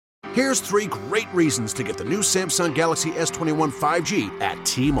Here's 3 great reasons to get the new Samsung Galaxy S21 5G at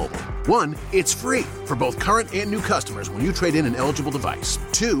T-Mobile. 1, it's free for both current and new customers when you trade in an eligible device.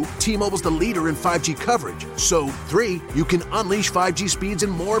 2, T-Mobile's the leader in 5G coverage. So 3, you can unleash 5G speeds in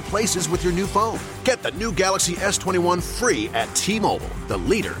more places with your new phone. Get the new Galaxy S21 free at T-Mobile, the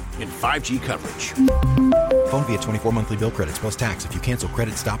leader in 5G coverage. Phone via 24 monthly bill credits plus tax. If you cancel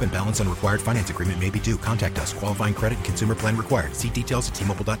credit, stop and balance on required finance agreement may be due. Contact us. Qualifying credit and consumer plan required. See details at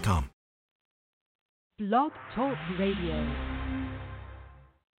T-Mobile.com. Blog Talk Radio.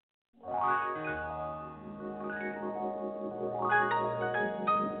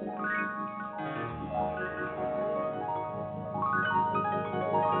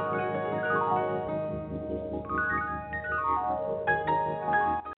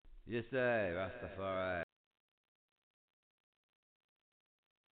 You say, Rastafari.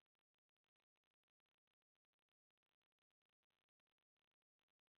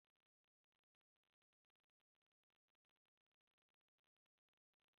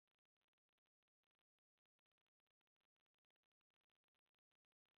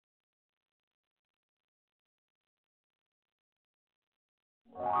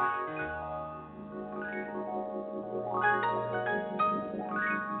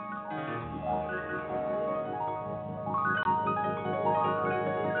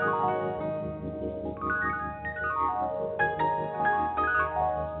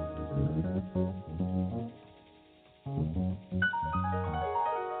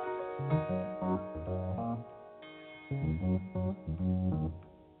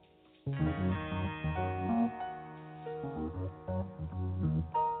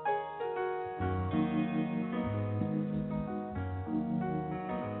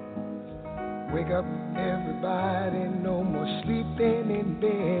 Wake up, everybody, no more sleeping in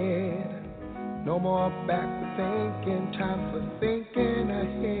bed. No more backward thinking, time for thinking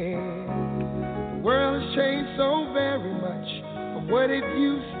ahead. The world has changed so very much from what it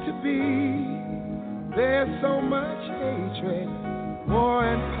used to be. There's so much hatred, war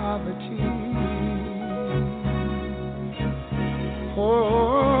and poverty.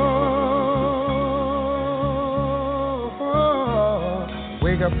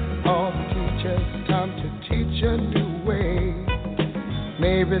 Wake up, all the teachers, time to teach a new way.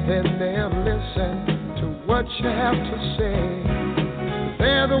 Maybe then they'll listen to what you have to say.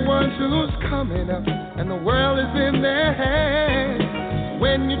 They're the ones who's coming up, and the world is in their hands.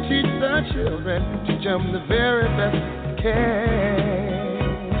 When you teach the children, teach them the very best you can.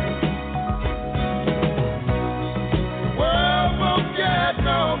 The world won't get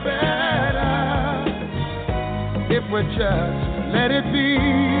no better if we just let it be.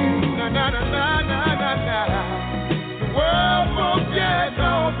 Na na na na na na na. The world won't get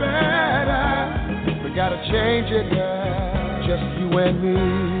no better. We gotta change it, yeah. Just you and me.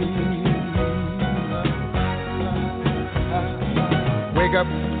 Wake up,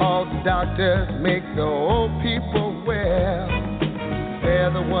 all the doctors, make the old people well.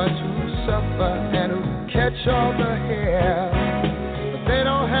 They're the ones who suffer and who catch all the hair. But they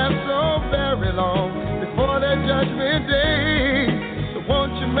don't have so very long before their judgment day. So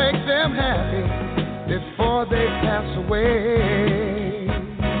won't you make them happy before they pass away?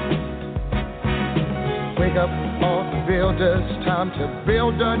 Wake up, all the builders, time to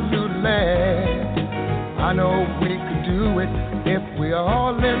build a new land. I know we could do it if we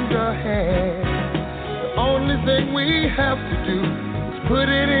all lend a hand. The only thing we have to do is put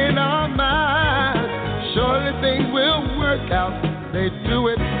it in our minds. Surely things will work out. They do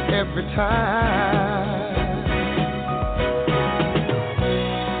it every time.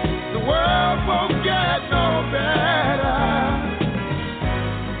 The world won't get no better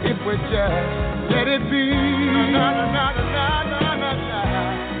if we just let it be. Na, na, na, na, na, na, na.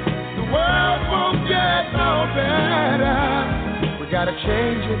 The world won't get no better. We gotta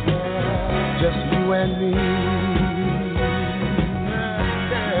change it, yeah. Just you and me.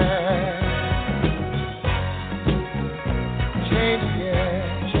 Yeah. Change it, yeah.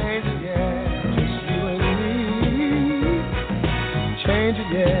 Change it, yeah. Just you and me. Change it,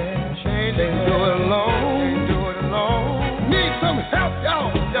 yeah. Change it. Can't do it alone. Can't do it alone. Need some help, y'all.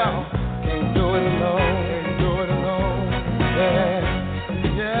 Can't do it alone. Can't do it alone. Yeah.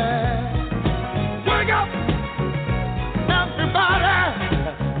 Yeah. Wake up, everybody.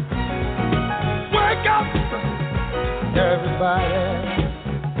 Wake up, everybody.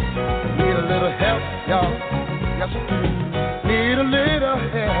 Need a little help, y'all. Yes, we do. Need a little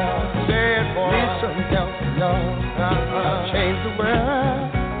help. Say it, boy. Need some help, y'all. Change the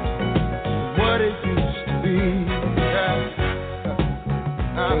world, what it used to be.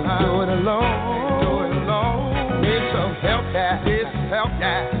 Can't do it alone. Can't do it alone. Need some help, yeah. Need some help,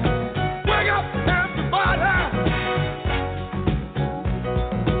 yeah. Wake up, everybody.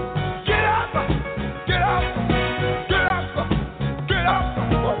 Get up, get up, get up, get up.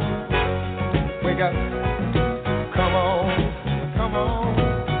 Wake up. Come on, come on.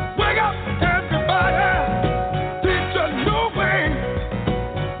 Wake up, everybody. Teach a new way.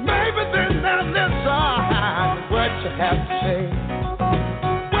 Maybe then they'll listen to what you have to say.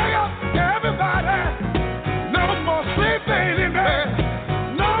 Wake up, everybody. No more sleeping in bed.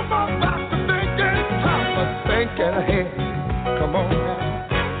 No more about to thinking. Time for thinking ahead. Come on now.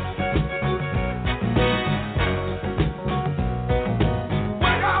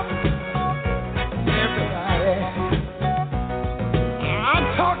 Wake up, everybody. I'm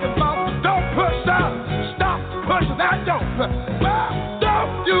talking about don't push up. Stop pushing that dope.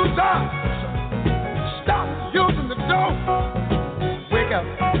 Don't use us. Stop using the dope. Wake up.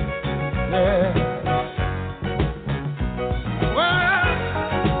 Yeah.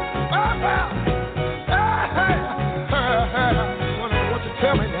 Won't you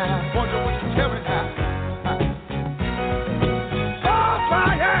tell me now? Won't you tell me now? False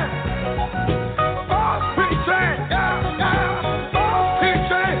lying, false preaching, false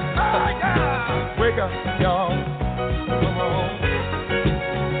teaching, Wake up, y'all. Come on.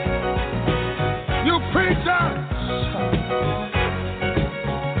 You preachers,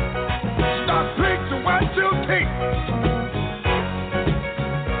 stop preaching what you teach.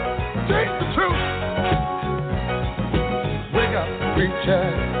 Teach the truth. Wake up,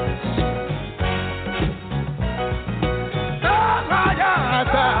 preachers.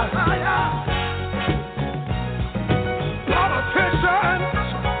 Politicians,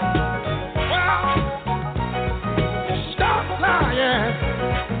 well, stop lying.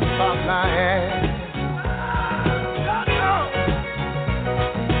 Stop lying.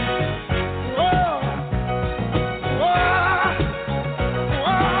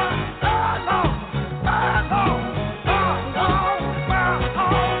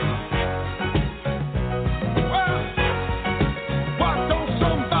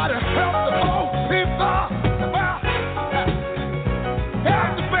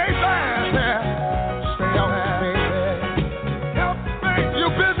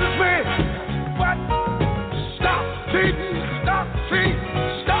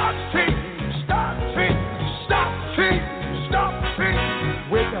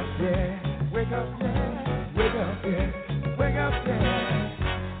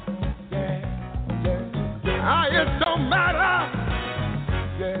 It don't matter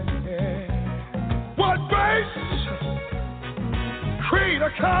what race, creed,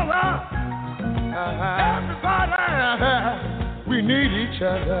 or color. Everybody, we need each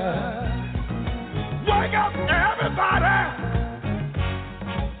other. Wake up, everybody.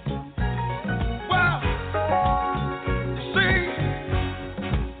 Well, see,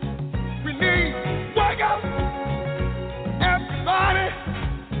 we need wake up, everybody.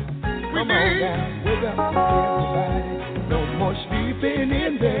 We need. Wake up, everybody. No more sleeping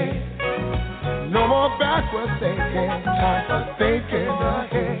in bed. No more backward thinking. Time for thinking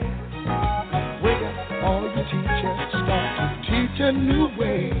ahead. Wake up, all you teachers. Start to teach a new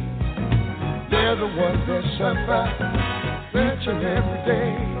way. They're the ones that suffer each and every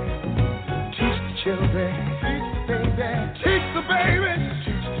day. Teach the children. Teach the baby. Teach the baby.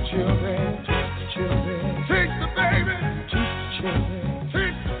 Teach the children. Teach the children. Teach the baby. Teach the children.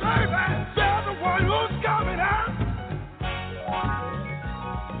 Teach the baby. They're the one who's coming out.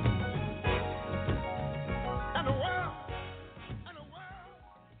 And the world. And the world.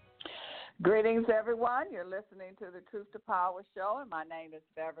 Greetings, everyone. You're listening to the Truth to Power show, and my name is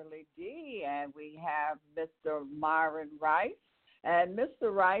Beverly D., and we have Mr. Myron Rice. And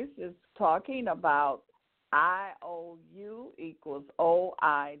Mr. Rice is talking about IOU equals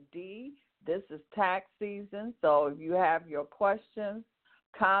OID. This is tax season, so if you have your questions,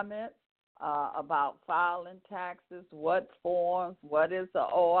 comments about filing taxes, what forms, what is a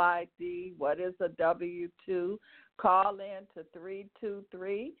OID, what is a W-2, call in to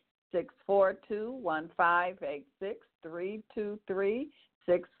 323-642-1586,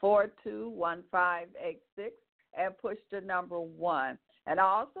 323-642-1586, and push the number 1. And I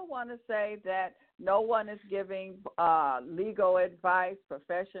also want to say that no one is giving legal advice,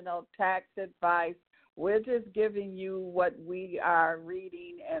 professional tax advice. We're just giving you what we are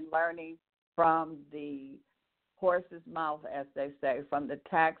reading and learning from the horse's mouth, as they say, from the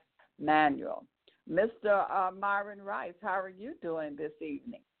tax manual. Mr. Myron Rice, how are you doing this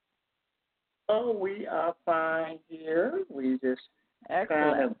evening? Oh, we are fine here. We just Excellent.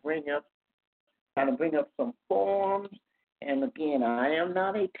 trying to bring up some forms. And again, I am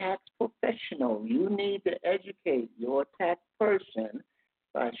not a tax professional. You need to educate your tax person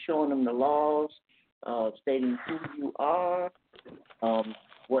by showing them the laws, stating who you are,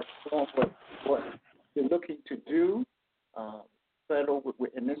 what you're looking to do. Federal,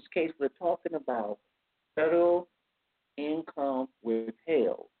 in this case, we're talking about federal income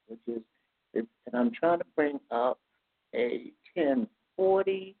withheld, which is, and I'm trying to bring up a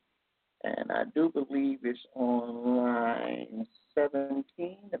 1040, and I do believe it's on line 17.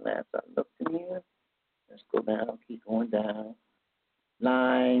 The last I looked in here. Let's go down, keep going down.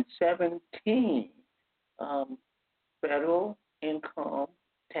 Line 17, federal income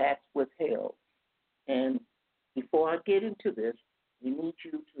tax withheld. And before I get into this, we need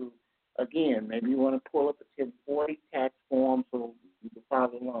you to, again, maybe you want to pull up a 1040 tax form so you can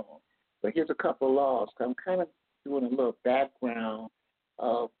follow along. But here's a couple of laws. I'm kind of doing a little background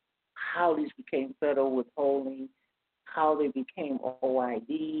of how these became federal withholding, how they became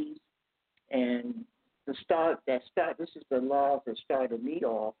OIDs, and this is the laws that started me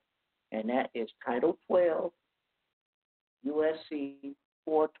off, and that is Title 12, USC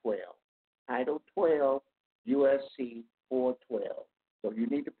 412. Title 12, USC 412. So you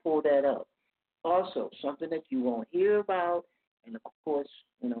need to pull that up. Also, something that you won't hear about, and of course,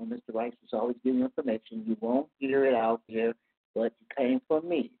 Mr. Rice is always giving information. You won't hear it out there, but it came from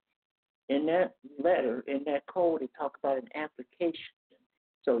me. In that letter, in that code, it talks about an application.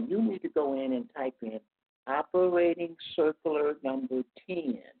 So you need to go in and type in Operating Circular number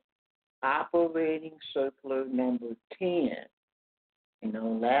 10. Operating Circular number 10.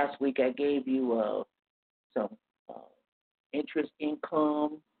 Last week I gave you some interest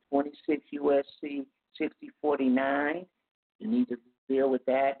income, 26 USC 6049. You need to deal with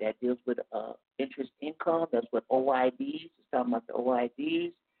that. That deals with interest income. That's what OIDs. It's talking about the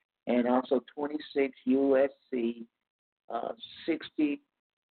OIDs. And also 26 USC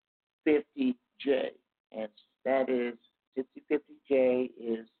 6050J. And that is 6050J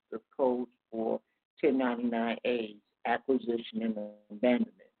is the code for 1099A's, acquisition and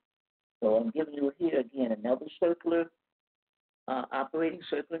abandonment. So I'm giving you here again another circular, operating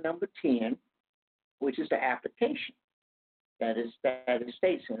circular number 10, which is the application. That is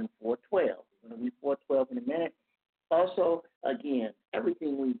states in 412. We're going to read 412 in a minute. Also, again,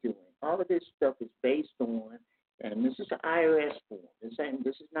 everything we're doing, all of this stuff is based on, and this is the IRS form.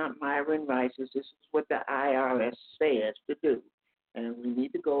 This is not Myron Rice's. This is what the IRS says to do. And we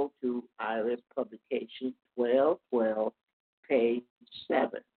need to go to IRS publication 1212, page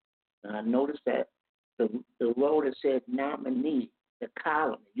 7. Now, notice that the row that says nominee, the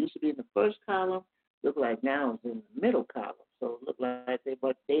column, it used to be in the first column, look like now it's in the middle column. So it looked like they've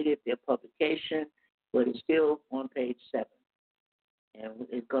updated their publication, but it's still on page 7. And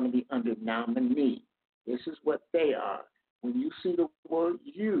it's going to be under nominee. This is what they are. When you see the word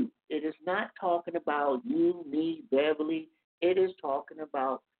you, it is not talking about you, me, Beverly. It is talking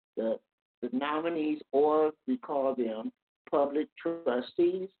about the nominees, or we call them public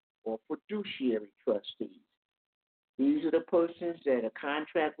trustees or fiduciary trustees. These are the persons that a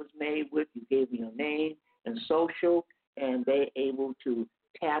contract was made with. You gave them your name and social, and they're able to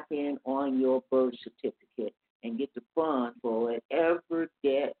tap in on your birth certificate and get the funds for whatever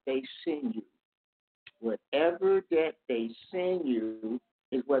debt they send you. Whatever debt they send you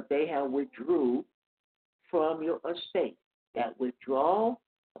is what they have withdrew from your estate. That withdrawal,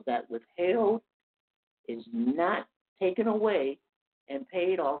 that withheld, is not taken away and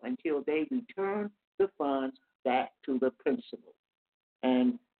paid off until they return the funds back to the principal.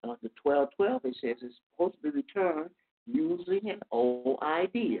 And the 1212, it says it's supposed to be returned using an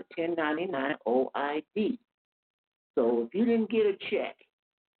OID, a 1099 OID. So if you didn't get a check,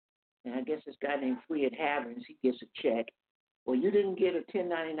 and I guess this guy named Fred Havens, he gets a check, well, you didn't get a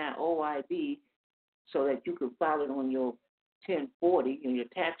 1099 OID so that you could file it on your 1040 in your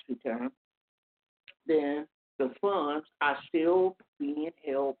tax return, then the funds are still being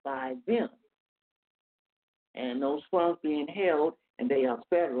held by them. And those funds being held, and they are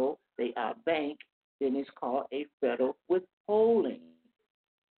federal, they are bank, then it's called a federal withholding,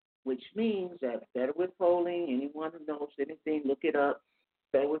 which means that federal withholding, anyone who knows anything, look it up,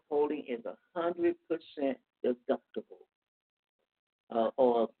 federal withholding is 100% deductible,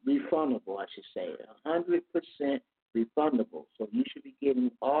 or refundable, I should say, 100% refundable. So you should be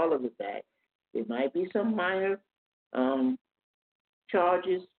getting all of it back. There might be some minor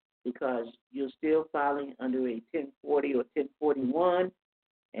charges because you're still filing under a 1040 or 1041,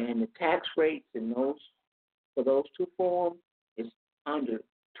 and the tax rates in those for those two forms is under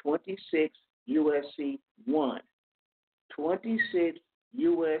 26 USC 1. 26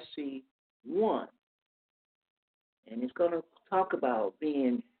 USC 1. And it's going to talk about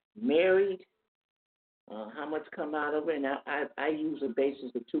being married, how much come out of it, and I use a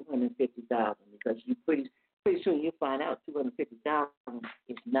basis of 250,000 because you pretty soon you find out 250,000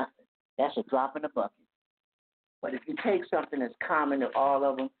 is nothing. That's a drop in the bucket. But if you take something that's common to all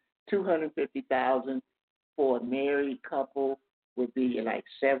of them, 250,000 for a married couple would be like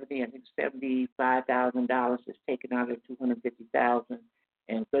 $75,000 is taken out of 250,000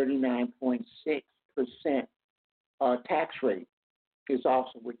 and 39.6% tax rate is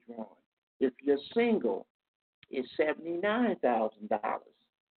also withdrawn. If you're single, it's $79,000.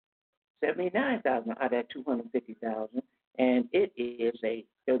 $79,000 out of that 250,000, and it is a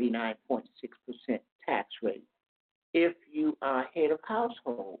 39.6% tax rate. If you are head of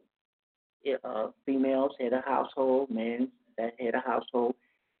household, females head of household, men that head of household,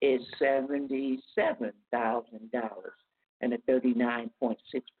 is $77,000 and a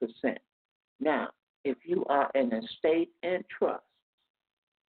 39.6%. Now, if you are an estate and trust,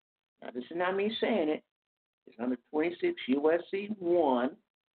 now this is not me saying it, it's under 26 U.S.C. 1.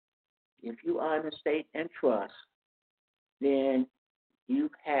 If you are an estate and trust, then you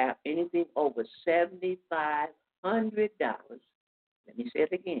have anything over $7,500. Let me say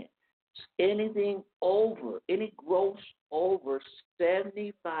it again. Anything over, any gross over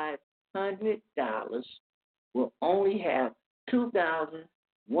 $7,500 will only have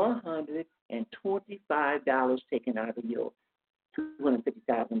 $2,125 taken out of your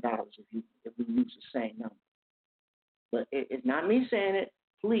 $250,000 if we use the same number. But it's not me saying it.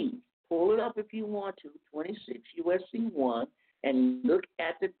 Please pull it up if you want to, 26 U.S.C. 1, and look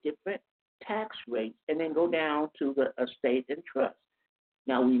at the different tax rates, and then go down to the estate and trust.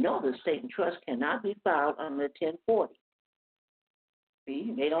 Now, we know the estate and trust cannot be filed under 1040.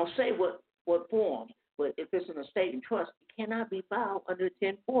 See, they don't say what forms, but if it's an estate and trust, it cannot be filed under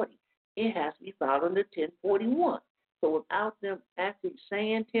 1040. It has to be filed under 1041. So without them actually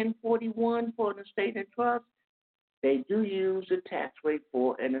saying 1041 for an estate and trust, they do use the tax rate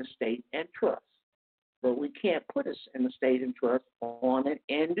for an estate and trust. But we can't put an estate and trust on an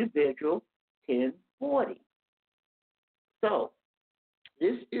individual 1040. So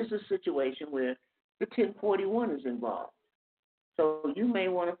this is a situation where the 1041 is involved. So you may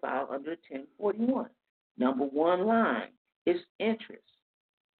want to file under 1041. Number one line is interest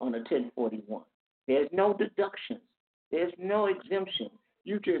on a 1041. There's no deductions. There's no exemption.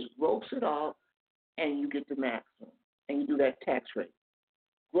 You just gross it off and you get the maximum. And you do that tax rate.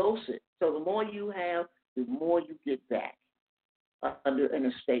 Gross it. So the more you have, the more you get back under an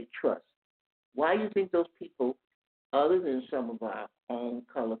estate trust. Why do you think those people, other than some of our own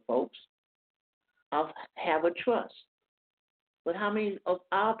color folks, have a trust? But how many of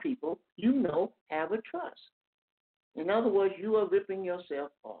our people you know have a trust? In other words, you are ripping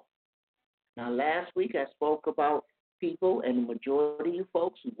yourself off. Now, last week I spoke about people, and the majority of you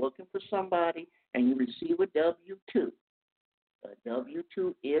folks are working for somebody, and you receive a W-2. A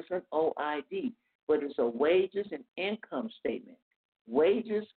W-2 is an OID, but it's a wages and income statement.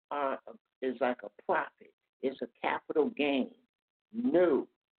 Wages is like a profit. It's a capital gain. No.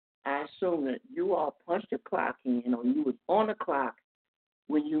 I assume that you all punched the clock in, or you was on the clock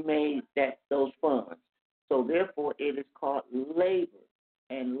when you made those funds. So therefore, it is called labor,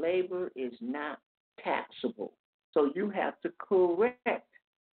 and labor is not taxable. So you have to correct.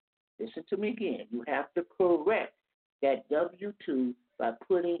 Listen to me again. You have to correct that W-2 by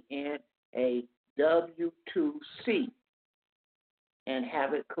putting in a W-2C and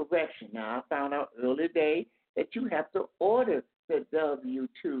have it correction. Now, I found out earlier today that you have to order the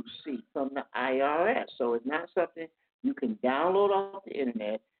W-2C from the IRS. So it's not something you can download off the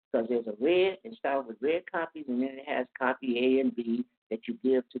internet, because there's it starts with red copies, and then it has copy A and B that you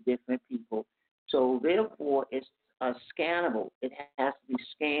give to different people. So therefore, it's scannable. It has to be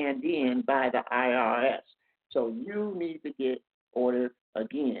scanned in by the IRS. So you need to get ordered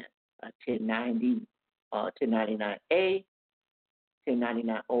again a 1090, 1099A,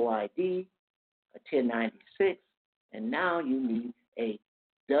 1099 OID, a 1096, and now you need a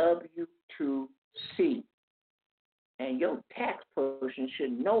W-2C. And your tax person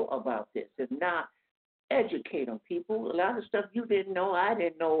should know about this. If not, educate them, people. A lot of stuff you didn't know, I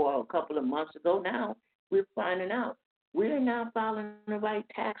didn't know a couple of months ago. Now we're finding out. We're not filing the right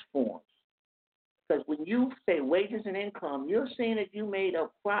tax forms. Because when you say wages and income, you're saying that you made a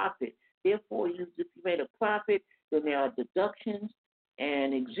profit. Therefore, if you made a profit, then there are deductions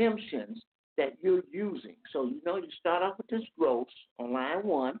and exemptions that you're using. So, you start off with this gross on line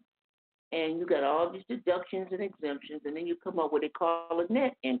 1, and you got all these deductions and exemptions, and then you come up with what they call a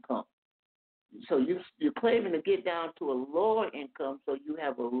net income. So you're claiming to get down to a lower income so you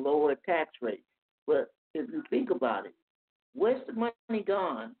have a lower tax rate. But if you think about it, where's the money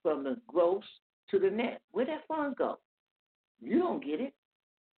gone from the gross to the net. Where'd that fund go? You don't get it.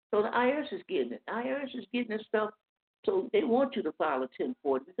 So the IRS is getting it. IRS is getting this stuff, so they want you to file a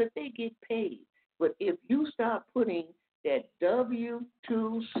 1040 because they get paid. But if you start putting that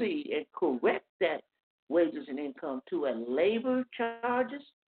W-2C and correct that wages and income to a labor charges,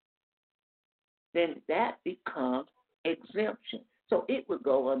 then that becomes exemption. So it would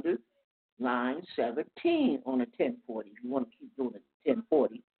go under line 17 on a 1040. If you want to keep doing a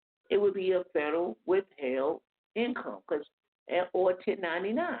 1040, it would be a federal withheld income or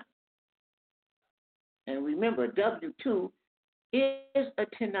 1099. And remember, W-2 is a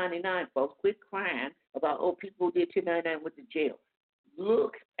 1099, folks. Quit crying about, people who did 1099 went to jail.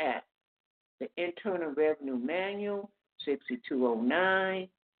 Look at the Internal Revenue Manual, 6209,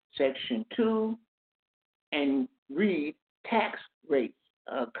 Section 2, and read tax rates,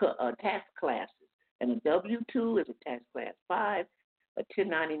 tax classes. And a W-2 is a tax class 5, a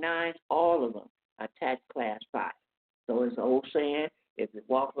 1099, all of them are tax class 5. So it's an old saying, if it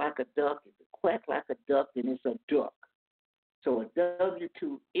walks like a duck, if it quacks like a duck, then it's a duck. So a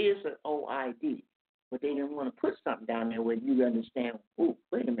W-2 is an OID, but they didn't want to put something down there where you understand,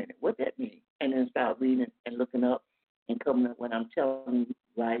 wait a minute, what that means? And then start reading and looking up and coming up what I'm telling you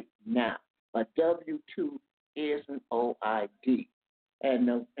right now. A W-2 is an OID. And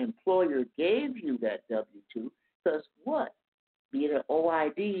the employer gave you that W-2 because what? Being an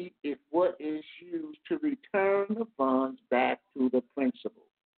OID is what is used to return the funds back to the principal.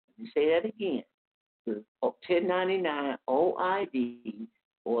 Let me say that again. The 1099 OID,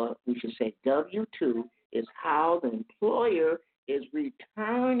 or we should say W-2, is how the employer is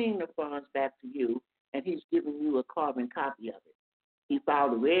returning the funds back to you, and he's giving you a carbon copy of it. He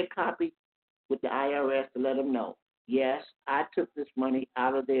filed a red copy with the IRS to let them know, yes, I took this money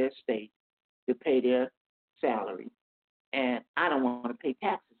out of their estate to pay their salary, and I don't want to pay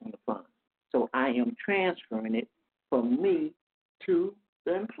taxes on the funds. So I am transferring it from me to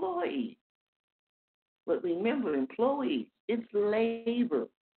the employee. But remember, employees, it's labor.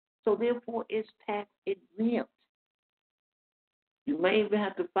 So therefore, it's tax exempt. You may even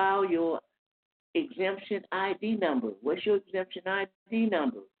have to file your exemption ID number. What's your exemption ID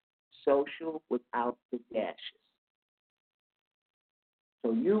number? Social without the dashes.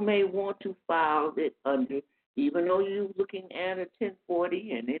 So you may want to file it under, even though you're looking at a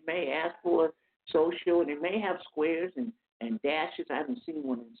 1040, and it may ask for social, and it may have squares and dashes. I haven't seen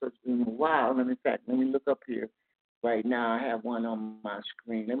one in a while. In fact, let me look up here right now. I have one on my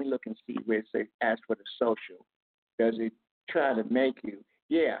screen. Let me look and see where it says ask for the social. Does it try to make you?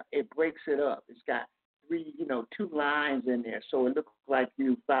 Yeah, it breaks it up. It's got two lines in there, so it looks like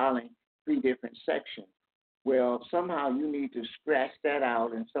you're filing 3 different sections. Well, somehow you need to scratch that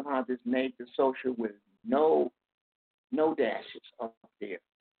out and somehow just make the social with no dashes up there.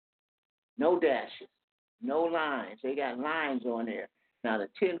 No dashes. No lines. They got lines on there. Now the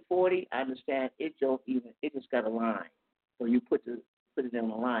 1040, I understand it just got a line. So you put it in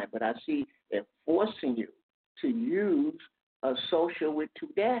a line. But I see they're forcing you to use a social with 2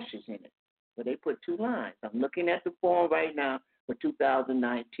 dashes in it. But they put 2 lines. I'm looking at the form right now for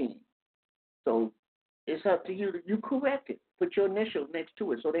 2019. So it's up to you. You correct it. Put your initial next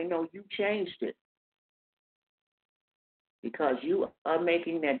to it so they know you changed it. Because you are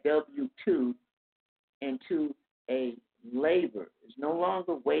making that W-2 into a labor. It's no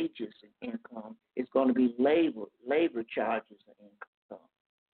longer wages and income. It's going to be labor charges and income.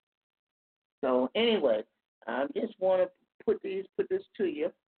 So anyway, I just want to put this to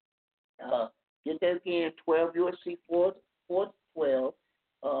you. Get that again, 12 U.S.C. 412,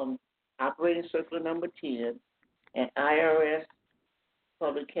 operating circular number 10, and IRS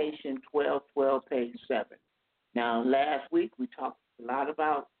publication 1212, page 7. Now, last week we talked a lot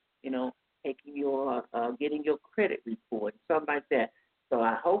about, taking your, getting your credit report, something like that. So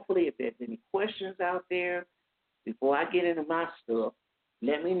hopefully if there's any questions out there, before I get into my stuff,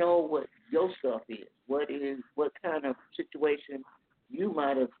 let me know what your stuff is. What kind of situation you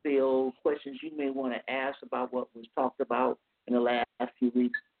might have feel, questions you may want to ask about what was talked about in the last few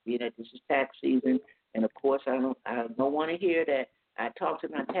weeks, being that this is tax season. And of course, I don't want to hear that I talk to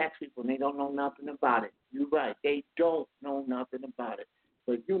my tax people and they don't know nothing about it. You're right. They don't know nothing about it.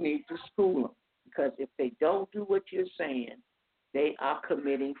 But you need to school them, because if they don't do what you're saying, they are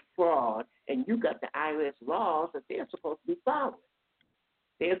committing fraud, and you got the IRS laws that they're supposed to be following.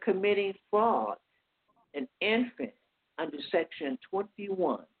 They're committing fraud. An infant under Section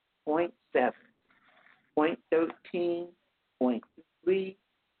 21.7, point 13, point 3,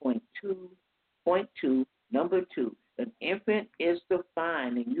 point 2, point 2, number 2. An infant is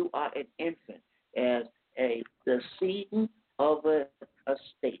defined, and you are an infant, as the decedent of a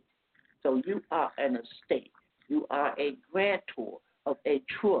estate. So you are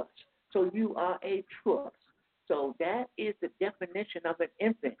trust. So you are a trust. So that is the definition of an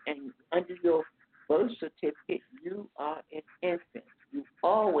infant. And under your birth certificate, you are an infant. You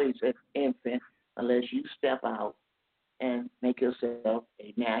always an infant unless you step out and make yourself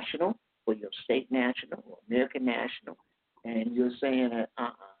a national or your state national or American national. And you're saying that,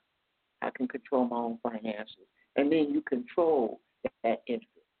 I can control my own finances. And then you control that infant.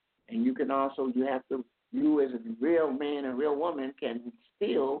 And you can also, you as a real man and real woman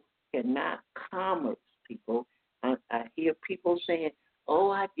cannot commerce people. I hear people saying, oh,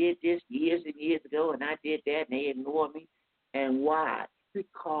 I did this years and years ago, and I did that, and they ignore me. And why?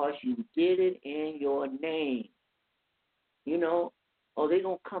 Because you did it in your name. You know, or they're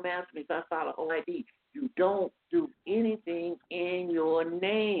going to come after me if I file an OID. You don't do anything in your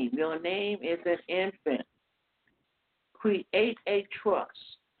name. Your name is an infant. Create a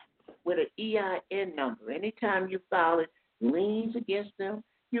trust with an EIN number. Anytime you file it, liens against them,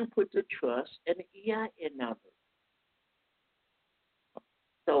 you put the trust and the EIN number.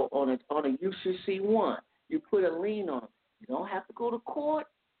 So on a UCC1, you put a lien on it. You don't have to go to court.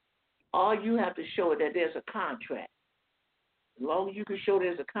 All you have to show is that there's a contract. As long as you can show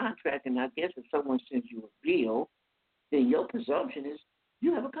there's a contract, and I guess if someone sends you a bill, then your presumption is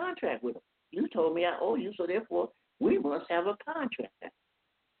you have a contract with them. You told me I owe you, so therefore we must have a contract.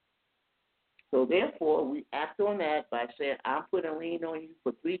 So therefore we act on that by saying I'm putting a lien on you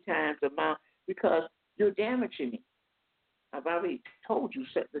for 3 times the amount because you're damaging me. I've already told you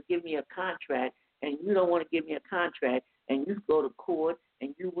to give me a contract, and you don't want to give me a contract, and you go to court,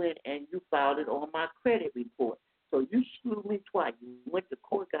 and you went and you filed it on my credit report. So you screwed me twice. You went to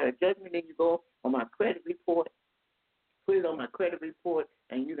court, got a judgment, and you go on my credit report, put it on my credit report,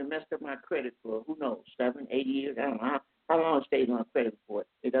 and you done messed up my credit for, who knows, 7, 8 years. I don't know how long it stays on a credit report.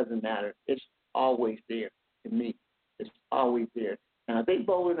 It doesn't matter. It's always there to me. It's always there. Now, if they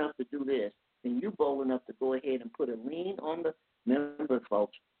bold enough to do this, then you bold enough to go ahead and put a lien on the member,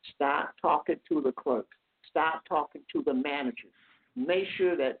 folks. Stop talking to the clerks. Stop talking to the managers. Make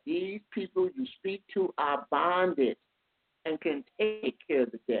sure that these people you speak to are bonded and can take care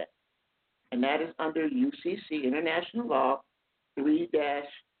of the debt. And that is under UCC, International Law 3-603.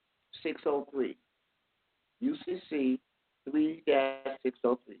 UCC 3-603.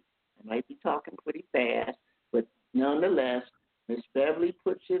 I might be talking pretty fast, but nonetheless, Miss Beverly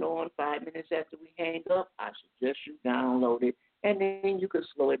puts it on 5 minutes after we hang up. I suggest you download it, and then you can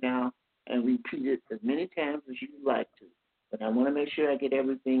slow it down and repeat it as many times as you like to. But I want to make sure I get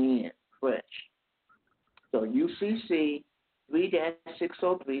everything in fresh. So UCC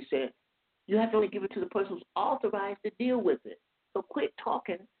 3-603 said you have to only give it to the person who's authorized to deal with it. So quit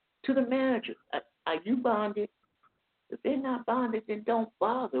talking to the manager. Are you bonded? If they're not bonded, then don't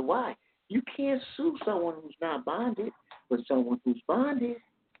bother. Why? You can't sue someone who's not bonded, but someone who's bonded,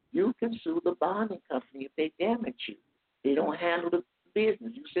 you can sue the bonding company if they damage you. They don't handle the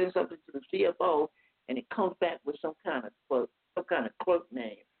business. You send something to the CFO, and it comes back with some kind of clerk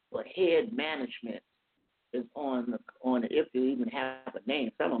name or head management is on if they even have a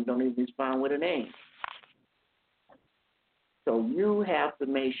name. Some of them don't even respond with a name. So you have to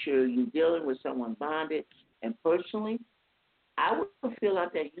make sure you're dealing with someone bonded. And personally, I would fill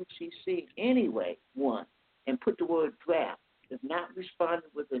out that UCC anyway, one, and put the word draft. If not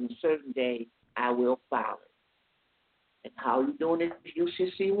responded within a certain day, I will file it. And how you doing it is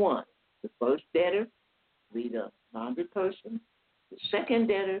UCC 1. The first debtor will be the bonded person. The second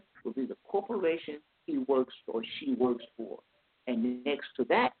debtor will be the corporation he works or she works for. And next to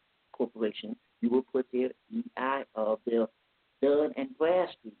that corporation, you will put their EI of their Dun and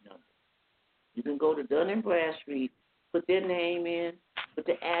Bradstreet number. You can go to Dun & Bradstreet, put their name in, put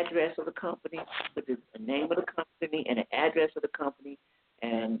the address of the company, put the name of the company and the address of the company,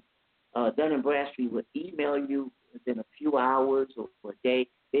 and Dun & Bradstreet will email you within a few hours or a day.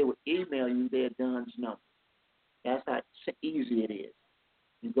 They will email you their Dun's number. That's how easy it is.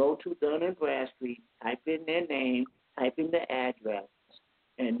 You go to Dun & Bradstreet, type in their name, type in the address,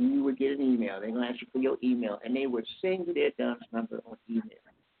 and you will get an email. They're going to ask you for your email, and they will send you their Dun's number on email.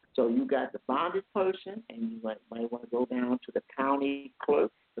 So you got the bonded person, and you might want to go down to the county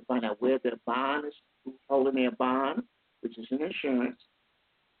clerk to find out where their bond is, who's holding their bond, which is an insurance.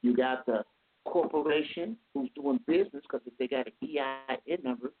 You got the corporation who's doing business, because if they got an EIN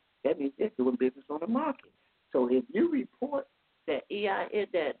number, that means they're doing business on the market. So if you report that EIN,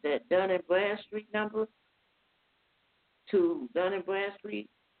 that Dun & Bradstreet number to Dun & Bradstreet,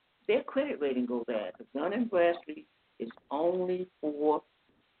 their credit rating goes bad. Because Dun & Bradstreet is only for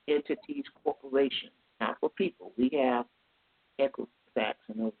entities, corporations, not for people. We have Equifax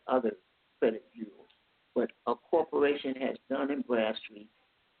and those other credit bureaus. But a corporation has Dun & Bradstreet,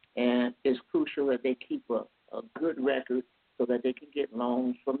 And it's crucial that they keep a good record so that they can get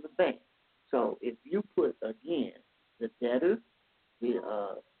loans from the bank. So if you put, again, the debtor, the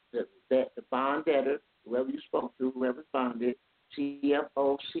bond debtor, whoever you spoke to, whoever bonded,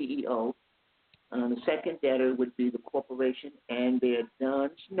 CFO, CEO, the second debtor would be the corporation and their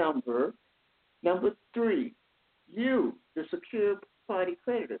DUNS number. Number 3, you, the secure party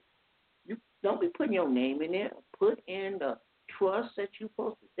creditor. You don't be putting your name in there. Put in the trust that you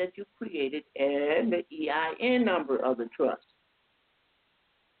created and the EIN number of the trust.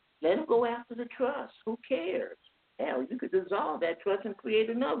 Let them go after the trust. Who cares? Hell, you could dissolve that trust and create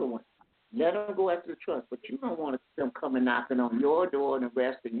another one. Let them go after the trust. But you don't want them coming knocking on your door and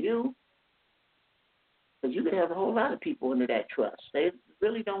arresting you. Because you could have a whole lot of people under that trust. They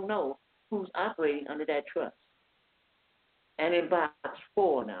really don't know who's operating under that trust. And in box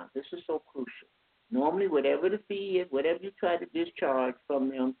 4 now, this is so crucial. Normally, whatever the fee is, whatever you try to discharge from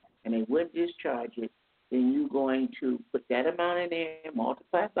them, and they wouldn't discharge it, then you're going to put that amount in there,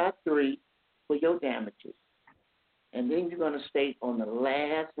 multiply it by 3 for your damages. And then you're going to state on the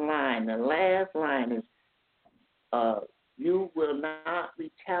last line. The last line is, you will not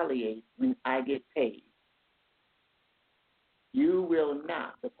retaliate when I get paid. You will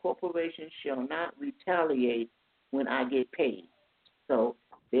not. The corporation shall not retaliate when I get paid. So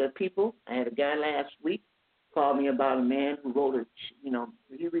there are people. I had a guy last week call me about a man who wrote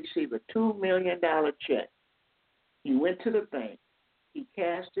he received a $2 million check. He went to the bank. He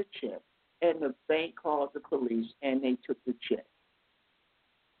cashed the check, and the bank called the police, and they took the check.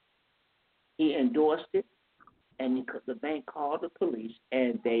 He endorsed it, and the bank called the police,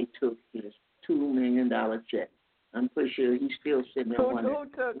 and they took his $2 million check. I'm pretty sure he's still sitting there wondering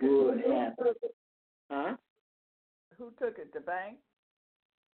what happened. Huh? Who took it? The bank?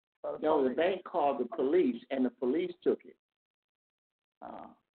 No, the bank called the police, and the police took it. Oh.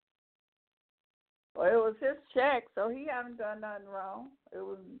 Well, it was his check, so he hadn't done nothing wrong. It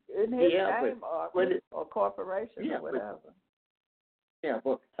was in his name or corporation or whatever.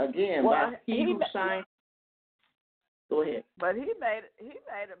 But again, he who signed. Go ahead. But he made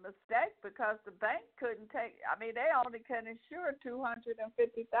a mistake because the bank couldn't take. I mean, they only can insure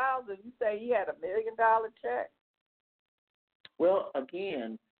 $250,000. You say he had $1 million check. Well,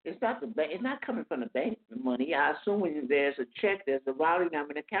 again, it's not the bank. It's not coming from the bank. The money. I assume when there's a check, there's a routing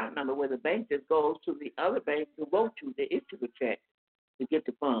number and account number where the bank just goes to the other bank who wrote you to issue the check to get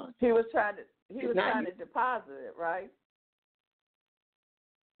the funds. He was trying to deposit it, right?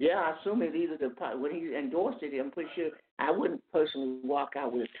 Yeah, I assume it's either when he endorsed it, I'm pretty sure I wouldn't personally walk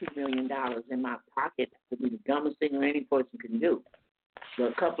out with $2 million in my pocket. That would be the dumbest thing any person can do. There are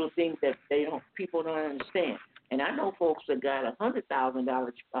a couple of things that people don't understand. And I know folks that got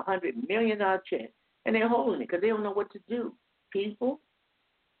 $100,000, $100 million check, and they're holding it because they don't know what to do. People,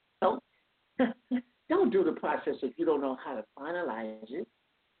 don't do the process if you don't know how to finalize it.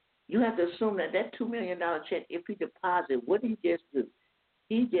 You have to assume that $2 million check, if he deposits, what did he just do?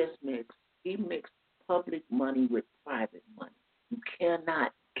 He mixed public money with private money. You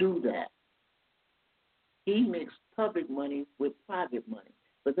cannot do that. He mixed public money with private money.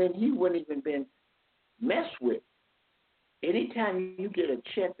 But then he wouldn't even been messed with. Anytime you get a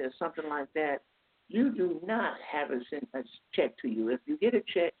check or something like that, you do not have a check to you. If you get a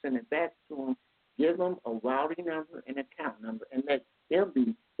check, send it back to them, give them a routing number and account number, and let them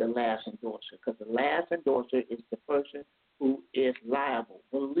be the last endorser, because the last endorser is the person who is liable.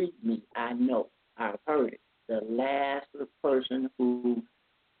 Believe me, I know. I've heard it. The last person who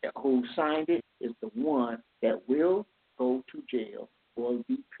signed it is the one that will go to jail or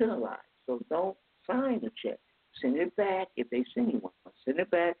be penalized. So don't sign the check. Send it back if they send you one. Send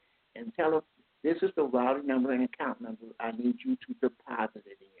it back and tell them this is the routing number and account number. I need you to deposit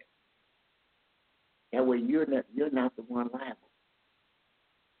it in. That way you're not the one liable.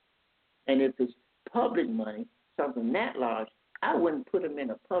 And if it's public money, something that large, I wouldn't put them in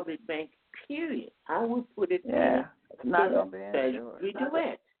a public bank, period. I would put it in a Treasury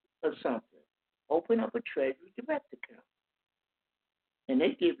Direct or something. Open up a Treasury Direct account. And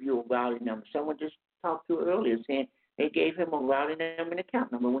they give you a routing number. Someone just talked to earlier saying they gave him a routing number and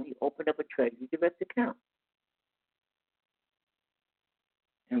account number when he opened up a Treasury Direct account.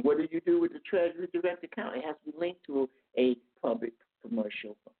 And what do you do with the Treasury Direct account? It has to be linked to a public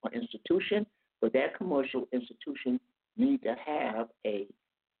commercial institution, but that commercial institution need to have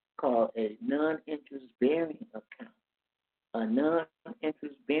called a non-interest bearing account. A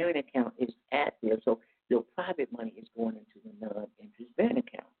non-interest bearing account is at there, so your private money is going into the non-interest bearing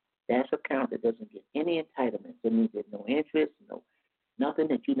account. That's an account that doesn't get any entitlements. That means there's no interest, nothing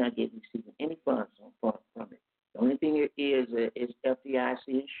that you're not receiving any funds from it. The only thing it is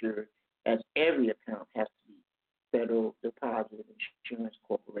FDIC insured, as every account has to be. Federal Deposit Insurance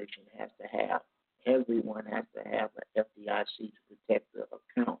Corporation has to have. Everyone has to have an FDIC to protect the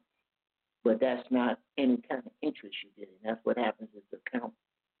account. But that's not any kind of interest you're getting. That's what happens if the account,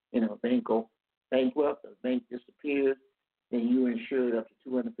 bank go bankrupt, or bank disappears, then you're insured up to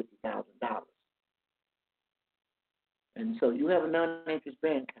 $250,000. And so you have a non-interest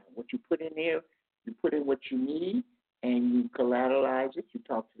bearing account. What you put in there, you put in what you need, and you collateralize it. You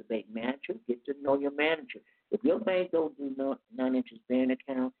talk to the bank manager, get to know your manager. If your bank don't do non-interest bearing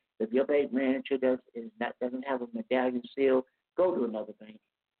account, if your bank manager doesn't have a medallion seal, go to another bank.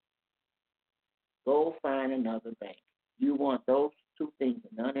 Go find another bank. You want those two things,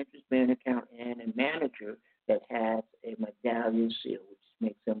 a non-interest bearing account and a manager that has a medallion seal, which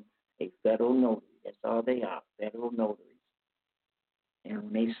makes them a federal notary. That's all they are, federal notaries. And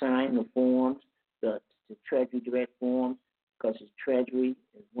when they sign the forms, the Treasury Direct forms, because the Treasury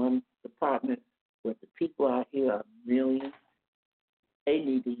is one department where the people out here are millions, they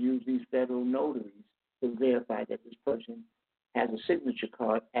need to use these federal notaries to verify that this person has a signature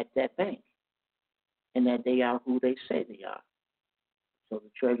card at that bank and that they are who they say they are. So the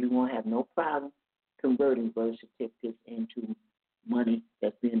Treasury won't have no problem converting birth certificates into money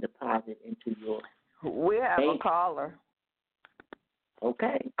that's being deposited into your We have bank. a caller.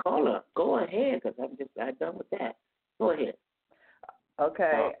 Okay, caller, go ahead, because I'm done with that. Go ahead.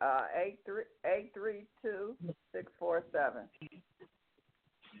 Okay, 832-647.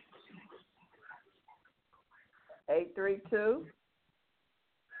 832.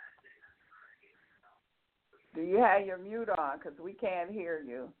 Do you have your mute on? Because we can't hear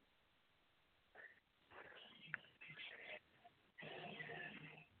you.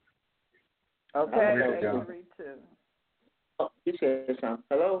 Okay, 832. Oh, you said something.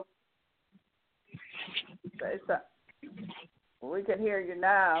 Hello? Say something. We can hear you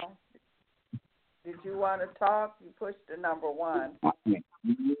now. Did you want to talk? You pushed the number 1.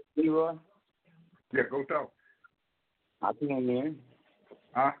 Leroy? Yeah, go talk. I can't hear him.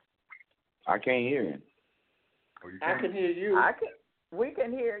 Huh? I can't hear him. Oh, you I can hear you. We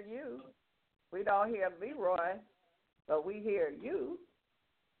can hear you. We don't hear Leroy, but we hear you.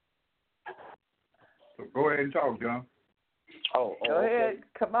 So go ahead and talk, John. Go ahead.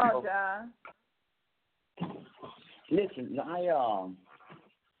 Come on, John. Listen, I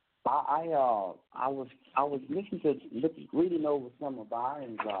was reading over some of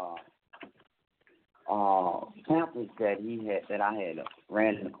Byron's pamphlets that I had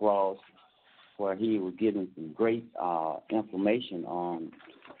ran across, where he was giving some great information on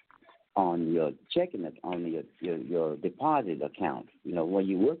your checking, on your deposit account. When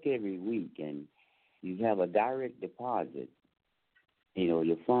you work every week and you have a direct deposit,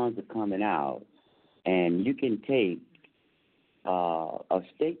 your funds are coming out, and you can take a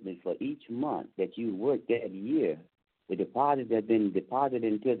statement for each month that you worked that year, the deposit that's been deposited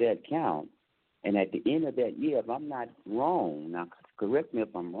into that account, and at the end of that year, if I'm not wrong, now correct me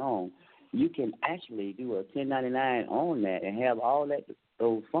if I'm wrong, you can actually do a 1099 on that and have all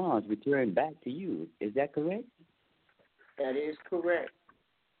those funds returned back to you. Is that correct? That is correct.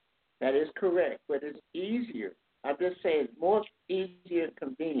 That is correct, but it's easier. I'm just saying it's more easier and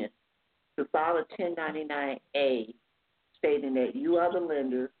convenient to file a 1099-A stating that you are the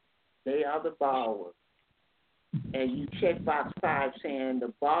lender, they are the borrower, and you check box 5 saying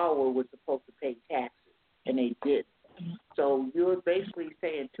the borrower was supposed to pay taxes, and they didn't. So you're basically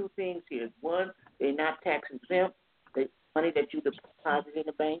saying two things here. One, they're not tax exempt. The money that you deposit in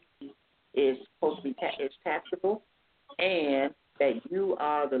the bank is supposed to be is taxable, and that you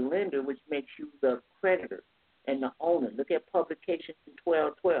are the lender, which makes you the creditor and the owner. Look at Publication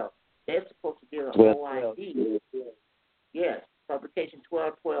 1212. They're supposed to give an OID. Yes, Publication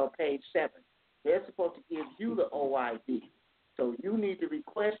 1212, page 7. They're supposed to give you the OID. So you need to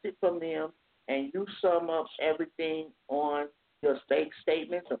request it from them, and you sum up everything on your bank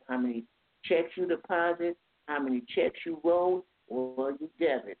statements of how many checks you deposit, how many checks you wrote, or you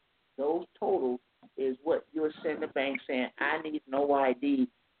debit. Those totals is what you'll send the bank saying, I need an OID,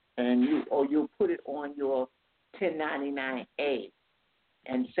 and you'll put it on your 1099-A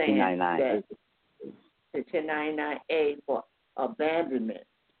and saying that the 1099-A for abandonment.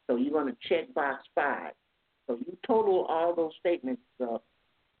 So you're going to check box 5. So you total all those statements up,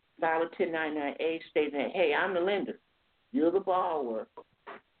 file a 1099-A stating that, hey, I'm the lender, you're the borrower,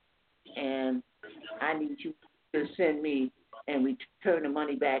 and I need you to send me and return the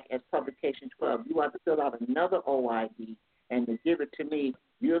money back as Publication 12. You have to fill out another OID and to give it to me.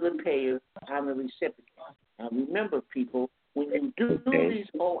 You're the payer, I'm the recipient. Now remember, people, when you do these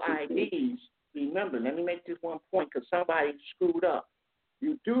OIDs, remember, let me make this one point because somebody screwed up.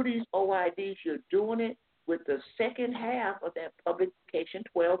 You do these OIDs, you're doing it with the second half of that publication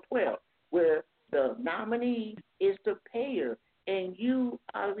 1212, where the nominee is the payer and you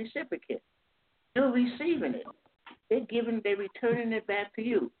are the recipient. You're receiving it. They're returning it back to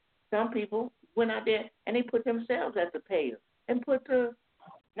you. Some people went out there and they put themselves as the payer and put the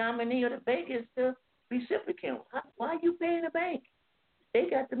nominee or the bank as the recipient. Why are you paying the bank? They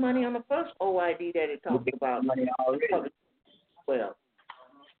got the money on the first OID that it talked about. Money already. Well,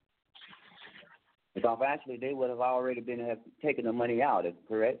 because actually they would have already been taken the money out. Is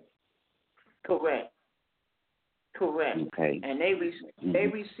correct? Correct. Okay. And they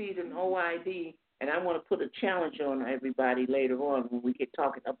received an OID, and I want to put a challenge on everybody later on when we get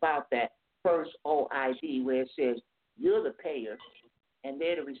talking about that first OID where it says you're the payer and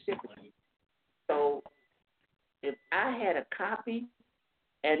they're the recipient. So if I had a copy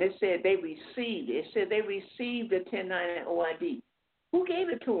and it said they received the 1099 OID, who gave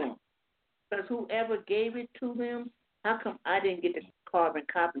it to them? Because whoever gave it to them, how come I didn't get the carbon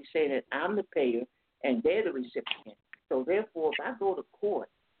copy saying that I'm the payer and they're the recipient? So therefore, if I go to court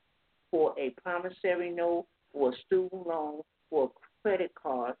for a promissory note, for a student loan, for a credit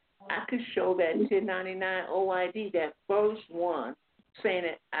card, I could show that 1099 OID, that first one, saying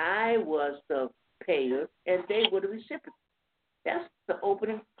that I was the payer and they were the recipient. That's the open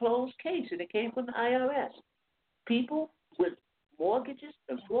and closed case, and it came from the IRS. People with mortgages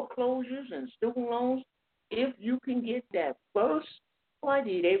and foreclosures and student loans, if you can get that first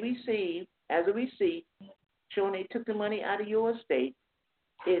OID they received as a receipt showing they took the money out of your estate,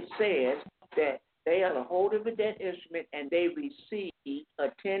 it says that they are the holder of a debt instrument and they received a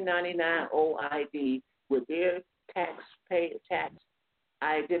 1099 OID with their tax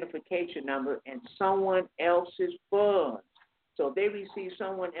identification number and someone else's funds. So if they received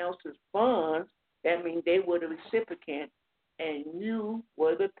someone else's funds, that means they were the recipient and you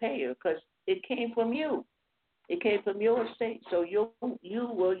were the payer because it came from you. It came from your estate. So your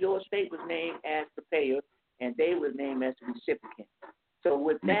estate was named as the payer and they were named as the recipient. So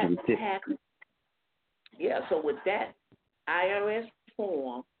with that with that IRS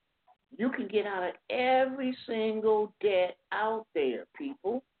form, you can get out of every single debt out there,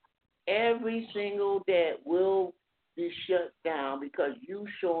 people. Every single debt will be shut down because you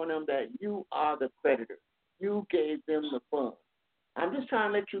showing them that you are the creditor. You gave them the funds. I'm just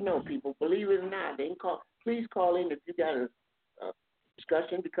trying to let you know, people. Believe it or not, please call in if you got a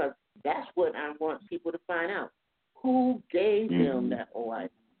discussion because that's what I want people to find out. Who gave them that OID?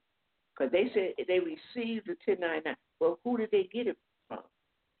 Because they said they received the 1099. Well, who did they get it from?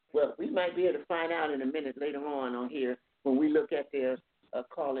 Well, we might be able to find out in a minute later on here when we look at their,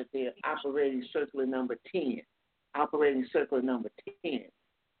 call it their operating circular number 10. Operating circular number 10.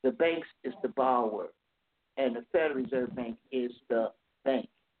 The banks is the borrower, and the Federal Reserve Bank is the bank.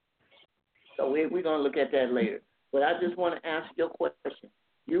 So we're going to look at that later. But I just want to answer your question.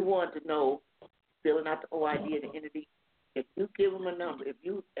 You want to know, filling out the OID of the entity, if you give them a number, if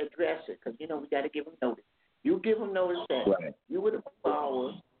you address it, because, we got to give them notice. You give them notice that you were the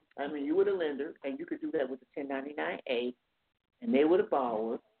borrower, you were the lender, and you could do that with the 1099A, and they were the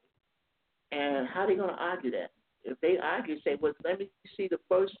borrower. And how are they going to argue that? If they argue, say, well, let me see the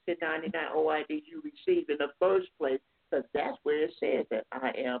first 1099 OID you received in the first place, because that's where it says that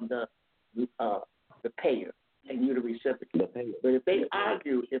I am the payer and you're the recipient. But if they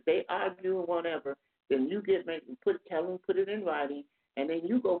argue whatever, then you tell them put it in writing, and then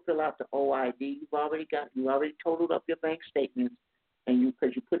you go fill out the OID. You already totaled up your bank statements, and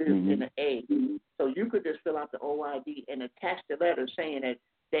because you put it in the A, so you could just fill out the OID and attach the letter saying that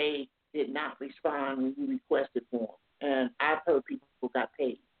they did not respond when you requested for them. And I've heard people got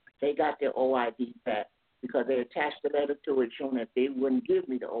paid. They got their OID back because they attached the letter to it showing that they wouldn't give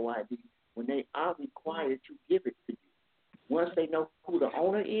me the OID when they are required to give it to you. Once they know who the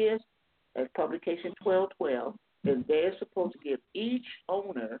owner is, as publication 1212, then they're supposed to give each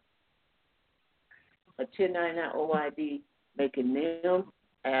owner a 1099 OID, making them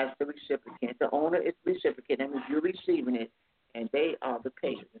as the recipient. The owner is the recipient. That means you're receiving it, and they are the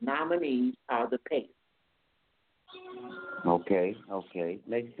payer. The nominees are the payers. Okay.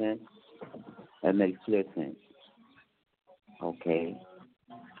 Makes sense. That makes clear sense. Okay.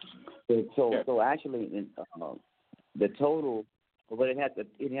 So actually, the total, what it has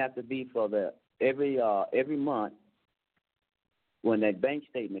to be for the every month when that bank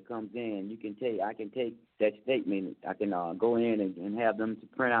statement comes in, I can take that statement. I can go in and have them to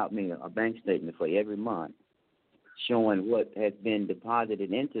print out me a bank statement for every month, showing what has been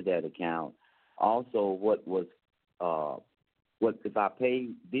deposited into that account. Also, what if I pay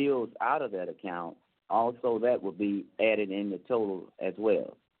bills out of that account, also that would be added in the total as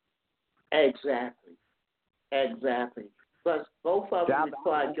well. Exactly. But both of them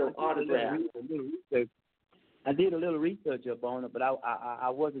required your autograph. I did a little research up on it, but I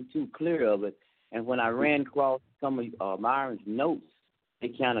wasn't too clear of it. And when I ran across some of Myron's notes,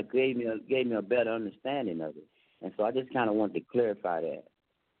 it kind of gave me a better understanding of it. And so I just kind of wanted to clarify that.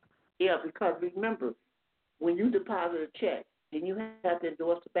 Yeah, because remember, when you deposit a check, then you have to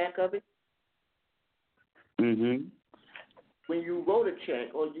endorse the back of it. Mm-hmm. When you wrote a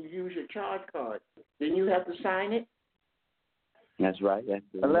check or you use your charge card, then you have to sign it. That's right.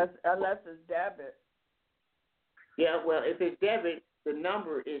 Unless it's debit. Yeah, well, if it's debit, the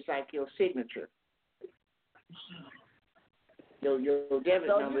number is like your signature. Your debit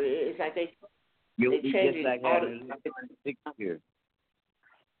number is like they change it. Like signature.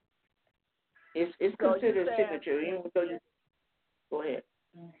 It's considered a signature, even though you. Go ahead.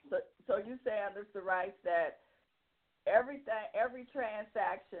 So you saying, Mr. Rice, that every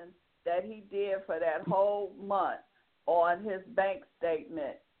transaction that he did for that whole month on his bank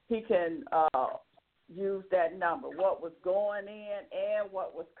statement, he can use that number, what was going in and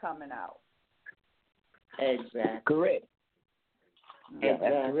what was coming out. Exactly. Correct. Yeah,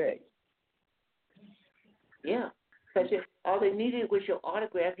 that's correct. Yeah, because all they needed was your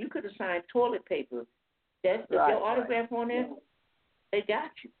autograph. You could have signed toilet paper. That's your autograph on there. They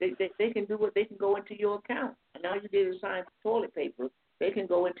got you. They can do what they can go into your account. And all you did is sign toilet paper. They can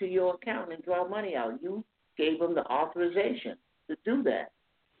go into your account and draw money out. You gave them the authorization to do that.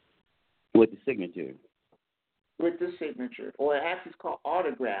 With the signature. With the signature. Or actually it's called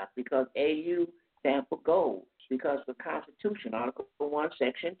autograph because AU stands for gold. Because the Constitution, Article 1,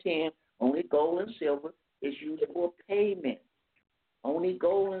 Section 10, only gold and silver is used for payment. Only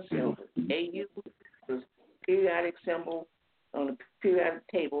gold and silver. AU is a periodic symbol on a periodic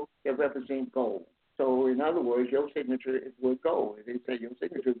table that represents gold. So, in other words, your signature is worth gold. They say your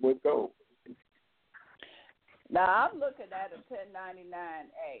signature is worth gold. Now, I'm looking at a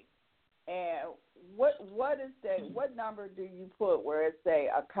 1099-A. And what is that? What number do you put where it say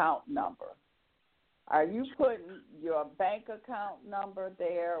account number? Are you putting your bank account number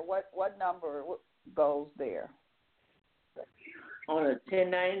there? What number goes there? On a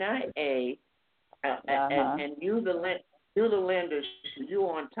 1099-A, and you the lender, you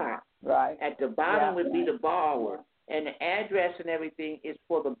on top. Right. At the bottom would be the borrower, and the address and everything is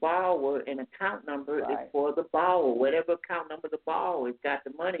for the borrower, and account number is for the borrower. Whatever account number the borrower's got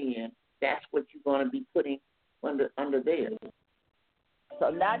the money in, that's what you're going to be putting under there. So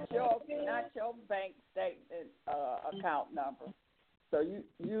not your bank statement account number. So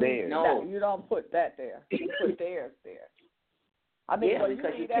you don't put that there. You put theirs there. I mean, you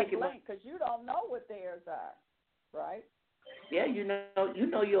need that blank because you don't know what theirs are, right? Yeah, you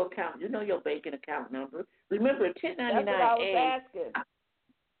know your account. You know your banking account number. Remember, 1099-A. That's what I was asking.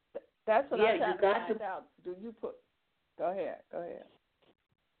 That's what I'm trying to find out. Do you put? Go ahead.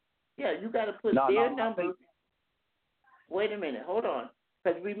 Yeah, you got to put their number. Wait a minute. Hold on.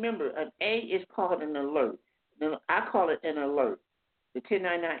 Because remember, an A is called an alert. Now, I call it an alert. The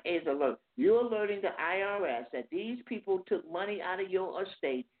 1099-A is alert. You're alerting the IRS that these people took money out of your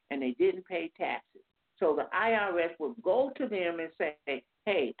estate and they didn't pay taxes. So the IRS will go to them and say,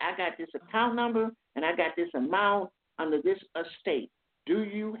 hey, I got this account number and I got this amount under this estate. Do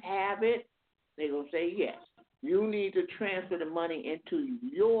you have it? They're going to say yes. You need to transfer the money into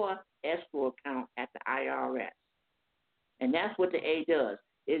your escrow account at the IRS. And that's what the A does.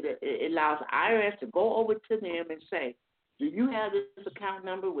 It allows the IRS to go over to them and say, do you have this account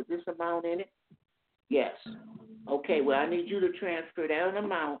number with this amount in it? Yes. Okay, well, I need you to transfer that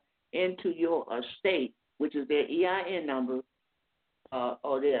amount into your estate, which is their EIN number,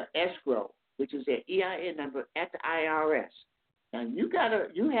 or their escrow, which is their EIN number at the IRS. Now, you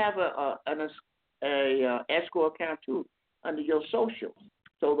have a escrow account, too, under your social.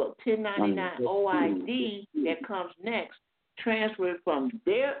 So the 1099 OID that comes next transferred from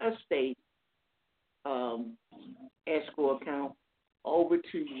their estate escrow account over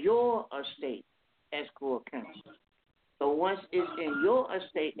to your estate escrow account. So once it's in your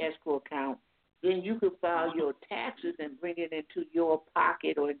estate escrow account, then you can file your taxes and bring it into your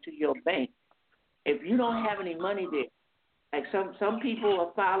pocket or into your bank. If you don't have any money there, like some people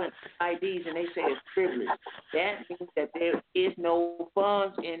are filing IDs and they say it's privilege. That means that there is no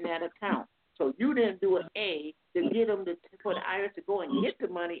funds in that account. So you didn't do an A to get them for the IRS to go and get the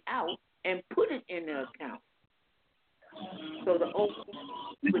money out and put it in their account. So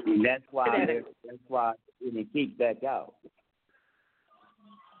that's why it keeps back out.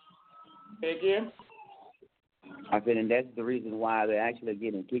 Again? I said, and that's the reason why they're actually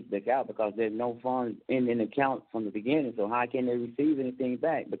getting kicked back out, because there's no funds in the account from the beginning. So how can they receive anything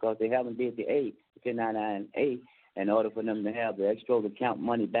back? Because they haven't did the 1099A, in order for them to have the extra account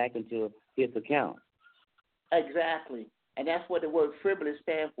money back into his account. Exactly. And that's what the word frivolous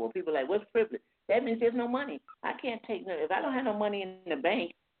stands for. People are like, what's frivolous? That means there's no money. I can't take no. If I don't have no money in the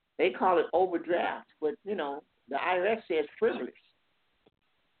bank, they call it overdraft. But, the IRS says frivolous.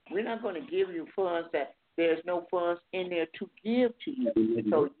 We're not going to give you funds that there's no funds in there to give to you.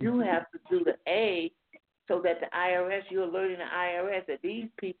 So you have to do the A so that the IRS, you're alerting the IRS that these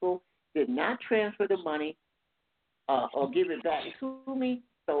people did not transfer the money or give it back to me.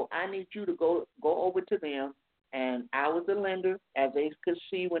 So I need you to go over to them. And I was the lender, as they could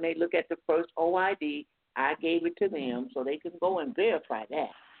see when they look at the first OID. I gave it to them so they can go and verify that.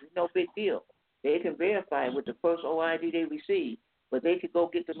 It's no big deal. They can verify it with the first OID they received. But they could go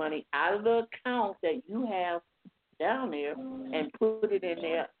get the money out of the account that you have down there and put it in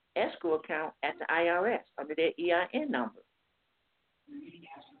their escrow account at the IRS under their EIN number.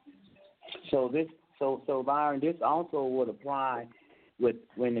 So Byron, this also would apply with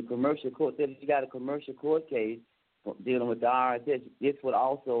when the commercial court says you got a commercial court case dealing with the IRS. This would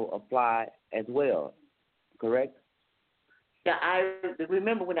also apply as well, correct?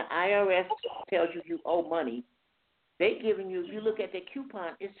 Remember, when the IRS tells you owe money, they giving you, if you look at the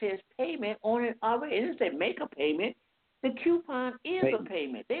coupon, it says payment on it already. It doesn't say make a payment. The coupon is a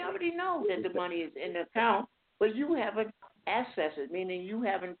payment. They already know that the money is in the account, but you haven't accessed it, meaning you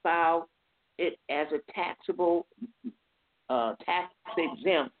haven't filed it as a taxable, tax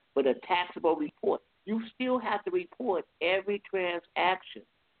exempt, but a taxable report. You still have to report every transaction.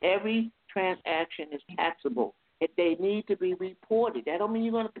 Every transaction is taxable. If they need to be reported, that don't mean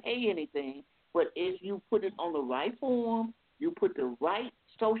you're going to pay anything. But if you put it on the right form, you put the right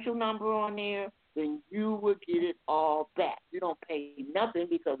social number on there, then you will get it all back. You don't pay nothing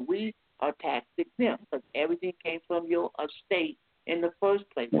because we are tax exempt, because everything came from your estate in the first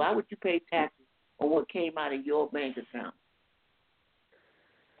place. Why would you pay taxes on what came out of your bank account?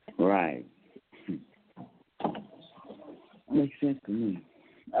 Right. Makes sense to me.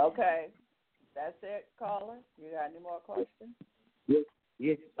 Okay. That's it, caller. You got any more questions?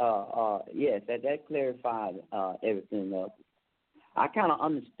 Yes, that clarified everything else. I kind of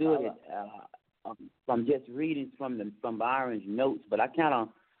understood it from just reading from Byron's notes, but I kind of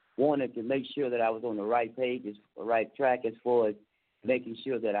wanted to make sure that I was on the right page, the right track as far as making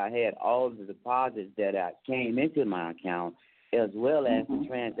sure that I had all of the deposits that came into my account, as well as the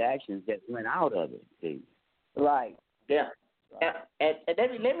transactions that went out of it. See? Right. Yeah. And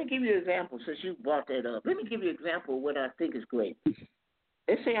let me give you an example, since you brought that up. Let me give you an example of what I think is great.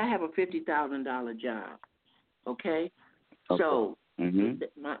 Let's say I have a $50,000 job, okay? So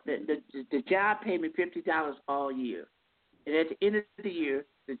the job paid me $50 all year. And at the end of the year,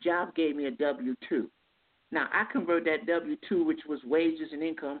 the job gave me a W-2. Now, I convert that W-2, which was wages and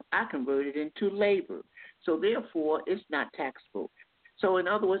income, I converted into labor. So, therefore, it's not taxable. So, in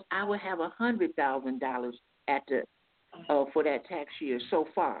other words, I would have $100,000 for that tax year so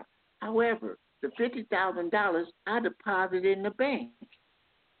far. However, the $50,000 I deposited in the bank.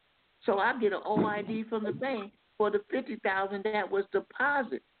 So I get an OID from the bank for the $50,000 that was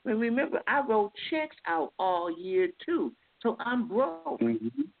deposited. And remember, I wrote checks out all year too. So I'm broke.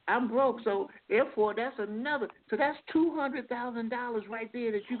 I'm broke. So therefore, that's another. So that's $200,000 right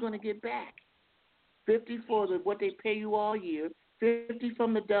there that you're going to get back. 50 for what they pay you all year, 50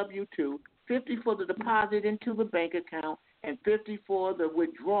 from the W-2, 50 for the deposit into the bank account, and 50 for the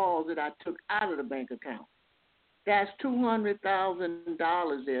withdrawals that I took out of the bank account. That's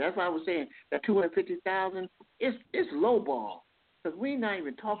 $200,000 there. That's why I was saying that $250,000 is lowball, because we're not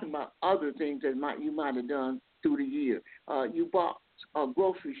even talking about other things that you might have done through the year. You bought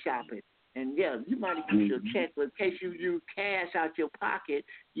grocery shopping, and you might have used your check, but in case you use cash out your pocket,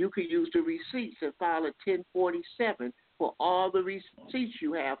 you could use the receipts and file a 1047 for all the receipts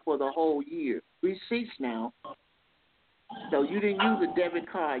you have for the whole year. Receipts now. So you didn't use a debit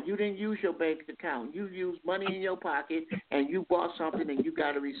card. You didn't use your bank account. You used money in your pocket, and you bought something, and you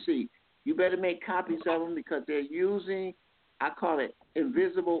got a receipt. You better make copies of them, because they're using, I call it,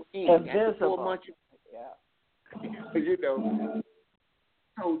 invisible ink. Invisible. 4 months. Yeah.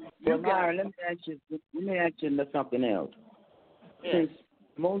 So Myron, let me ask you something else. Yes.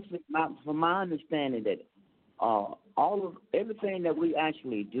 Mostly, from my understanding, that everything that we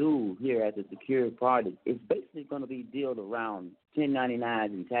actually do here as a secured party is basically going to be dealt around 1099s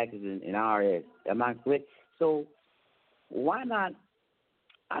and taxes and IRS. Am I correct? So why not?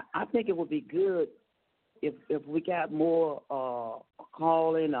 I think it would be good if we got more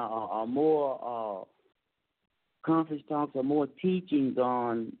calling or more conference talks or more teachings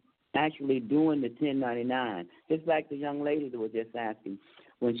on actually doing the 1099. Just like the young lady that was just asking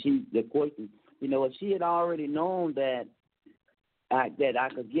when the question, if she had already known that I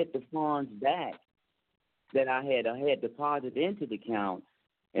could get the funds back that I had deposited into the account,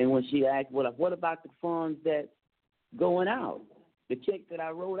 and when she asked, well, what about the funds that going out, the check that I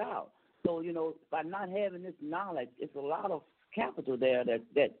wrote out? So, by not having this knowledge, it's a lot of capital there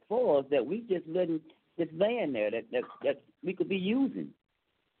that for us that we just letting just laying there that we could be using.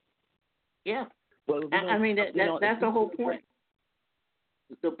 Yeah. Well, that's the whole point.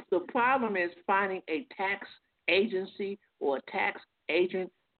 The problem is finding a tax agency or a tax agent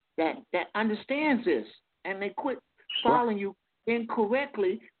that understands this, and they quit following you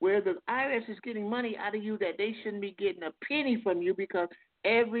incorrectly, where the IRS is getting money out of you that they shouldn't be getting a penny from you because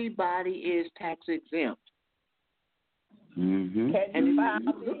everybody is tax exempt. Mm-hmm. Can you file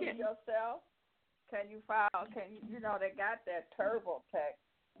these yourself? Can you file? They got that TurboTax.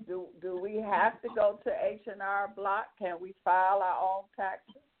 Do we have to go to H&R Block? Can we file our own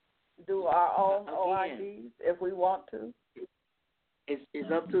taxes? Do our own OIDs if we want to?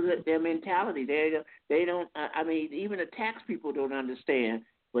 It's up to their mentality. They don't. Even the tax people don't understand.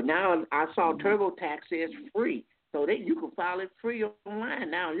 But now I saw TurboTax is free, so you can file it free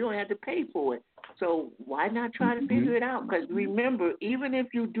online now. You don't have to pay for it. So why not try to figure it out? Because remember, even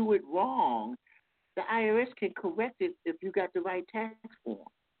if you do it wrong, the IRS can correct it if you got the right tax form.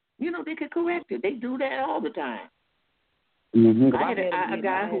 They can correct it. They do that all the time. Mm-hmm. I had a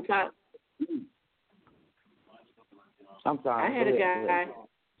guy who filed. I'm sorry.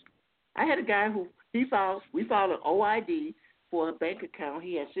 I had a guy who we filed an OID for a bank account.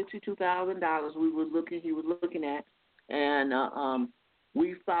 He had $62,000. He was looking at, and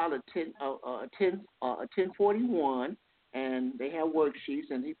we filed a 1041, and they have worksheets,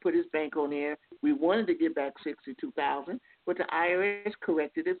 and he put his bank on there. We wanted to get back $62,000, but the IRS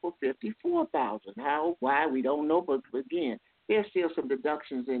corrected it for $54,000. How? Why? We don't know. But again, there's still some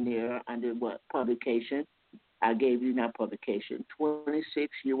deductions in there under publication. I gave you not publication.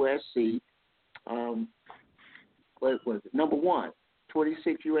 26 USC. What was it? Number 1.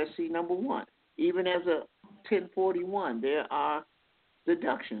 26 USC number 1. Even as a 1041, there are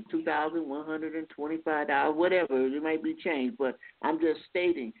deductions, $2,125, whatever. It might be changed, but I'm just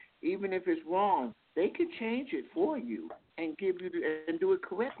stating, even if it's wrong, they could change it for you and give you and do it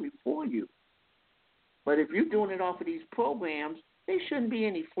correctly for you. But if you're doing it off of these programs, there shouldn't be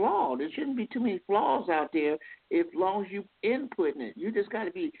any flaw. There shouldn't be too many flaws out there as long as you inputting it. You just got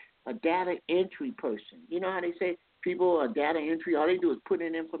to be a data entry person. You know how they say people are data entry, all they do is put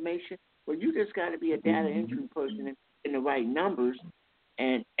in information? Well, you just got to be a data entry person in the right numbers,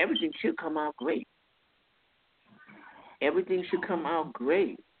 and everything should come out great. Everything should come out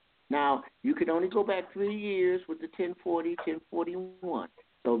great. Now, you can only go back 3 years with the 1040, 1041.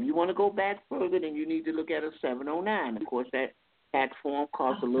 So if you want to go back further, then you need to look at a 709. Of course, that tax form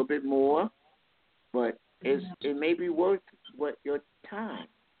costs a little bit more, but it may be worth your time.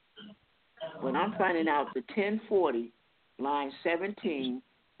 When I'm finding out the 1040, line 17,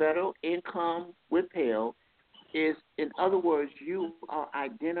 federal income withheld, is, in other words, you are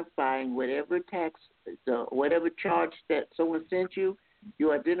identifying whatever whatever charge that someone sent you,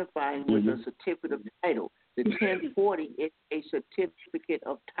 you're identifying with a certificate of title. The 1040 is a certificate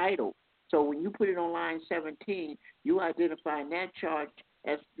of title. So when you put it on line 17, you identifying that charge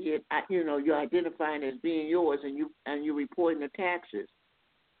as being, you're identifying as being yours, and you're reporting the taxes.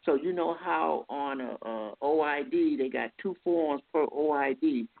 So you know how on a OID they got 2 forms per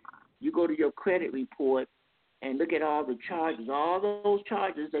OID. You go to your credit report and look at all the charges, all those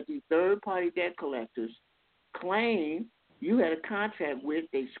charges that these third-party debt collectors claim you had a contract with.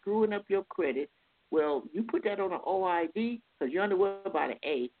 They screwing up your credit. Well, you put that on an OID because you're underworried about an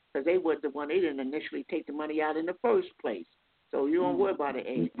A, because they were the one, they didn't initially take the money out in the first place. So you don't worry about an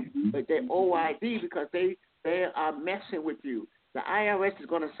A. But the OID, because they are messing with you. The IRS is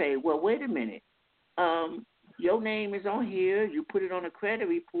going to say, well, wait a minute. Your name is on here. You put it on a credit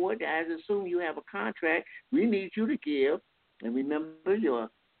report. I assume you have a contract. We need you to give. And remember, your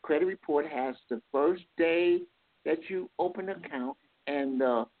credit report has the first day that you open an account and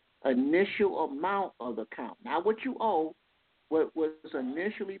the initial amount of the account. Not what you owe, what was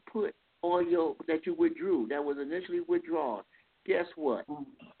initially put on that you withdrew, that was initially withdrawn. Guess what?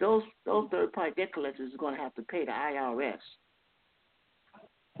 Those third-party debt collectors are going to have to pay the IRS.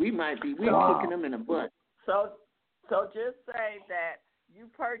 We're kicking them in the butt. So just say that you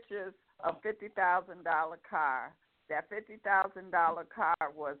purchased a $50,000 car. That $50,000 car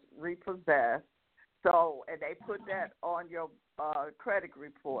was repossessed. So, and they put that on your credit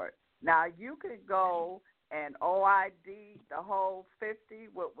report. Now you can go and OID the whole 50,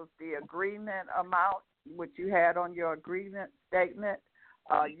 what was the agreement amount, which you had on your agreement statement,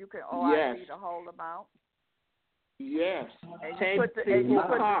 you can OID the whole amount? Yes. And you put the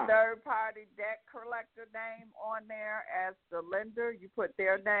third-party debt collector name on there as the lender. You put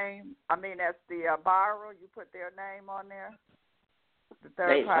their name. I mean, as the borrower, you put their name on there. The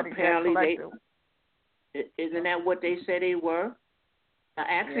third-party debt collector. Isn't that what they said they were?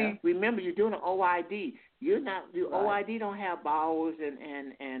 Actually, remember, you're doing an OID. Your OID don't have borrowers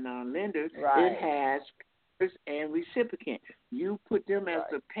and lenders. Right. It has payers and recipients. You put them as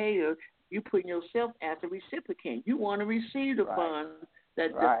the payer. You put yourself as a recipient. You want to receive the funds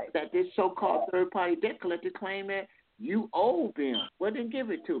that this so-called third-party debt collector claim that you owe them. Well, then give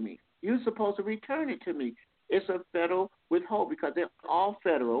it to me. You're supposed to return it to me. It's a federal withhold because they're all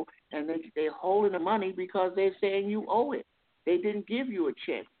federal, and they're holding the money because they're saying you owe it. They didn't give you a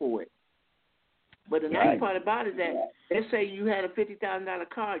check for it. But the nice part about it is that let's say you had a $50,000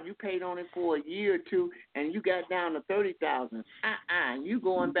 car, you paid on it for a year or two, and you got down to $30,000. You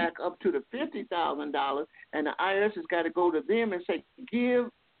going back up to the $50,000, and the IRS has got to go to them and say,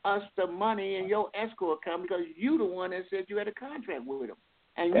 give us the money in your escrow account because you the one that said you had a contract with them,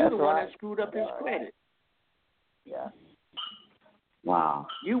 and you're the one that screwed up his credit. Yeah. Wow.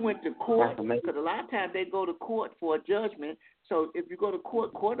 You went to court because a lot of times they go to court for a judgment. So if you go to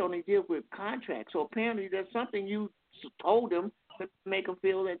court, court only deals with contracts. So apparently there's something you told them to make them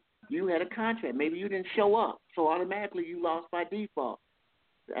feel that you had a contract. Maybe you didn't show up, so automatically you lost by default.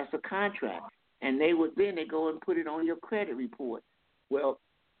 That's a contract. And they go and put it on your credit report. Well,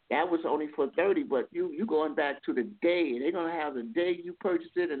 that was only for 30, but you going back to the day. They're going to have the day you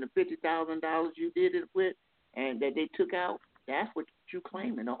purchased it and the $50,000 you did it with and that they took out. That's what you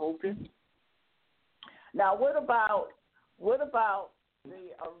claiming, the whole 50. Now, what about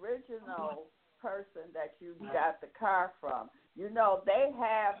the original person that you got the car from? You know, they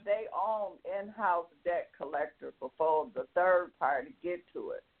own in-house debt collector before the third party get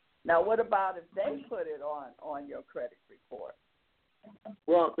to it. Now, what about if they put it on your credit report?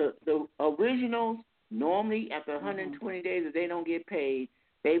 Well, the originals, normally after 120 days, if they don't get paid,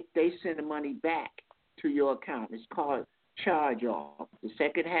 they send the money back to your account. It's called charge off. The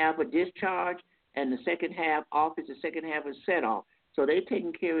second half a discharge and the second half off is the second half a set off. So they're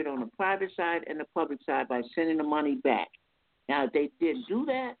taking care of it on the private side and the public side by sending the money back. Now, if they didn't do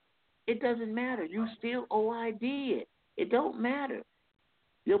that, it doesn't matter. You still OID it. It don't matter.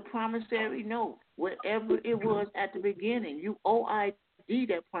 Your promissory note, whatever it was at the beginning, you OID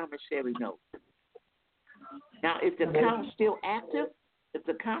that promissory note. Now, if the account is still active,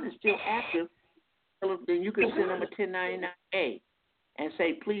 then you can send them a 1099-A and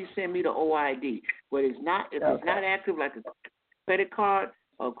say, please send me the OID. But if it's not active, like a credit card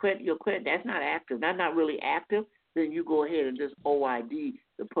or your credit, that's not active. That's not really active. Then you go ahead and just OID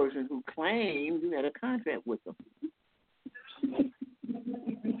the person who claimed you had a contract with them.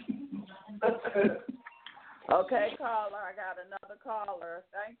 Okay, caller. I got another caller.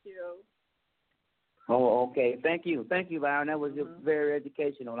 Thank you. Oh, okay. Thank you, Byron. That was very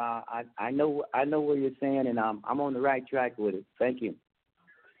educational. I know what you're saying, and I'm on the right track with it. Thank you.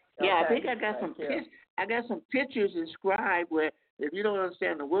 Yeah, okay. I think I got some pictures. I got some pictures inscribed where, if you don't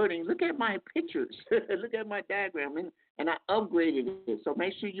understand the wording, look at my pictures. Look at my diagram, and I upgraded it. So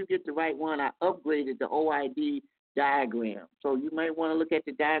make sure you get the right one. I upgraded the OID diagram. So you might want to look at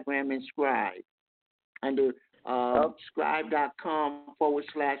the diagram inscribed under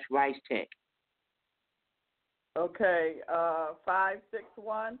scribe.com/RiceTech. Okay,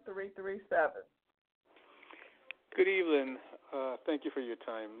 561-337. Good evening. Thank you for your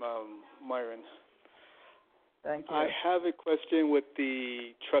time, Myron. Thank you. I have a question with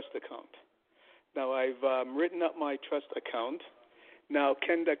the trust account. Now, I've written up my trust account. Now,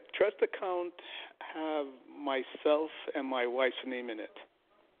 can the trust account have myself and my wife's name in it?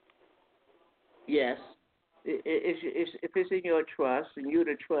 Yes. If it's in your trust and you're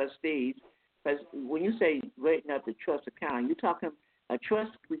the trustees, because when you say writing up the trust account, you're talking a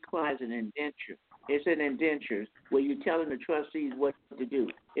trust requires an indenture. It's an indenture where you're telling the trustees what to do.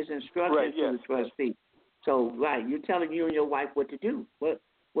 It's instructions to the trustee. So, you're telling you and your wife what to do, what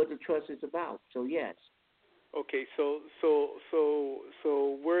the trust is about. So, yes. Okay, so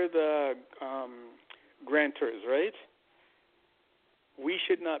we're the grantors, right? We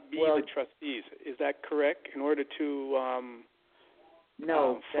should not be the trustees. Is that correct? In order to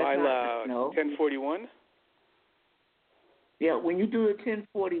file a 1041? Yeah, when you do a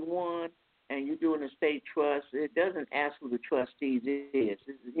 1041 and you're doing a state trust, it doesn't ask who the trustees is.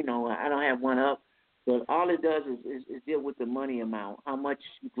 I don't have one up, but all it does is deal with the money amount, how much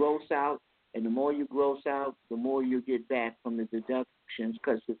you gross out, And the more you gross out, the more you get back from the deductions.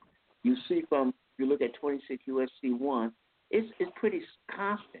 Because you see if you look at 26 USC 1, it's pretty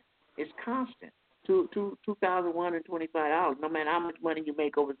constant. It's constant. $2,125, no matter how much money you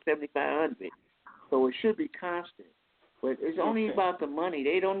make over $7,500. So it should be constant. But it's only about the money.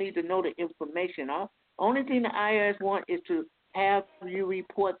 They don't need to know the information. Only thing the IRS want is to have you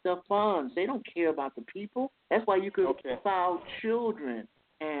report the funds. They don't care about the people. That's why you could file children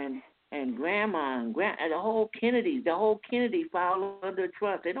and grandma and the whole Kennedy file under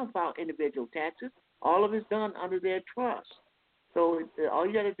trust. They don't file individual taxes. All of it's done under their trust. So all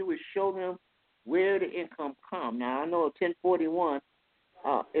you got to do is show them where the income comes. Now I know a 1041.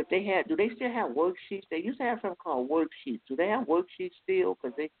 If they do they still have worksheets? They used to have something called worksheets. Do they have worksheets still?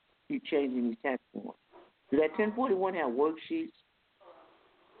 Because they keep changing these tax forms. Do that 1041 have worksheets?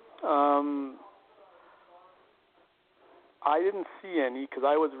 I didn't see any because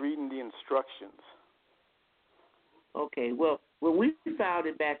I was reading the instructions. Okay, well, when we filed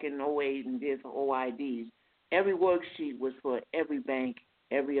it back in 08 and did for OIDs, every worksheet was for every bank,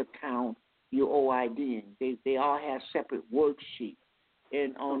 every account you're OIDing. They all have separate worksheets.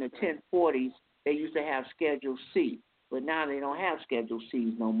 And on the 1040s, they used to have Schedule C, but now they don't have Schedule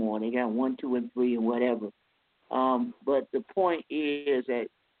C's no more. They got 1, 2, and 3 and whatever. But the point is that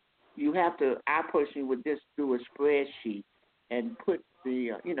you have to. I personally would just do a spreadsheet and put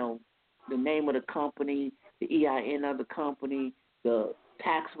the the name of the company, the EIN of the company, the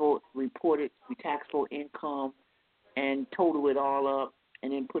reported taxable income, and total it all up,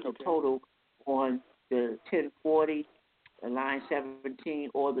 and then put the total on the 1040. Line 17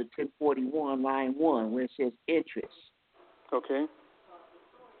 or the 1041, line 1, where it says interest. Okay.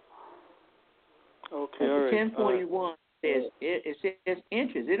 Okay, all right. 1041 says it says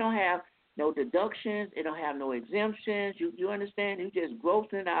interest. It don't have no deductions. It don't have no exemptions. You understand? You just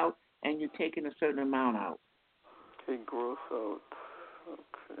grossing it out and you're taking a certain amount out. Okay, gross out.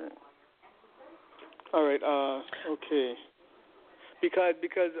 Okay. All right. Okay.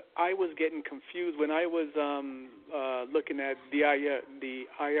 Because I was getting confused when I was looking at the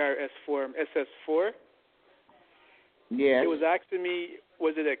IRS form SS4. Yeah. It was asking me,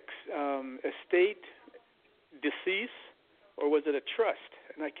 was it estate, deceased, or was it a trust?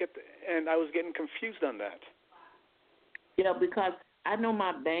 And I was getting confused on that. Yeah, because I know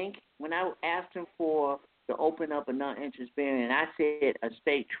my bank, when I asked them to open up a non-interest bearing, and I said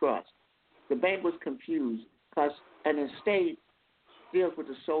estate trust, the bank was confused because an estate deals with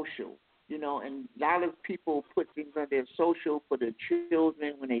the social, and a lot of people put things on their social for their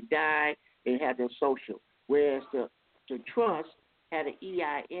children. When they die, they have their social, whereas the trust had an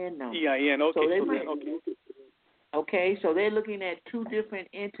EIN number. EIN, okay. Okay, so they're looking at two different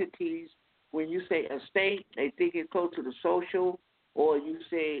entities. When you say estate, they think it goes to the social, or you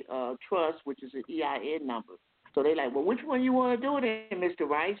say trust, which is an EIN number. So they're like, well, which one you want to do it in, Mr.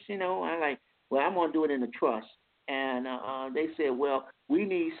 Rice? I'm like, well, I'm going to do it in the trust. And they said, well, we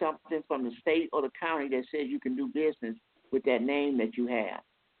need something from the state or the county that says you can do business with that name that you have.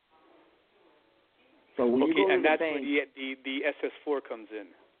 So when you go to and the that's bank, where the SS4 comes in.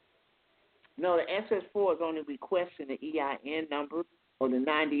 No, the SS4 is only requesting the EIN number or the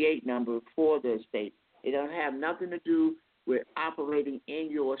 98 number for the estate. It don't have nothing to do with operating in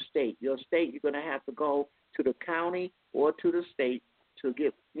your state. Your state, you're going to have to go to the county or to the state to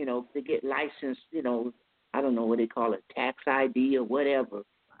get, to get licensed, I don't know what they call it, tax ID or whatever,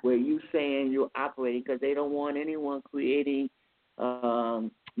 where you saying you're operating, because they don't want anyone creating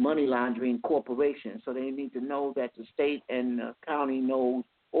money laundering corporations. So they need to know that the state and the county knows,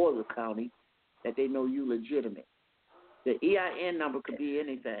 or the county, that they know you legitimate. The EIN number could be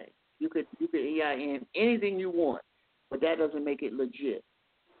anything. You could EIN anything you want, but that doesn't make it legit.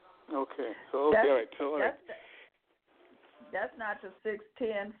 Okay. So all right. That's not the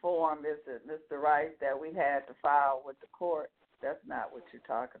 610 form, is it, Mr. Rice, that we had to file with the court? That's not what you're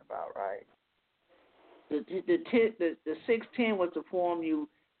talking about, right? The 610 was the form you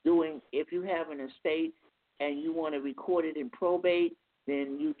doing if you have an estate and you want to record it in probate.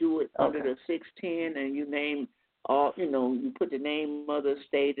 Then you do it under the 610, and you name all. You put the name of the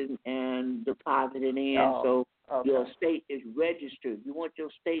estate and deposit it in. So your estate is registered. You want your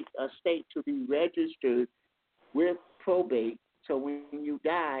estate to be registered with probate, so when you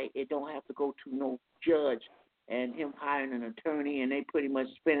die, it don't have to go to no judge and him hiring an attorney, and they pretty much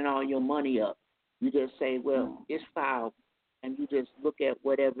spending all your money up. You just say, well, it's filed, and you just look at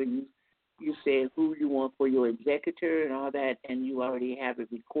whatever you said who you want for your executor and all that, and you already have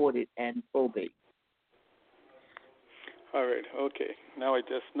it recorded and probate. All right. Okay. Now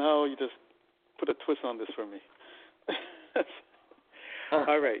you just put a twist on this for me.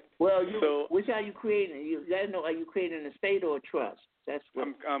 All right. Well, so which are you creating? You gotta know, are you creating an estate or a trust? That's what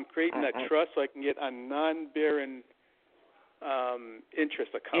I'm creating a trust so I can get a non-bearing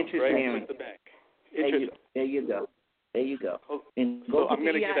interest account, right, with the bank. There you go. Oh, And so I'm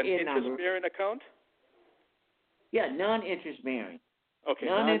going to get an EIN interest-bearing account? Yeah, non-interest bearing. Okay,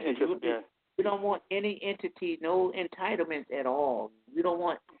 non-interest bearing. We don't want any entity, no entitlements at all. We don't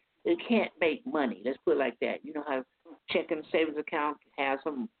want, it can't make money. Let's put it like that. You know how checking savings account has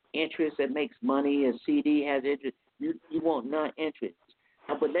some interest that makes money, a CD has interest. You want non-interest.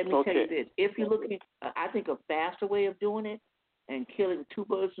 But let me tell you this. If you're looking at, I think a faster way of doing it and killing two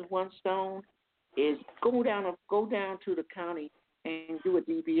birds with one stone is go down to the county and do a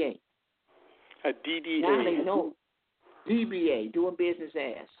DBA. A DDA. Now they know. DBA, doing business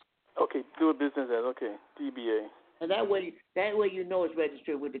as. Okay, do a business as. Okay, DBA. And that way you know it's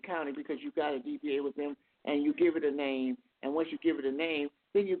registered with the county because you got a DBA with them, and you give it a name. And once you give it a name,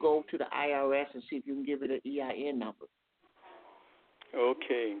 then you go to the IRS and see if you can give it an EIN number.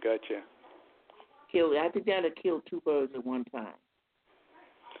 Okay, gotcha. I think that'll kill two birds at one time.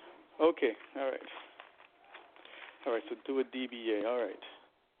 Okay, all right. So do a DBA. All right.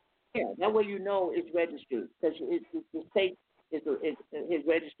 Yeah, that way you know it's registered because the state is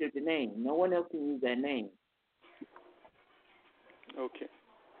registered the name. No one else can use that name. Okay.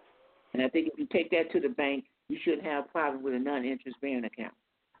 And I think if you take that to the bank, you shouldn't have a problem with a non-interest bearing account.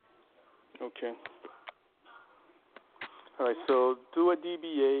 Okay. All right, so do a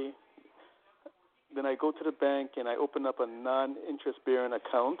DBA. Then I go to the bank and I open up a non-interest bearing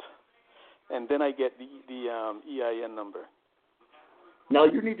account, and then I get the EIN number. No,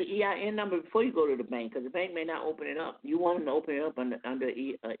 you need the EIN number before you go to the bank because the bank may not open it up. You want them to open it up under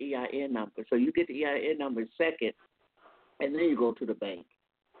EIN number. So you get the EIN number second, and then you go to the bank.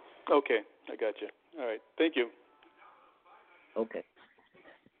 Okay, I got you. All right, thank you. Okay.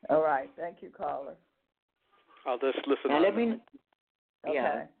 All right, thank you, caller. I'll just listen. Now Okay.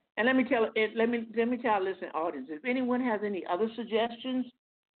 Yeah. And let me tell our listening audience, if anyone has any other suggestions,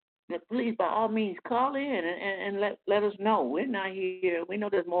 please, by all means, call in and let us know. We're not here. We know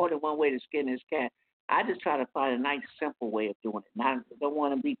there's more than one way to skin this cat. I just try to find a nice, simple way of doing it. I don't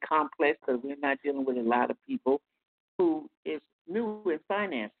want to be complex because we're not dealing with a lot of people who is new in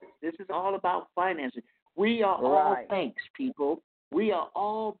finances. This is all about finances. We are all banks, people. We are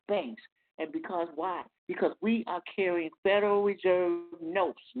all banks. And because why? Because we are carrying Federal Reserve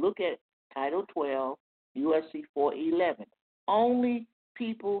notes. Look at Title 12, USC 411. Only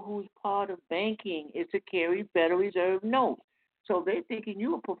people who's part of banking is to carry Federal Reserve notes. So they're thinking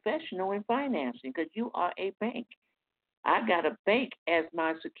you're a professional in financing because you are a bank. I got a bank as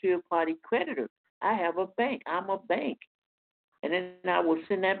my secured party creditor. I have a bank. I'm a bank. And then I will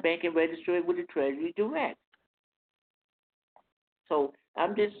send that bank and register it with the Treasury Direct. So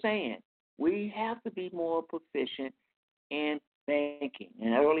I'm just saying, we have to be more proficient in banking.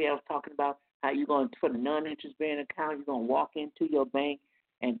 And earlier I was talking about how you're going to, for the non-interest bearing account, you're going to walk into your bank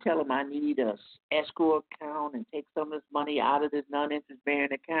and tell them I need a escrow account and take some of this money out of this non-interest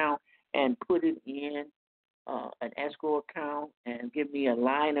bearing account and put it in an escrow account and give me a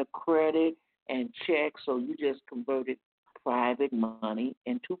line of credit and check. So you just converted private money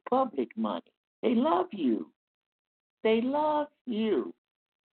into public money. They love you. They love you.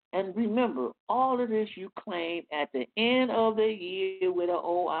 And remember, all of this you claim at the end of the year with an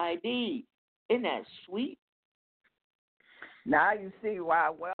OID. Isn't that sweet? Now you see why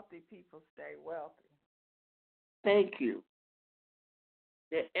wealthy people stay wealthy. Thank you.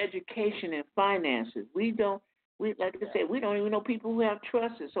 Their education and finances. Like I said, we don't even know people who have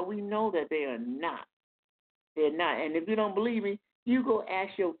trusts, so we know that they are not. They're not. And if you don't believe me, you go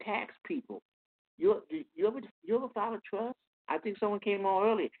ask your tax people. You ever file a trust? I think someone came on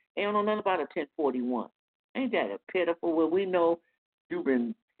earlier. They don't know nothing about a 1041. Ain't that a pitiful? Well, we know you've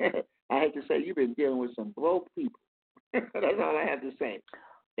been, I hate to say, you've been dealing with some broke people. That's all I have to say.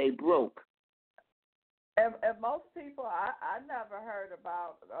 They broke. And most people, I never heard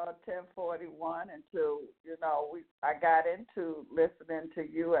about 1041 until, I got into listening to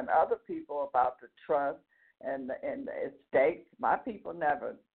you and other people about the trust and the estate. My people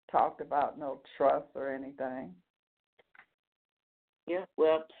never talked about no trust or anything. Yeah,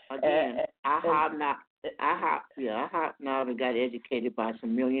 well, again, I hop now and got educated by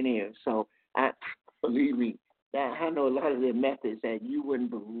some millionaires. So believe me, that I know a lot of their methods that you wouldn't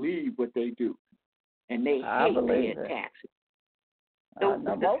believe what they do, and they hate paying taxes.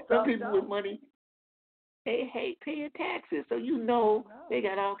 Some people with money, they hate paying taxes. So they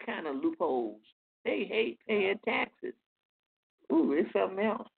got all kind of loopholes. They hate paying taxes. Ooh, it's something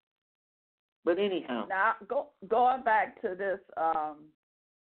else. But anyhow. Now, going back to this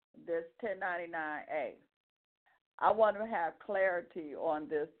this 1099A. I want to have clarity on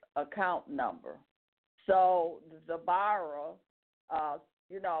this account number. So the borrower, I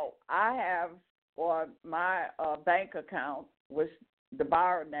have for my bank account, which the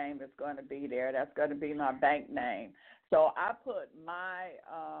borrower name is going to be there. That's going to be my bank name. So I put my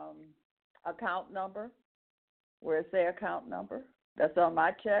account number, where it say account number, that's on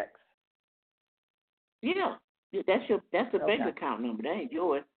my checks. Yeah, that's the bank account number. That ain't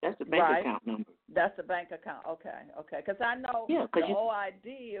yours. That's the bank account number. That's the bank account. Okay. Because I know the OID,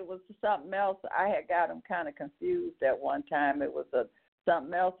 it was something else. I had got them kind of confused at one time. It was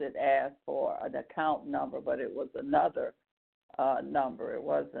something else it asked for, an account number, but it was another number. It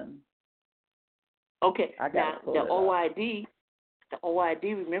wasn't. Okay. Now the OID,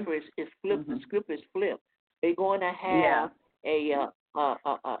 remember, is flipped. The script is flipped. They're going to have the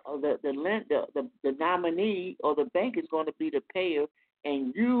nominee or the bank is going to be the payer,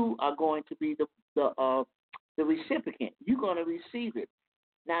 and you are going to be the recipient. You're going to receive it.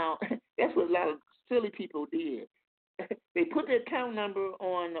 Now that's what a lot of silly people did. They put the account number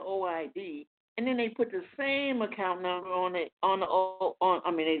on the OID, and then they put the same account number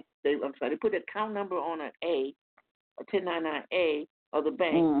they put the account number on a 1099A of the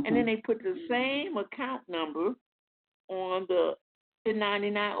bank, and then they put the same account number on the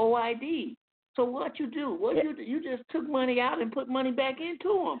 1099 OID. So what you do? You just took money out and put money back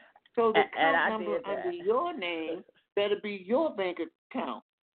into them. So the account number under your name better be your bank account,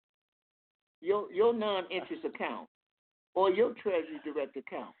 your non-interest account, or your Treasury Direct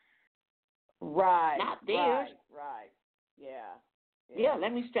account. Right. Not theirs. Right. Yeah. Yeah,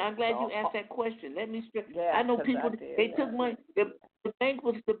 let me start. I'm glad you asked that question. I know people. They took money. The banks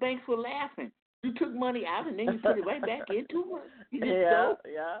were laughing. You took money out and then you put it right back into it. You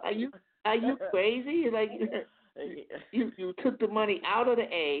just Are you crazy? Like you took the money out of the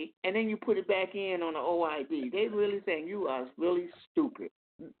A and then you put it back in on the OID. They really saying you are really stupid.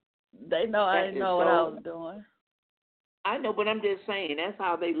 They know I didn't know what I was doing. I know, but I'm just saying that's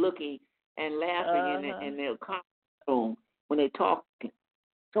how they looking and laughing in their conference room when they talking.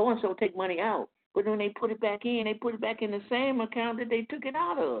 So and so take money out, but when they put it back in, they put it back in the same account that they took it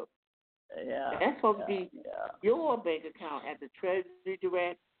out of. Yeah, that's supposed to be your bank account at the Treasury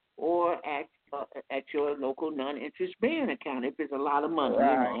Direct or at your local non-interest bearing account if it's a lot of money.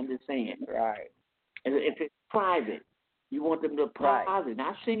 Right. I'm just saying. Right. If it's private, you want them to deposit. Right.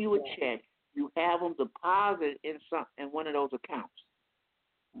 I send you a check. You have them deposit in one of those accounts.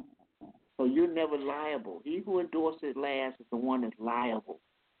 So you're never liable. He who endorses last is the one that's liable.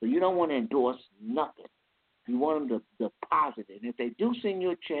 So you don't want to endorse nothing. You want them to deposit it. And if they do send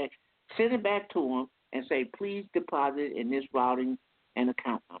you a check, send it back to them and say, please deposit in this routing and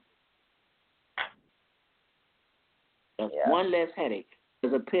account number. That's one less headache.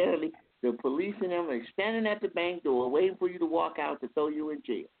 Because apparently the police and them are standing at the bank door waiting for you to walk out to throw you in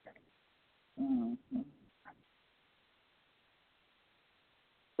jail. Mm-hmm.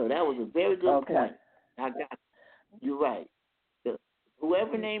 So that was a very good point. You're right.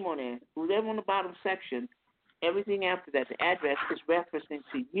 Whoever name on there, whoever on the bottom section, everything after that, the address is referencing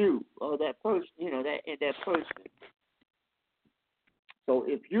to you or that person, that person. So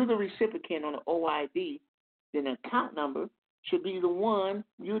if you're the recipient on the OID, then the account number should be the one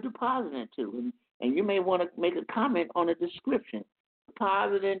you're depositing to. And you may want to make a comment on the description.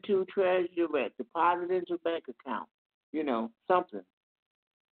 Deposit into Treasury Direct, deposit into bank account, something.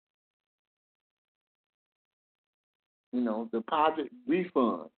 Deposit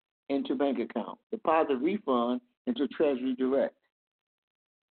refund into bank account, deposit refund into Treasury Direct.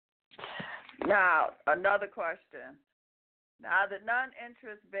 Now, another question. Now, the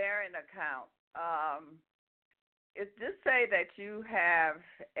non-interest bearing account, is this say that you have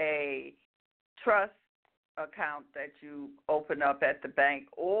a trust account that you open up at the bank,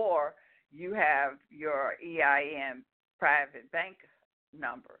 or you have your EIN private bank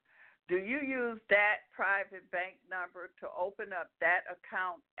number? Do you use that private bank number to open up that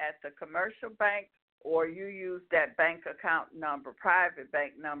account at the commercial bank, or you use that bank account number, private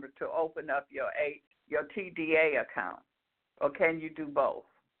bank number, to open up your TDA account? Or can you do both?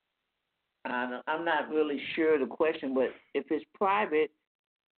 I'm not really sure of the question, but if it's private,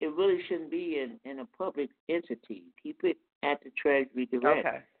 it really shouldn't be in a public entity. Keep it at the Treasury Direct.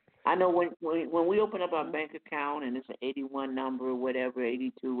 Okay. I know when we open up our bank account and it's an 81 number or whatever,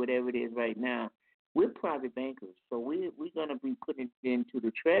 82, whatever it is right now, we're private bankers. So we're going to be putting it into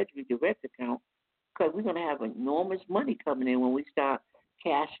the Treasury Direct account because we're going to have enormous money coming in when we start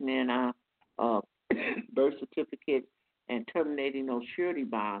cashing in our birth certificates and terminating those surety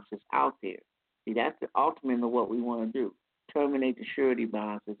bonds that's out there. See, that's the ultimate of what we want to do. terminate the surety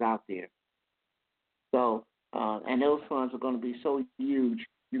bonds that's out there. So, and those funds are going to be so huge,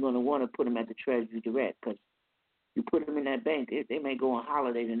 you're going to want to put them at the Treasury Direct, because you put them in that bank, they may go on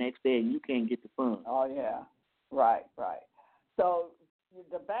holiday the next day and you can't get the funds. Oh, yeah. Right. So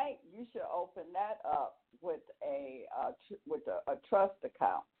the bank, you should open that up with a trust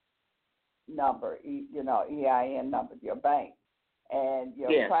account number, EIN number, your bank. And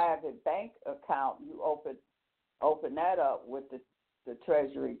your private bank account, you open that up with the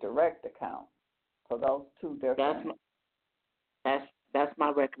Treasury Direct account. So those two different. That's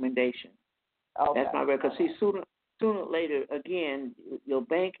my recommendation. Okay. That's my recommendation. See, sooner or later, again, your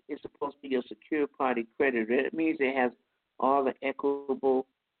bank is supposed to be your secure party creditor. It means it has all the equitable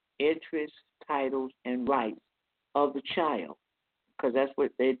interests, titles, and rights of the child, because that's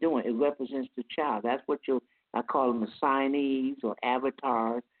what they're doing. It represents the child. That's what I call them assignees or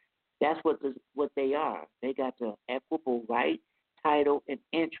avatars. That's what they are. They got the equitable right, title, and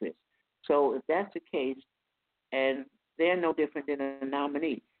interest. So if that's the case, and they're no different than a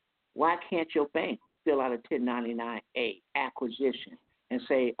nominee, why can't your bank fill out a 1099-A acquisition and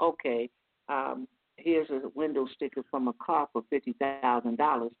say, okay, here's a window sticker from a car for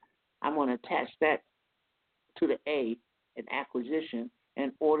 $50,000. I'm going to attach that to the A, an acquisition,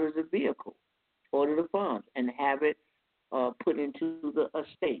 and order the vehicle, order the funds, and have it put into the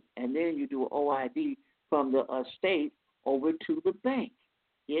estate. And then you do an OID from the estate over to the bank.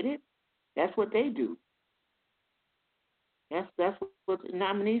 Get it? That's what they do. That's what the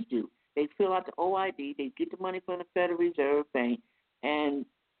nominees do. They fill out the OID, they get the money from the Federal Reserve Bank, and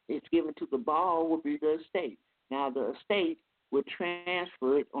it's given to the ball will be the estate. Now the estate would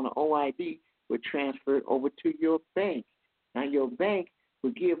transfer it on the OID, would transfer it over to your bank. Now your bank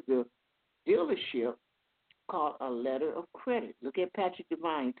would give the dealership called a letter of credit. Look at Patrick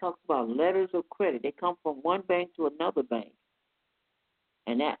Devine. He talks about letters of credit. They come from one bank to another bank.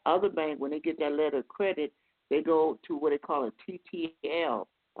 And that other bank, when they get that letter of credit, they go to what they call a TTL,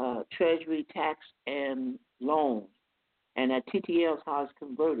 Treasury Tax and Loans. And that TTL is how it's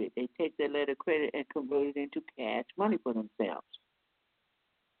converted. They take that letter of credit and convert it into cash money for themselves.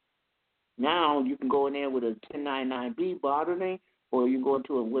 Now you can go in there with a 1099-B bartering, or you can go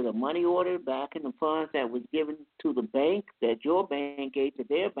into it with a money order back in the funds that was given to the bank, that your bank gave to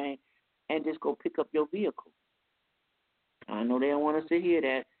their bank, and just go pick up your vehicle. I know they don't want us to hear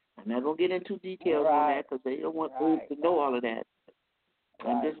that. I'm not going to get into details on that because they don't want us to know all of that.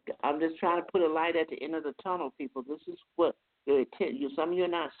 Right. I'm just trying to put a light at the end of the tunnel, people. This is what some of you are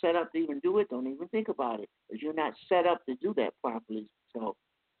not set up to even do it. Don't even think about it because you're not set up to do that properly. So,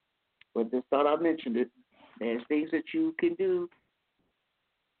 but just thought I mentioned it. There's things that you can do.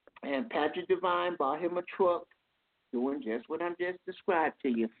 And Patrick Devine bought him a truck doing just what I'm just described to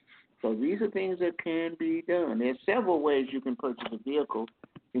you. So these are things that can be done. There's several ways you can purchase a vehicle.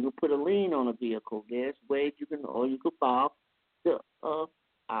 You can put a lien on a vehicle. There's ways you could borrow the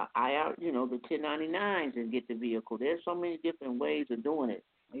the 1099s and get the vehicle. There's so many different ways of doing it.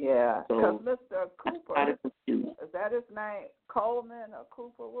 Yeah. Because so, Mr. Cooper, is that his name? Coleman or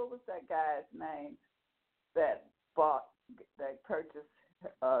Cooper? What was that guy's name that purchased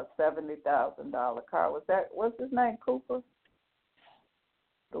a $70,000 car? What's his name? Cooper?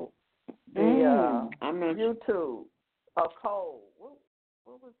 I'm not YouTube. Cole.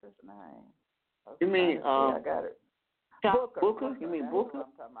 What was his name? You mean I got it. Booker? You mean Booker?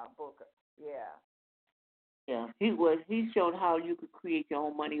 I'm talking about Booker. Yeah. Yeah, he showed how you could create your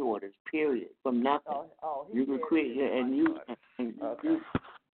own money orders. Period, from nothing. You could create you could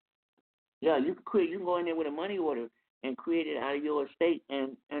create. You can go in there with a money order and create it out of your estate,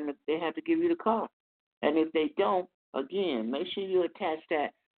 and they have to give you the car. And if they don't, again, make sure you attach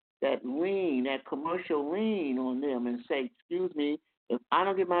that lien, that commercial lien on them, and say, excuse me, if I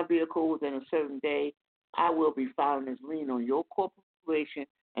don't get my vehicle within a certain day, I will be filing this lien on your corporation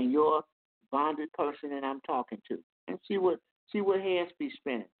and your bonded person that I'm talking to, and see what heads be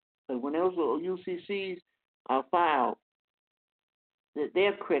spinning. Because when those UCCs are filed,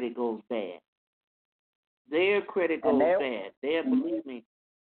 their credit goes bad. Their credit goes bad. Believe me,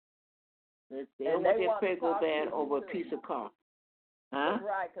 they don't want their credit go bad over a piece of car. Huh?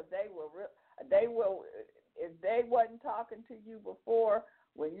 Right, because they will. If they wasn't talking to you before,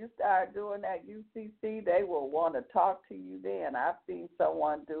 when you start doing that UCC, they will want to talk to you then. I've seen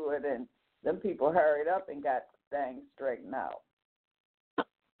someone do it, and them people hurried up and got things straightened out.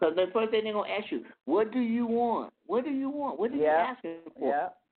 Because the first thing they're going to ask you, what do you want? What do you want? What are you asking for? Yeah.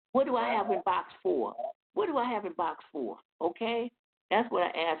 What do I have in box 4? What do I have in box 4? Okay? That's what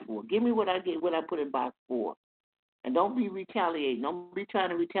I asked for. Give me what I put in box 4. And don't be retaliating. Don't be trying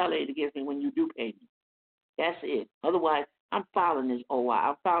to retaliate against me when you do pay me. That's it. Otherwise, I'm filing this OI.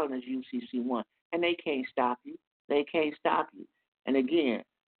 I'm filing this UCC1. And they can't stop you. They can't stop you. And again,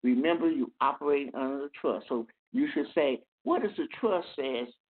 remember you operate under the trust. So you should say, what does the trust says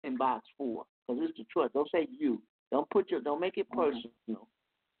in box 4? Because it's the trust. Don't say you. Don't make it personal.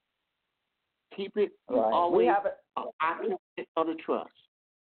 Keep it always occupant of the trust.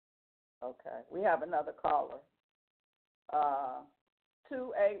 Okay. We have another caller.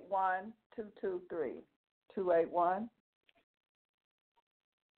 281-223. 281.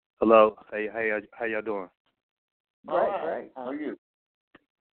 Hello. Hey, how y'all doing? Great. How are you?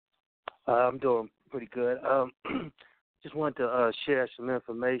 I'm doing pretty good. Just wanted to share some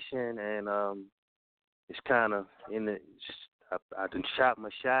information, and it's kind of I done shot my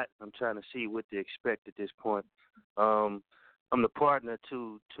shot. I'm trying to see what to expect at this point. I'm the partner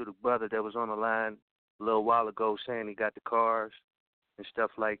to the brother that was on the line a little while ago saying he got the cars and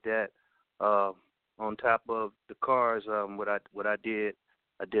stuff like that. On top of the cars, what I did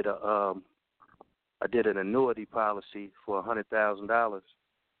an annuity policy for $100,000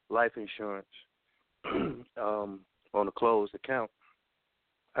 life insurance on a closed account.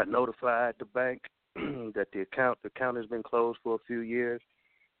 I notified the bank that the account has been closed for a few years.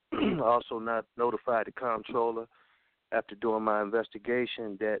 I also notified the comptroller after doing my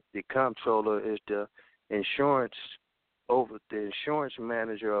investigation that the comptroller is the insurance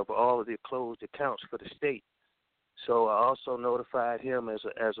manager of all of the closed accounts for the state. So I also notified him as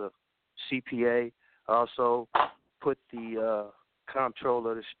a CPA. I also put the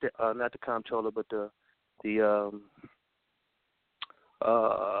comptroller, not the comptroller, but the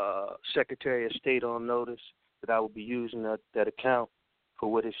Secretary of State on notice that I will be using that account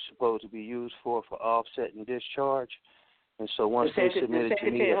for what it's supposed to be used for offset and discharge. And so once they submitted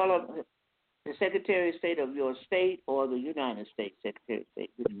to me, the Secretary of State of your state or the United States Secretary of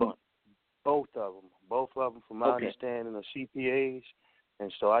State? Which one? Both of them, from my understanding, are CPAs.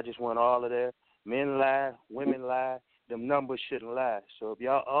 And so I just want all of that. Men lie, women lie. Them numbers shouldn't lie. So if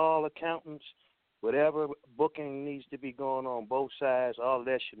y'all all accountants, whatever booking needs to be going on both sides, all of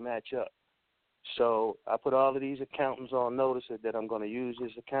that should match up. So I put all of these accountants on notice that I'm going to use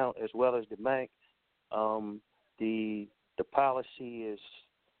this account as well as the bank. The policy is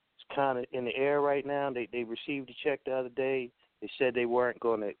kind of in the air right now. They received a check the other day. They said they weren't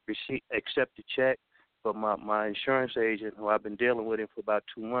going to accept the check, but my insurance agent, who I've been dealing with him for about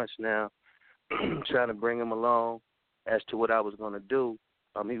 2 months now, trying to bring him along as to what I was going to do,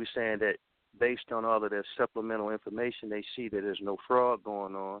 he was saying that based on all of their supplemental information, they see that there's no fraud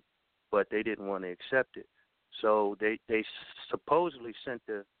going on, but they didn't want to accept it. So they supposedly sent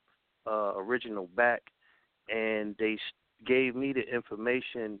the original back, and they gave me the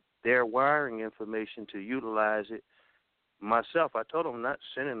information, their wiring information, to utilize it myself. I told them I'm not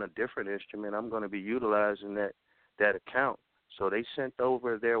sending a different instrument. I'm going to be utilizing that account. So they sent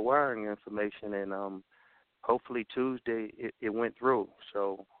over their wiring information, and hopefully Tuesday it went through.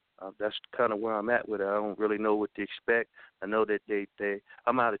 So that's kind of where I'm at with it. I don't really know what to expect. I know that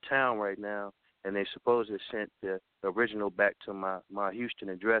I'm out of town right now, and they supposedly sent the original back to my Houston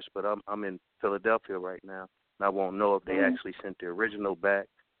address, but I'm in Philadelphia right now, and I won't know if they actually sent the original back.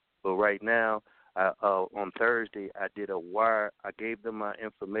 But right now, on Thursday, I did a wire. I gave them my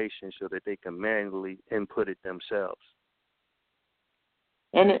information so that they can manually input it themselves.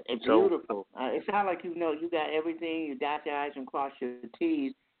 And it's beautiful. It sounds like you got everything. You dot your I's and cross your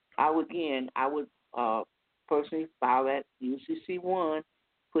T's. I would personally file that UCC1,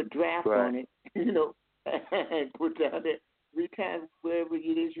 put draft on it, and put down that 3 times wherever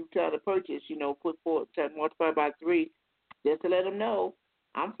it is you try to purchase, put 4, multiply by 3, just to let them know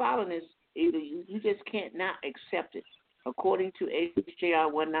I'm filing this. Either you just can't not accept it. According to HJR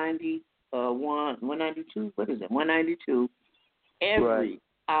 192, what is it? 192. Every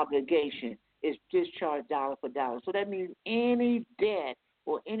obligation is discharged dollar for dollar. So that means any debt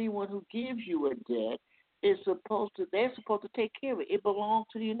or anyone who gives you a debt they're supposed to take care of it. It belongs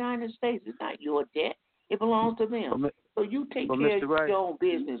to the United States. It's not your debt. It belongs to them. So you take care of your own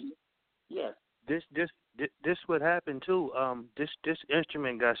business. Yes. This what happened too. This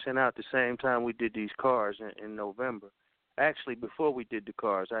instrument got sent out the same time we did these cars in November. Actually, before we did the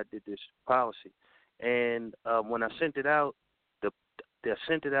cars, I did this policy, and when I sent it out, they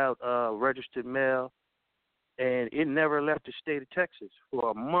sent it out registered mail, and it never left the state of Texas for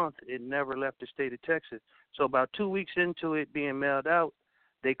a month. It never left the state of Texas. So about 2 weeks into it being mailed out,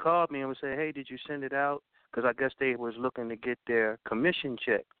 they called me and would say, "Hey, did you send it out?" Because I guess they was looking to get their commission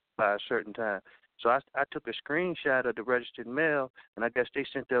check by a certain time. So I took a screenshot of the registered mail, and I guess they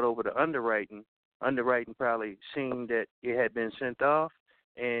sent that over to underwriting. Underwriting probably seen that it had been sent off,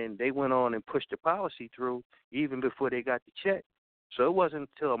 and they went on and pushed the policy through even before they got the check. So it wasn't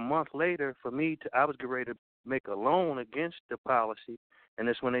until a month later for me I was getting ready to make a loan against the policy, and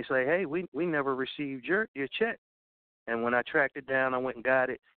that's when they say, hey, we never received your check. And when I tracked it down, I went and got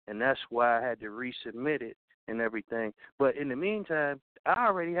it, and that's why I had to resubmit it and everything. But in the meantime, I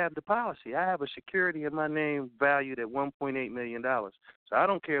already have the policy. I have a security in my name valued at $1.8 million. So I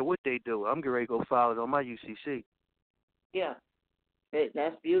don't care what they do. I'm getting ready to go file it on my UCC. Yeah,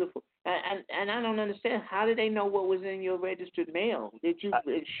 that's beautiful. And I don't understand. How did they know what was in your registered mail? Did you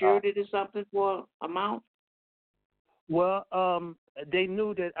insure it or something for amount? Well, they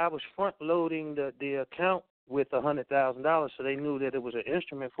knew that I was front loading the account with $100,000, so they knew that it was an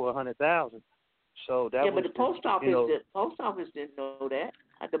instrument for $100,000. So that but the post office, the post office didn't know that.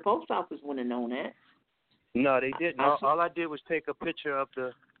 The post office wouldn't have known that. No, they didn't. All I did was take a picture of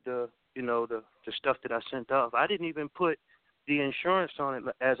the stuff that I sent off. I didn't even put the insurance on it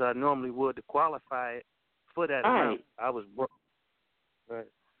as I normally would to qualify it for that amount. I was broke. Right.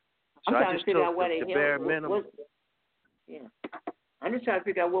 So I'm I trying just to figure took out what the bare minimum. I'm just trying to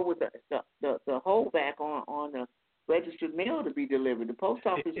figure out what was the holdback on the registered mail to be delivered. The post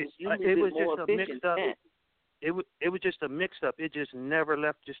office is usually more efficient than that. It was just a mix-up. It just never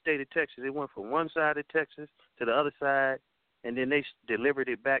left the state of Texas. It went from one side of Texas to the other side, and then they delivered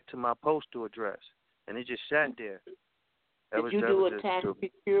it back to my postal address, and it just sat there. Did you do a tax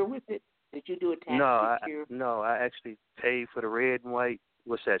secure with it? Did you do a tax secure? No, I actually paid for the red and white.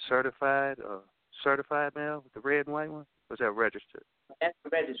 What's that, certified mail, the red and white one? Was that registered? That's the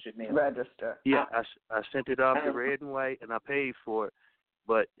registered mail. Register. Yeah, I sent it off the red and white, and I paid for it,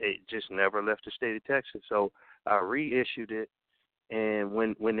 but it just never left the state of Texas. So I reissued it, and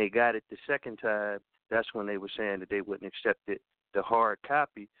when they got it the second time, that's when they were saying that they wouldn't accept it, the hard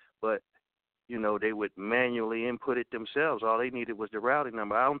copy, but they would manually input it themselves. All they needed was the routing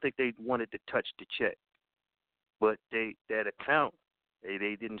number. I don't think they wanted to touch the check, but that account.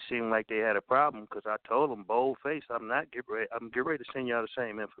 They didn't seem like they had a problem because I told them bold-faced, I'm getting ready to send y'all the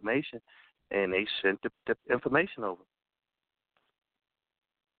same information, and they sent the information over.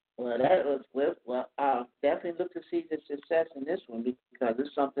 Well, that was I'll definitely look to see the success in this one because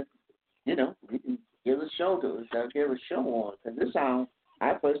it's something, we can give a show to, give a show on. Because this sounds,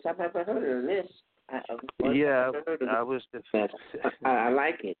 first time I ever heard of this. I was. I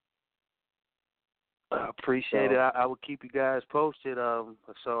like it. I appreciate it. I will keep you guys posted.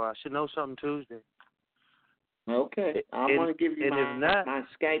 So I should know something Tuesday. Okay, I'm going to give you my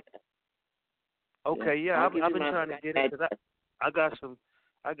Skype. Okay, yeah, I've been trying to get it because I got some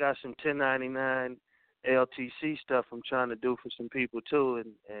 1099 LTC stuff I'm trying to do for some people too,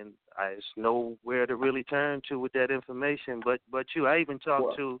 and I just know where to really turn to with that information. But I even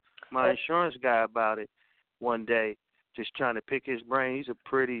talked to my insurance guy about it one day, just trying to pick his brain. He's a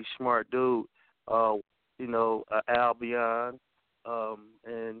pretty smart dude. Albion,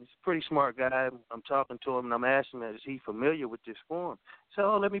 and he's a pretty smart guy. I'm talking to him, and I'm asking him, is he familiar with this form?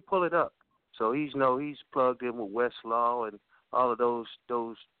 So let me pull it up. So he's plugged in with Westlaw and all of those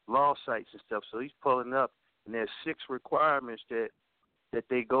law sites and stuff. So he's pulling up, and there's 6 requirements that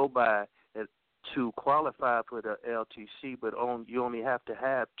they go by to qualify for the LTC, but you only have to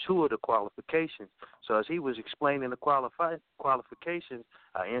have 2 of the qualifications. So as he was explaining the qualifications,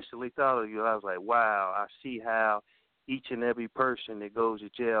 I instantly thought of you. I was like, wow, I see how each and every person that goes to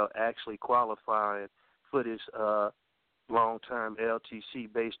jail actually qualifying for this long-term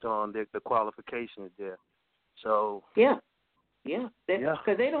LTC based on the qualifications there. So yeah,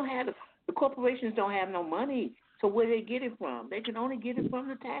 because they don't have the corporations don't have no money. So where do they get it from? They can only get it from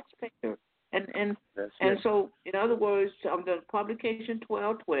the taxpayer. And so, in other words, under publication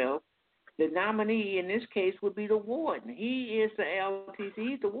 1212, the nominee in this case would be the warden. He is the LTC.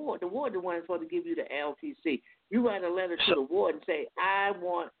 He's the warden. The warden is the one that's supposed to give you the LTC. You write a letter to the warden and say, I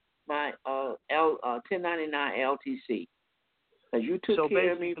want my 1099 LTC. Because you took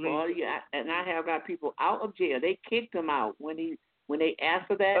care of me for all you, and I have got people out of jail. They kicked him out when they asked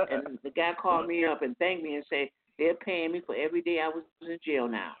for that, and the guy called me up and thanked me and said, they're paying me for every day I was in jail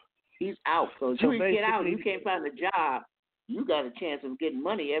now. He's out. So if you can get out and you can't find a job, you got a chance of getting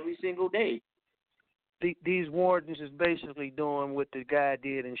money every single day. These wardens is basically doing what the guy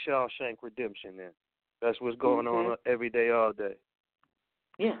did in Shawshank Redemption then. That's what's going on every day, all day.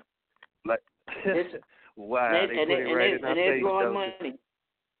 Yeah. Like, wow. They're drawing money.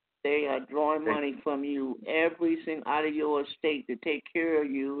 They are drawing money from you every single out of your estate to take care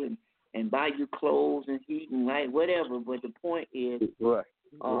of you and buy you clothes and heat and light, whatever. But the point is, no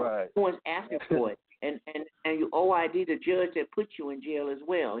one's asking for it. And you OID the judge that put you in jail as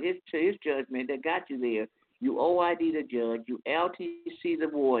well. His judgment that got you there you OID the judge, you LTC the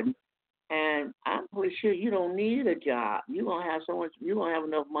warden, and I'm pretty sure you don't need a job. You're gonna have so much. You're gonna have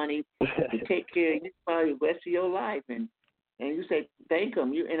enough money to take care of you for the rest of your life, and you say thank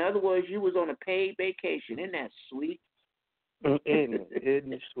them. In other words, you was on a paid vacation. Isn't that sweet?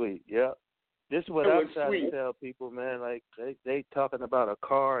 Isn't it sweet? Yeah. This is what I'm trying to tell people, man. Like they talking about a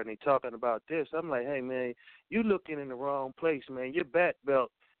car and they talking about this. I'm like, hey man, you looking in the wrong place, man. Your back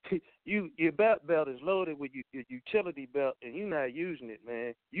belt, your back belt is loaded with your utility belt, and you're not using it,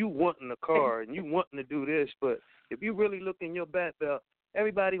 man. You wanting a car and you wanting to do this, but if you really look in your back belt,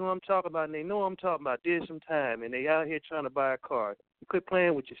 everybody who I'm talking about, and they know I'm talking about, did some time, and they out here trying to buy a car. You quit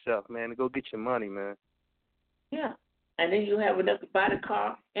playing with yourself, man, and go get your money, man. Yeah. And then you have enough to buy the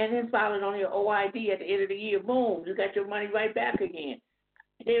car and then file it on your OID at the end of the year. Boom, you got your money right back again.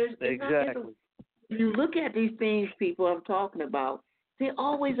 Exactly. If you look at these things, people I'm talking about, they're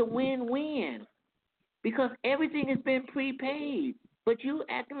always a win-win because everything has been prepaid. But you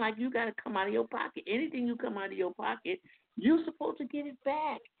acting like you got to come out of your pocket. Anything you come out of your pocket, you're supposed to get it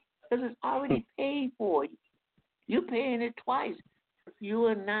back because it's already paid for. You're paying it twice. You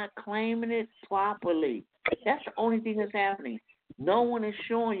are not claiming it properly. That's the only thing that's happening. No one is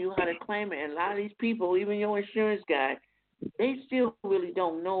showing you how to claim it. And a lot of these people, even your insurance guy, they still really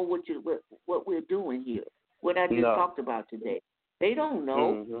don't know what we're doing here, what I just talked about today. They don't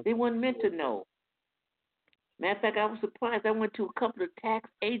know. Mm-hmm. They weren't meant to know. Matter of fact, I was surprised. I went to a couple of tax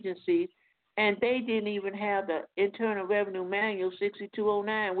agencies, and they didn't even have the Internal Revenue Manual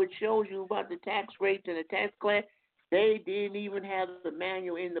 6209, which shows you about the tax rates and the tax class. They didn't even have the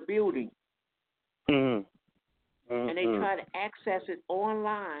manual in the building. Mm-hmm. And they tried to access it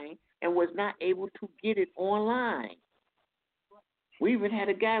online and was not able to get it online. We even had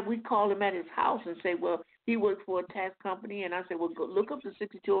a guy, we called him at his house and say, well, he worked for a tax company. And I said, well, go look up the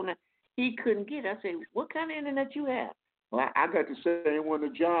 6209. He couldn't get it. I said, what kind of internet you have? Well, I got the same one the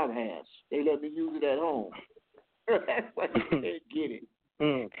job has. They let me use it at home. That's why he can't get it.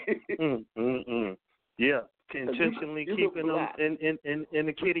 Yeah. Intentionally keeping them in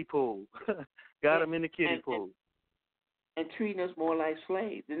the kiddie pool. Got them in the kiddie pool. And treating us more like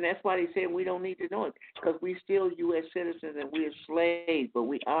slaves. And that's why they say we don't need to know it, because we're still U.S. citizens and we're slaves, but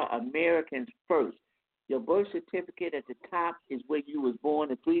we are Americans first. Your birth certificate at the top is where you was born,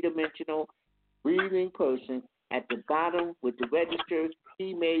 a three-dimensional breathing person. At the bottom with the registers,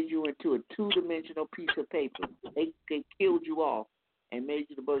 he made you into a two-dimensional piece of paper. They killed you off and made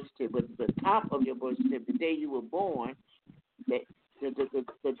you the birth certificate. But the top of your birth certificate, the day you were born, the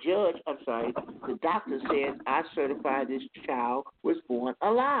judge, the doctor says, I certify this child was born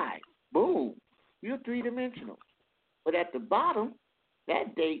alive. Boom. You're three-dimensional. But at the bottom,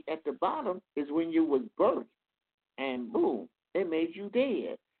 that date at the bottom is when you was birthed. And boom, they made you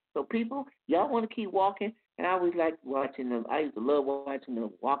dead. So people, y'all want to keep walking, and I always like watching them. I used to love watching them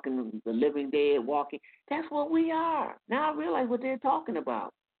walking, the living dead walking. That's what we are. Now I realize what they're talking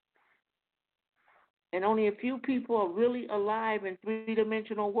about. And only a few people are really alive in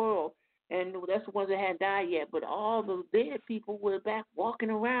three-dimensional world, and that's the ones that hadn't died yet. But all the dead people were back walking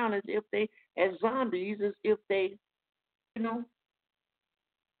around as zombies, as if they,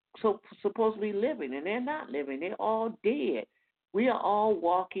 so supposed to be living, and they're not living. They're all dead. We are all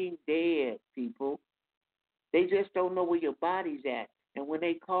walking dead, people. They just don't know where your body's at. And when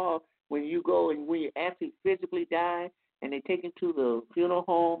you go and when you actually physically die, and they take you to the funeral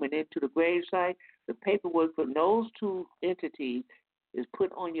home and then to the gravesite, the paperwork for those two entities is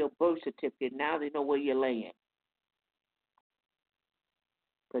put on your birth certificate. Now they know where you're laying.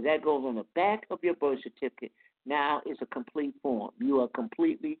 Because that goes on the back of your birth certificate. Now it's a complete form. You are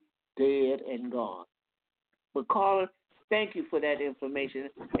completely dead and gone. But caller, thank you for that information.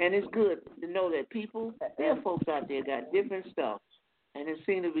 And it's good to know that there are folks out there got different stuff. And it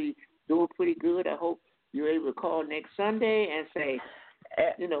seems to be doing pretty good. I hope you're able to call next Sunday and say,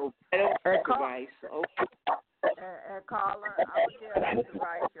 better advice. Caller, I will give Mr.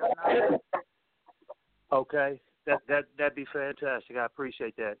 Rice your number. Okay. That'd be fantastic. I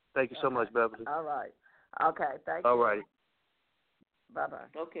appreciate that. Thank you so much, Beverly. All right. Okay, thank you. All righty.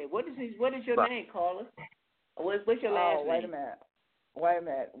 Bye-bye. Okay, what is your name, caller? What's your last name? Wait a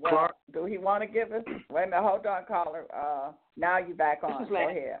minute. Well, Clark. Do he want to give us? Wait a minute. Hold on, caller. Now you back on. Go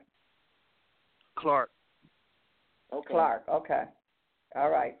ahead. Clark. Okay. Clark. Okay. All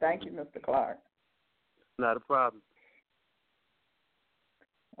right. Thank you, Mr. Clark. Not a problem.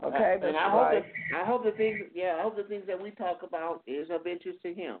 Okay, and Mr. Rice. I hope the things that we talk about is of interest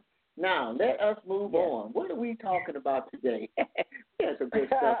to him. Now, let us move on. What are we talking about today? We have some good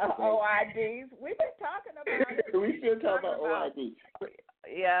stuff today. OIDs. We've been talking about it. We still talking about OID.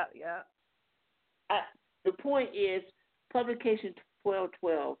 Yeah. the point is, publication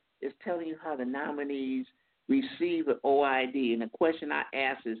 1212 is telling you how the nominees receive an OID, and the question I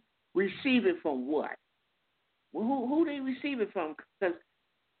ask is, receive it from what? Well, who they receive it from? Because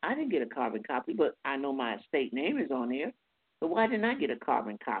I didn't get a carbon copy, but I know my estate name is on there. So why didn't I get a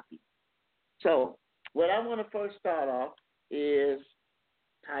carbon copy? So what I want to first start off is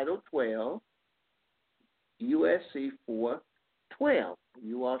Title 12, USC 412.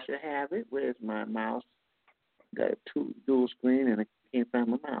 You all should have it. Where's my mouse? Got a dual screen and I can't find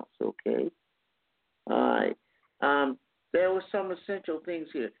my mouse. Okay. All right. There were some essential things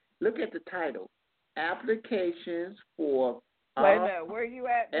here. Look at the title. Applications for... Wait a minute. Where are you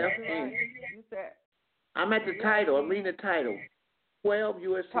at? You said... I'm at the title. I'm reading the title. 12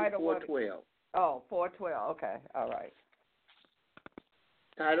 USC title 412. Oh, 412. Okay. All right.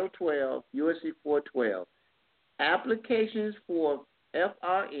 Title 12, USC 412. Applications for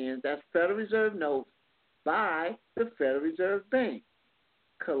FRNs, that's Federal Reserve notes, by the Federal Reserve Bank.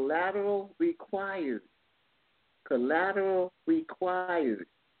 Collateral required. Collateral required.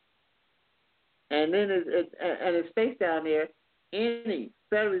 And then it states down there, any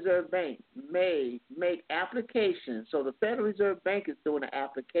Federal Reserve Bank may make applications. So the Federal Reserve Bank is doing an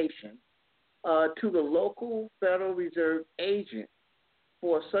application to the local Federal Reserve agent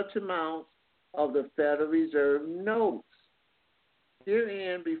for such amounts of the Federal Reserve notes,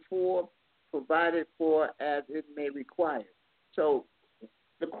 herein before provided for as it may require. So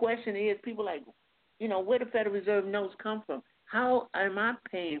the question is, people like, where the Federal Reserve notes come from? How am I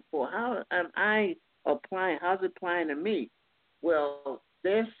paying for? How am I applying? How's it applying to me? Well,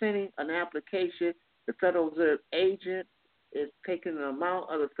 they're sending an application. The Federal Reserve agent is taking an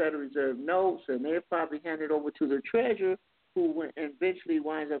amount of the Federal Reserve notes, and they'll probably hand it over to the treasurer, who eventually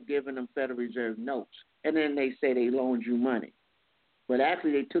winds up giving them Federal Reserve notes. And then they say they loaned you money. But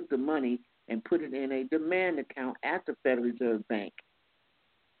actually they took the money and put it in a demand account at the Federal Reserve Bank.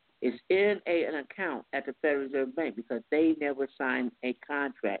 It's in an account at the Federal Reserve Bank because they never signed a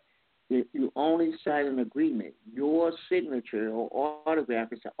contract. You only sign an agreement. Your signature or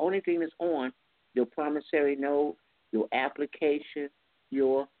autograph is the only thing that's on your promissory note, your application,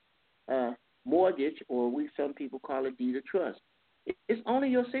 your mortgage, or some people call it deed of trust. It's only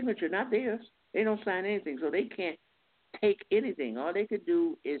your signature, not theirs. They don't sign anything, so they can't take anything. All they could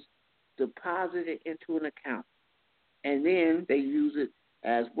do is deposit it into an account, and then they use it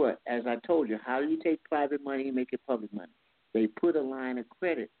as what? As I told you, how do you take private money and make it public money? They put a line of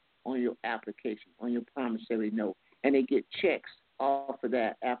credit on your application, on your promissory note, and they get checks off of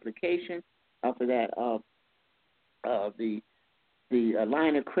that application, off of that the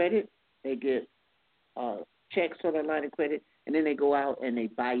line of credit. They get checks on that line of credit, and then they go out and they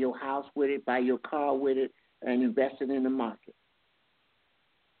buy your house with it, buy your car with it, and invest it in the market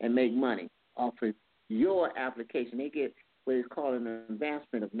and make money off of your application. They get what is called an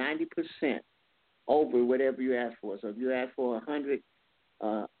advancement of 90% over whatever you ask for. So if you ask for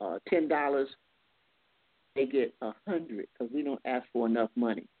 $10, they get $100 because we don't ask for enough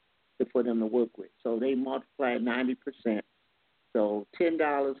money for them to work with. So they multiply 90%. So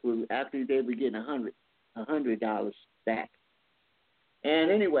 $10 will after they were getting $100 back.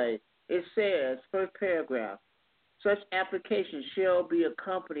 And anyway, it says, first paragraph, such application shall be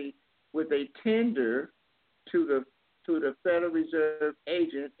accompanied with a tender to the Federal Reserve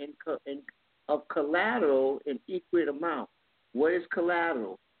agent of collateral in equal amount. What is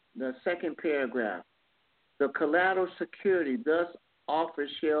collateral? The second paragraph. The collateral security thus offered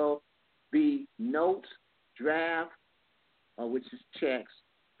shall be notes, draft, which is checks,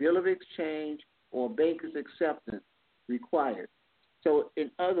 bill of exchange, or banker's acceptance required. So, in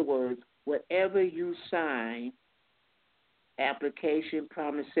other words, whatever you sign, application,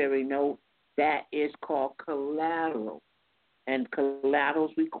 promissory note, that is called collateral. And collateral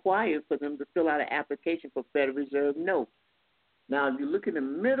is required for them to fill out an application for Federal Reserve notes. Now, if you look in the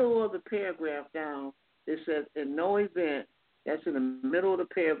middle of the paragraph down, it says, in no event, that's in the middle of the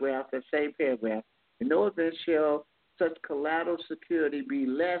paragraph, that same paragraph, in no event shall such collateral security be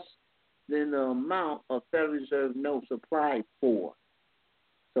less than the amount of Federal Reserve notes applied for.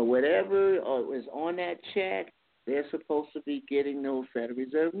 So whatever is on that check, they're supposed to be getting those Federal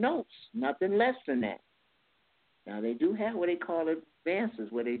Reserve notes, nothing less than that. Now, they do have what they call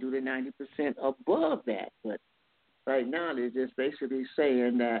advances, where they do the 90% above that. But right now, they're just basically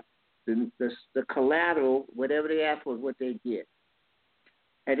saying that the collateral, whatever they ask for, is what they get.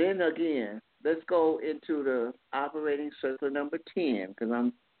 And then again, let's go into the operating circular number 10, because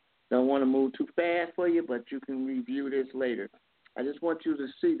I don't want to move too fast for you, but you can review this later. I just want you to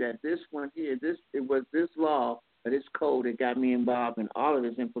see that this one here, it was this law or this code that got me involved in all of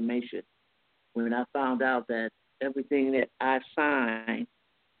this information. when I found out that everything that I sign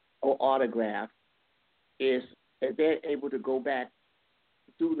or autograph is that they're able to go back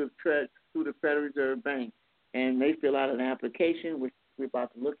through the Federal Reserve Bank, and they fill out an application, which we're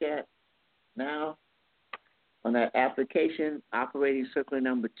about to look at now. On that application, operating circular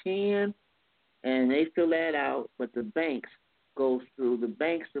number 10, and they fill that out, but the banks goes through the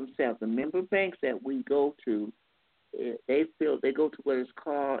banks themselves. The member banks that we go to, they go to what is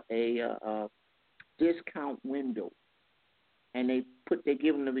called a discount window, and they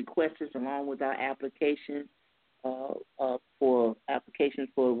give them the requests along with our application for applications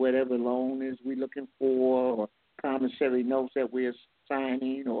for whatever loan is we looking for, or promissory notes that we're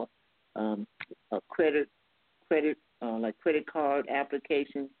signing, or a credit like credit card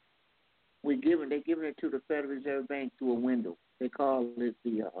applications. They're giving it to the Federal Reserve Bank through a window. They call it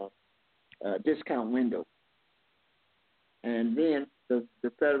the discount window. And then the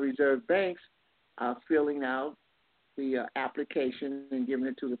Federal Reserve Banks are filling out the application and giving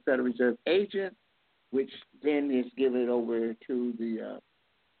it to the Federal Reserve agent, which then is given over to the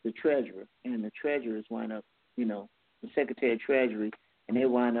treasurer, and the treasurers wind up, the Secretary of Treasury, and they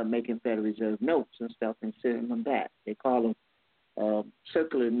wind up making Federal Reserve notes and stuff and sending them back. They call them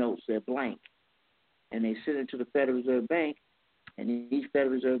circular notes. They're blank, and they send it to the Federal Reserve Bank, and each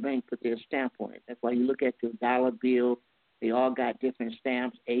Federal Reserve Bank put their stamp on it. That's why you look at your dollar bill. They all got different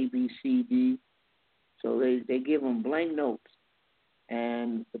stamps, A, B, C, D. So they give them blank notes,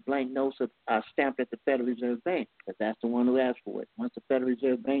 and the blank notes are stamped at the Federal Reserve Bank, because that's the one who asked for it. Once the Federal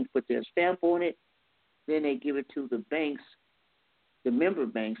Reserve Bank put their stamp on it, then they give it to the banks, the member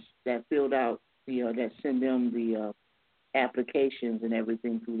banks that filled out, that send them the applications and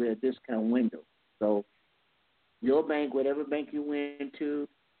everything through their discount window. So your bank, whatever bank you went to,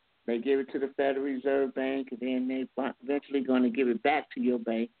 they give it to the Federal Reserve Bank, and then they eventually going to give it back to your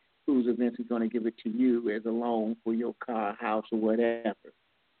bank, who's eventually going to give it to you as a loan for your car, house, or whatever.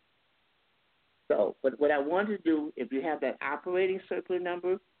 So, but what I want to do, if you have that operating circular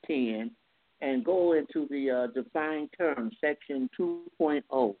number 10, and go into the defined terms, section 2.0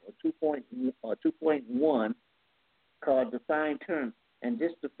 or 2.1, called defined terms, and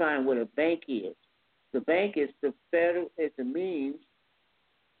just define what a bank is. The bank is the federal, is the means.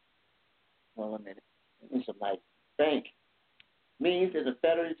 Hold on a minute. It's like bank means is a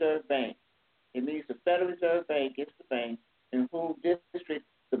Federal Reserve Bank. It means the Federal Reserve Bank is the bank in whom district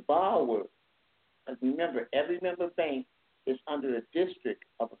the borrower. Remember, every member bank is under a district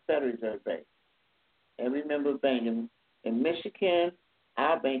of a Federal Reserve Bank. Every member bank in Michigan,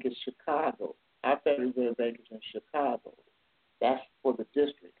 our bank is Chicago. Our Federal Reserve Bank is in Chicago. That's for the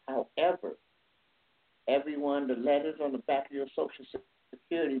district. However, the letters on the back of your Social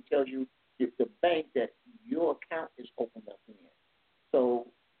Security tells you the bank that your account is opened up in. So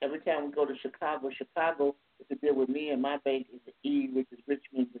every time we go to Chicago, if they deal with me and my bank is the E, which is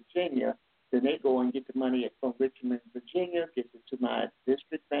Richmond, Virginia, then they go and get the money from Richmond, Virginia, gets it to my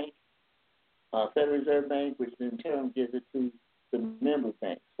district bank, Federal Reserve Bank, which in turn gives it to the member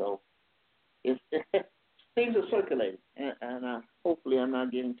bank. So it's things are circulating, and hopefully I'm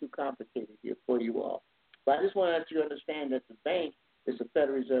not getting too complicated here for you all. But I just wanted you to understand that the bank is the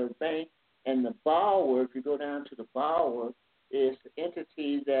Federal Reserve Bank, and the borrower, if you go down to the borrower, is the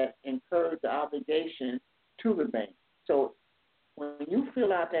entity that incurred the obligation to the bank. So when you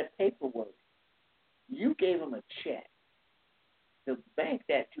fill out that paperwork, you gave them a check. The bank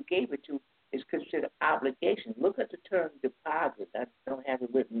that you gave it to is considered obligation. Look at the term deposit. I don't have it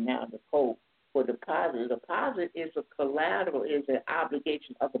written now in the code for deposit. Deposit is a collateral, is an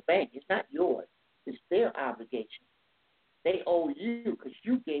obligation of the bank. It's not yours. It's their obligation. They owe you because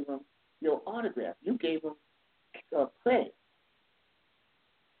you gave them your autograph. You gave them credit.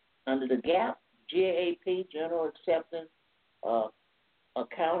 Under the GAAP, General Acceptance,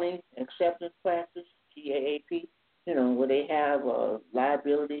 Accounting Acceptance Practice, GAAP, where they have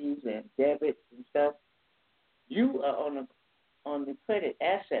liabilities and debits and stuff, you are on the credit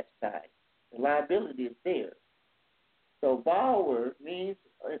asset side. The liability is there. So borrower means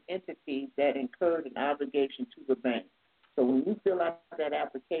an entity that incurred an obligation to the bank. So when you fill out that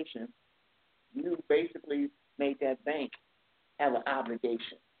application, you basically make that bank have an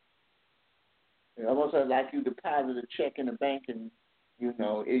obligation. It's almost like you deposit a check in the bank and,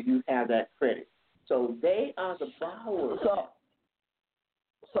 you have that credit. So they are the borrowers.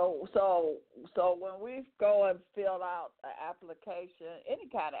 So when we go and fill out an application, any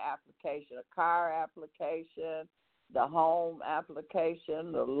kind of application, a car application, the home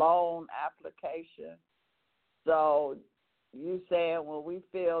application, the loan application, so you saying when we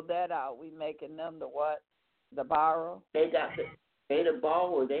fill that out, we making them the what? The borrower? They got They the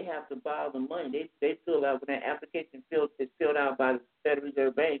borrower. They have to borrow the money. They fill out when that application is filled out by the Federal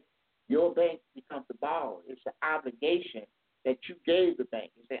Reserve Bank. Your bank becomes the borrower. It's an obligation that you gave the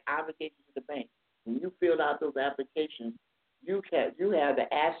bank. It's an obligation to the bank. When you fill out those applications, you have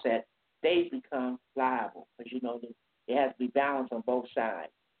the asset. They become liable because it has to be balanced on both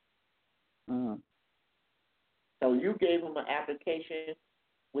sides. Mm-hmm. So you gave them an application,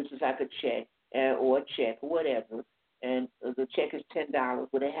 which is like a check or a check or whatever, and the check is $10. Well,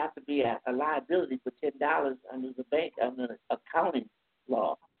 there has to be a liability for $10 under the bank under the accounting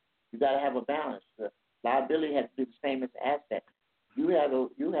law. You got to have a balance. The liability has to be the same as the asset. You have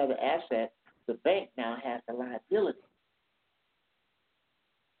the asset. The bank now has the liability,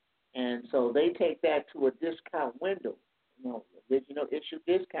 and so they take that to a discount window. Original issue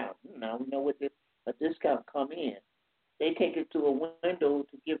discount. Now we know what a discount come in. They take it to a window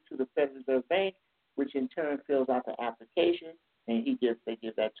to give to the Federal Reserve Bank, which in turn fills out the application, and they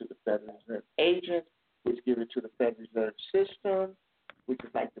give that to the Federal Reserve agent, which give it to the Federal Reserve System, which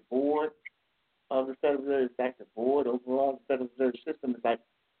is like the board of the Federal Reserve. It's like the board overall. The Federal Reserve System is like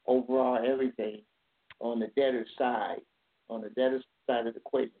overall everything on the debtor side, of the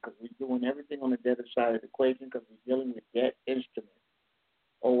equation, because we're doing everything on the debtor side of the equation because we're dealing with debt instruments.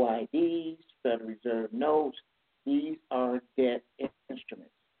 OIDs, Federal Reserve notes, these are debt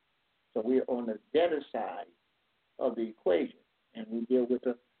instruments. So we're on the debtor side of the equation, and we deal with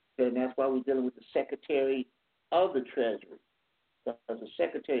and that's why we're dealing with the Secretary of the Treasury, because the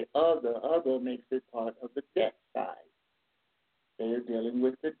Secretary of the other makes it part of the debt side. They're dealing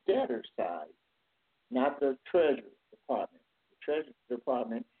with the debtor side, not the Treasury Department. The Treasury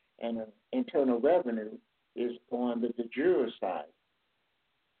Department and Internal Revenue is on the de jure side.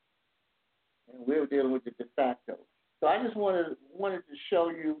 And we're dealing with the de facto. So I just wanted to show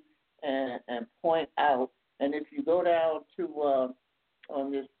you and point out, and if you go down to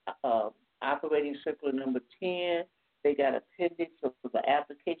on this operating circular number 10, they got appendix of the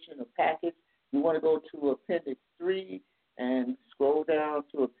application or package. You want to go to appendix 3 and scroll down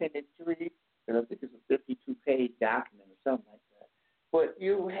to appendix 3, and I think it's a 52-page document or something like that. But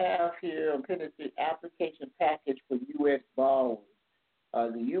you have here appendix 3 application package for U.S. borrowers.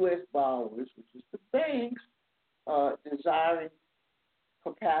 The U.S. borrowers, which is the banks, desiring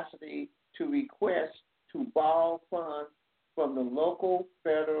capacity to request to borrow funds from the local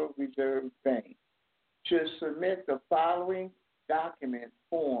Federal Reserve Bank should submit the following document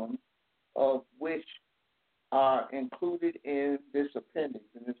forms, of which are included in this appendix.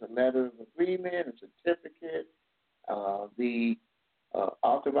 And it's a letter of agreement, a certificate, the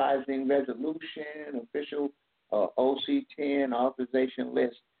authorizing resolution, official OC-10 authorization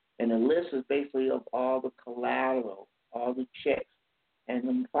list. And the list is basically of all the collateral, all the checks, and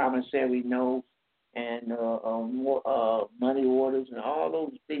the promissory notes, and money orders, and all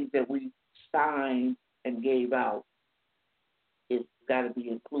those things that we signed and gave out. It's got to be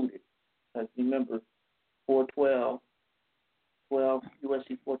included. Because remember, 412,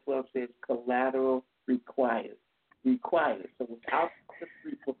 USC 412 says collateral required. So without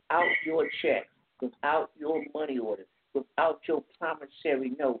your checks, without your money order, without your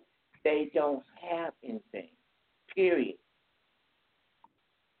promissory note, they don't have anything. Period.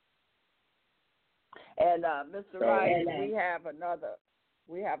 And Mr. Rice,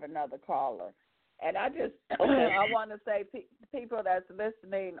 we have another caller, and I want to say, people that's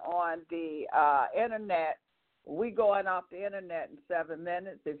listening on the internet, we going off the internet in 7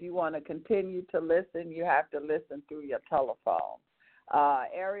 minutes. If you want to continue to listen, you have to listen through your telephone.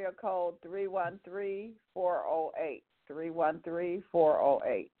 Area code 313-408.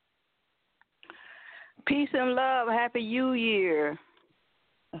 313-408. Peace and love. Happy New Year.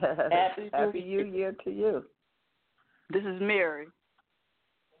 Happy New Year to you. This is Mary.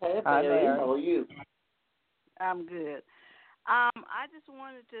 Hey, Mary. How are you? I'm good. I just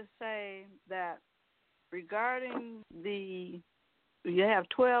wanted to say that regarding you have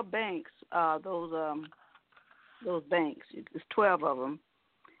 12 banks, those banks, it's 12 of them.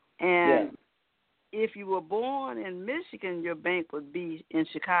 And if you were born in Michigan, your bank would be in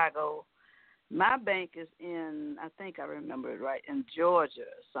Chicago. My bank is in, I think I remember it right, in Georgia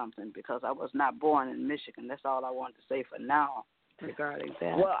or something, because I was not born in Michigan. That's all I wanted to say for now regarding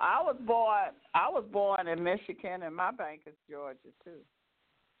that. Well, I was born in Michigan, and my bank is Georgia too.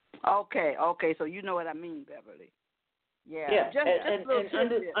 Okay, so you know what I mean, Beverly. Yeah. Just a little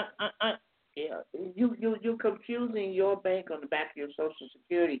you're confusing your bank on the back of your Social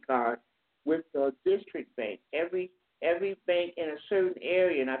Security card with the district bank. Every bank in a certain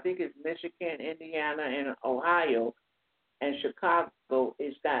area, and I think it's Michigan, Indiana, and Ohio, and Chicago,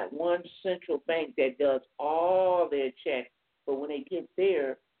 it's got one central bank that does all their checks But when they get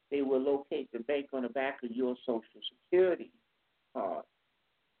there, they will locate the bank on the back of your Social Security card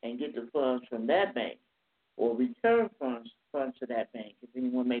and get the funds from that bank, or return funds to that bank if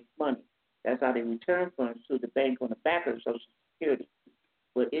anyone makes money. That's how they return funds to the bank on the back of Social Security.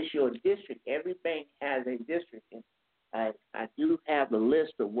 But it's your district. Every bank has a district. And I do have the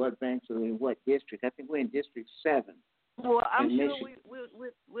list of what banks are in what district. I think we're in District 7. Well, I'm sure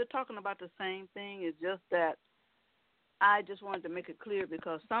we're talking about the same thing. It's just that I just wanted to make it clear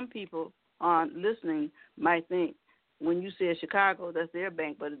because some people listening might think when you say Chicago, that's their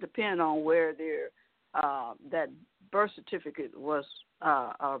bank, but it depends on where their that birth certificate was,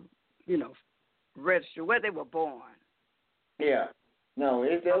 registered, where they were born. Yeah. No,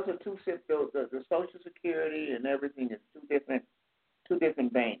 those are the Social Security and everything is two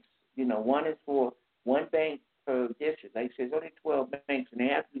different banks. One is for one bank per district. Like I said, there's only 12 banks, and they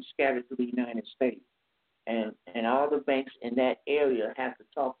have to be scattered through the United States. And all the banks in that area have to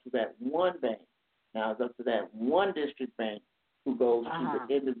talk to that one bank. Now it's up to that one district bank who goes to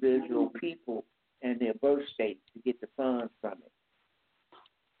the individual people and their birth state to get the funds from it.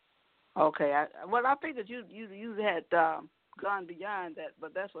 Okay. I figured you had gone beyond that,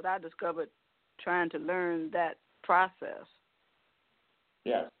 but that's what I discovered trying to learn that process.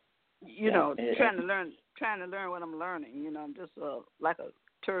 Yes. Trying to learn what I'm learning. I'm just like a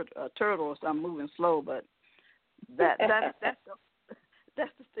turtle, so I'm moving slow. But that's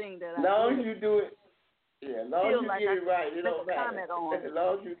the thing that as long as you do it, as long as you get it right, it don't matter. As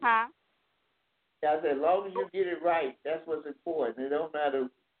long as you, I said, as long as you get it right, that's what's important. It don't matter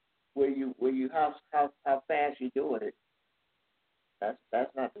where you how fast you're doing it.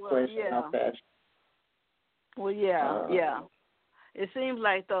 That's not the question. Yeah. How fast. Well, yeah. It seems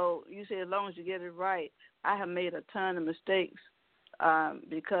like, though, you say as long as you get it right, I have made a ton of mistakes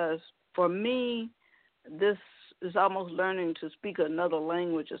because for me, this is almost learning to speak another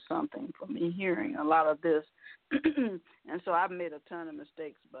language or something for me, hearing a lot of this. And so I've made a ton of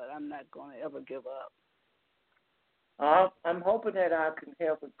mistakes, but I'm not going to ever give up. I'm hoping that I can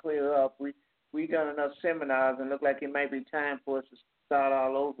help it clear up. We done enough seminars and look like it might be time for us to start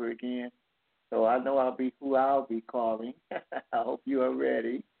all over again. So I know I'll be calling. I hope you are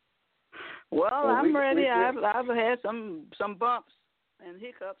ready. Well, I'm ready. I've had some bumps and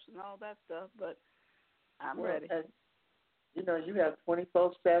hiccups and all that stuff, but I'm ready. You have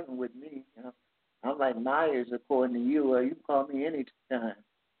 24/7 with me. I'm like Myers according to you. You can call me anytime.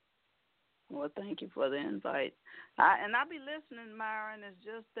 Well, thank you for the invite. I'll be listening, Myron. It's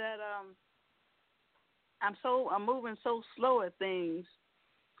just that I'm moving so slow at things,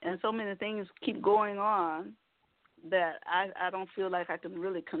 and so many things keep going on that I don't feel like I can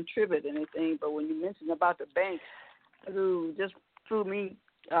really contribute anything. But when you mentioned about the bank, through me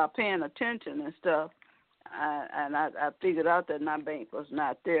paying attention and stuff, I figured out that my bank was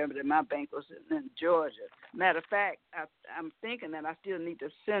not there, but that my bank was in Georgia. Matter of fact, I'm thinking that I still need to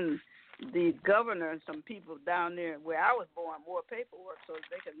send the governor and some people down there where I was born more paperwork so that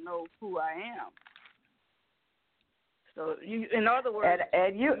they can know who I am. So, in other words,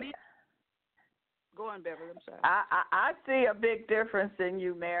 go on, Beverly. I'm sorry. I see a big difference in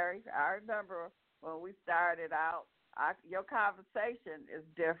you, Mary. I remember when we started out, your conversation is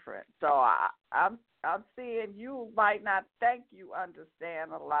different. So I'm seeing you might not think you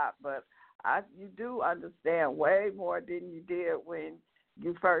understand a lot, but you do understand way more than you did when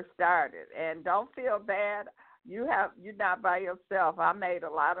you first started. And don't feel bad. You're not by yourself. I made a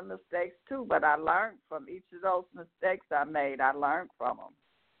lot of mistakes too, but I learned from each of those mistakes I made. I learned from them.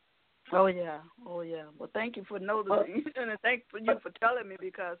 Oh yeah. Well, thank you for noticing, and thank you for telling me,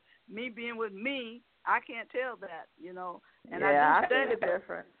 because me being with me, I can't tell that, And I see the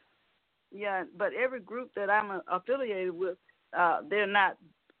difference. Yeah, but every group that I'm affiliated with, they're not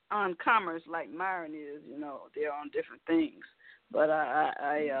on commerce like Myron is. They're on different things. But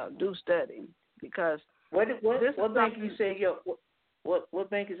I do study because what bank you say what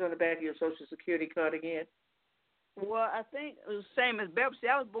bank is on the back of your Social Security card again? Well, I think it was the same as Beverly. See,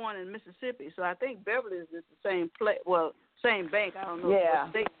 I was born in Mississippi, so I think Beverly is the same place. Well, same bank. I don't know what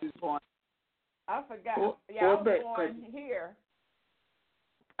state he was born. I forgot. I was born here.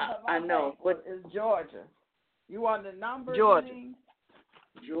 I know. What is Georgia? You want the number? Georgia.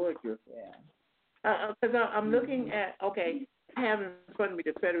 Georgia. Yeah. Because I'm looking at, I have in front of me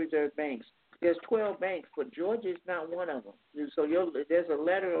the Federal Reserve banks. There's 12 banks, but Georgia is not one of them. So there's a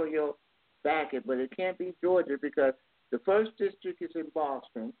letter on your backet, but it can't be Georgia because the first district is in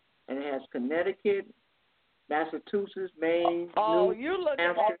Boston, and it has Connecticut, Massachusetts, Maine. You're looking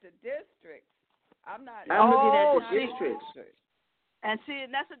at the districts. I'm not. I'm looking at the districts. And see,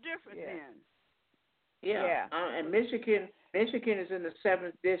 that's a difference then. Yeah. And Michigan is in the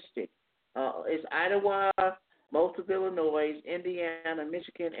 7th district. It's Iowa, most of Illinois, Indiana,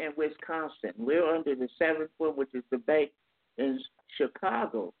 Michigan, and Wisconsin. We're under the 7th one, which is the bank in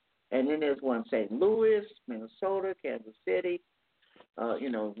Chicago. And then there's one St. Louis, Minnesota, Kansas City.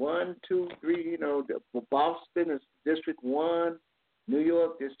 1, 2, 3. Boston is District 1, New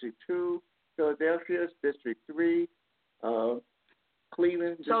York District 2, Philadelphia is District 3,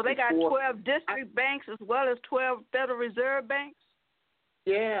 Cleveland. So they got 4. 12 district banks as well as 12 Federal Reserve banks.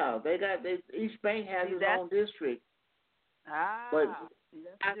 Yeah, each bank has its own district. But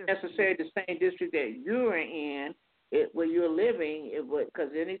not necessarily the same district that you're in, where you're living. Because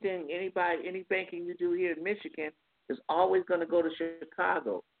any banking you do here in Michigan is always going to go to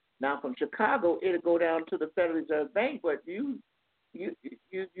Chicago. Now from Chicago, it'll go down to the Federal Reserve Bank. But you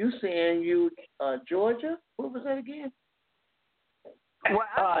saying Georgia? What was that again?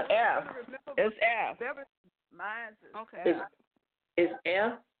 Well, F. It's F. Mine's okay. It's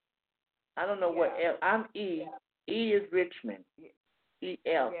F. I don't know what F. I'm E. E is Richmond. E F.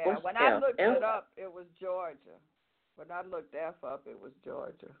 Yeah. What's When F? I looked F? it up, it was Georgia. When I looked F up, it was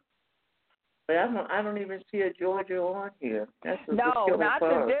Georgia. But I don't even see a Georgia on here. No, not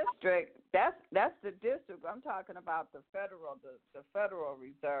the district. That's the district. I'm talking about the Federal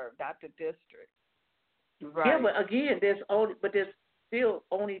Reserve, not the district. Right. Yeah, but again, there's still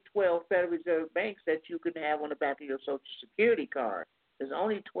only 12 Federal Reserve banks that you can have on the back of your Social Security card. There's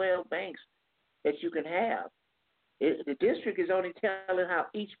only 12 banks that you can have. The district is only telling how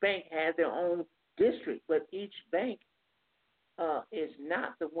each bank has their own district, but each bank is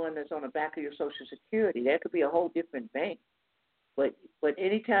not the one that's on the back of your Social Security. That could be a whole different bank. But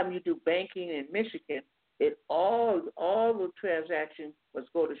anytime you do banking in Michigan, all the transactions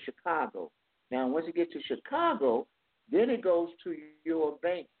must go to Chicago. Now, once it gets to Chicago, then it goes to your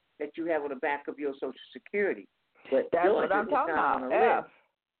bank that you have on the back of your Social Security. But that's Georgia what I'm talking about, F.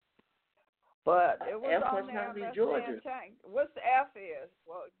 But it was F on must there. not be Georgia. What's the F is?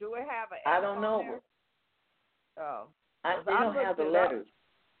 Well, do it have an F? I don't know. There? Oh. They don't have the letters.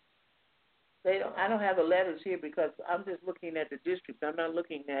 I don't have the letters here because I'm just looking at the district. I'm not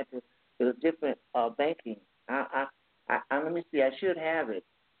looking at the different banking. Let me see. I should have it.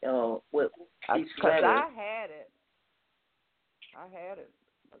 With each letter. I had it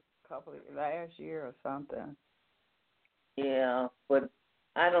a couple of last year or something. Yeah, but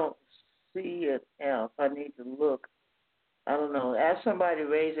I don't see it else. I need to look. I don't know. Ask somebody to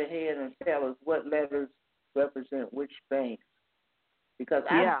raise their hand and tell us what letters represent which banks. Because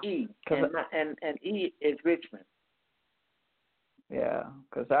I'm E, and E is Richmond. Yeah,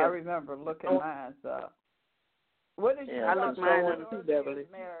 because I remember looking mine up. What is your I looked mine up too, Beverly.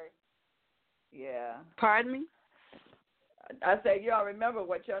 Mary? Yeah. Pardon me? I said you don't remember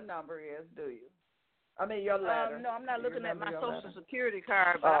what your number is, do you? I mean your letter. No, I'm not looking at my Social Security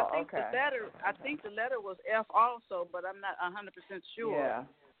card, but I think the letter was F also, but I'm not 100% sure. Yeah.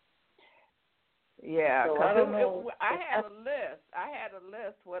 Yeah, so I had a list. I had a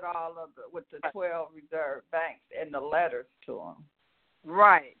list with with the 12 reserve banks and the letters to them.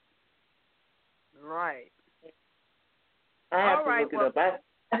 Right. I have to look it up.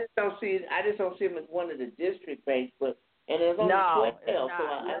 I just don't see it. I just don't see them as one of the district banks, and there's only 12. So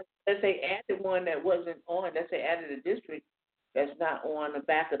let's say added one that wasn't on. Let's say added a district that's not on the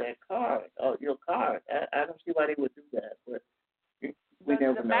back of that card or your card. I don't see why they would do that, but we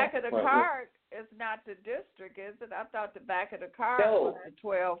never know. The back of the card is not the district, is it? I thought the back of the card was the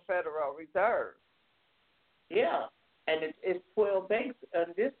 12 Federal Reserve. Yeah, and it's 12 banks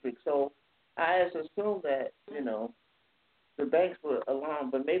and districts. So I just assume that the banks were along,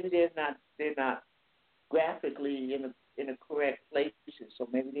 but maybe they're not graphically in the correct places. So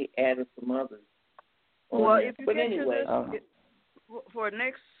maybe they added some others. Well, if you get to this, for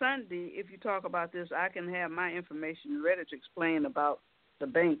next Sunday, if you talk about this, I can have my information ready to explain about the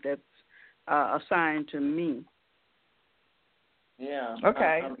bank that's assigned to me. Yeah.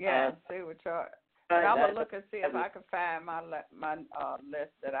 Okay. See what y'all. And I'm gonna look and see if I can find my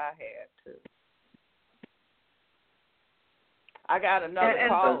list that I had too. I got another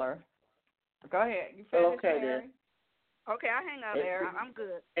caller. Go ahead. You finished, okay, Mary? then. Okay, I hang up there. I'm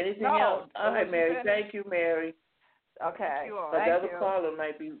good. Anything else? All right, Mary. Thank you, Mary. Okay. Another caller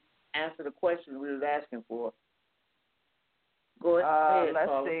might be answer the question we was asking for. Go ahead. Let's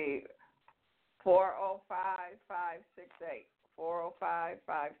caller. see. 405-568.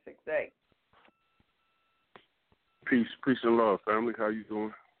 405-568. Peace and love, family. How you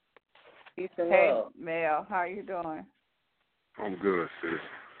doing? Peace and love. Hey, Mel, how you doing? I'm good, sis.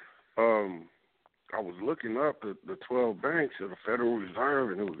 I was looking up the 12 banks of the Federal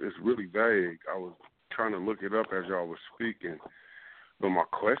Reserve, and it's really vague. I was trying to look it up as y'all was speaking. But my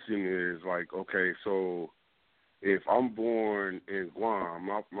question is, like, okay, so if I'm born in Guam,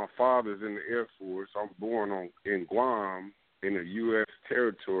 my father's in the Air Force. I'm born in Guam in a U.S.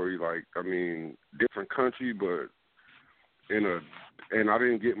 territory, like, I mean, different country, but and I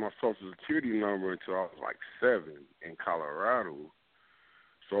didn't get my Social Security number until I was like 7 in Colorado.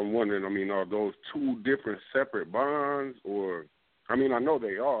 So I'm wondering, I mean, are those two different separate bonds, or, I mean, I know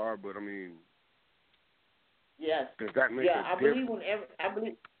they are, but I mean, yes. Does that make a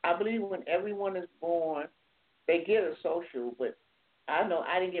difference? I believe when everyone is born, they get a social, but I know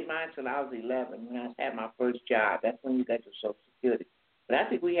I didn't get mine until I was 11 when I had my first job. That's when you got your Social Security. But I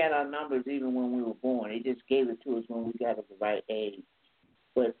think we had our numbers even when we were born. They just gave it to us when we got to the right age.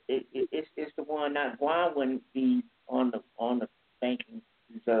 But it's the one, not Guam wouldn't be on the banking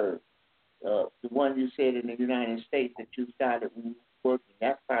reserve. The one you said in the United States that you started when you were working,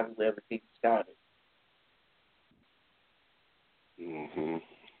 that's probably where everything started. Mm-hmm.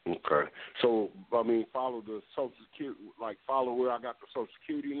 Okay. So, I mean, follow the Social Security, like follow where I got the Social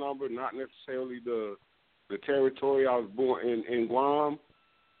Security number, not necessarily the territory I was born in Guam.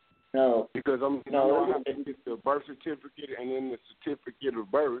 No. Because I have to get the birth certificate and then the certificate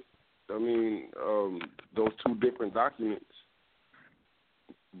of birth. I mean, those two different documents.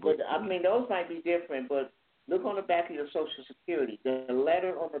 But I mean, those might be different, but look on the back of your Social Security. The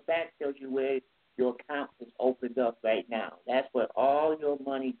letter on the back tells you where your account is opened up right now. That's where all your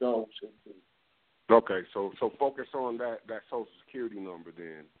money goes into. Okay, so focus on that Social Security number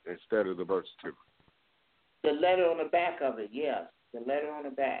then instead of the birth certificate. The letter on the back of it, yes. The letter on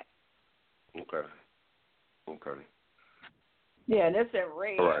the back. Okay. Yeah, and it's in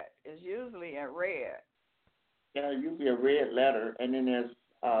red. Right. It's usually in red. Yeah, usually a red letter, and then there's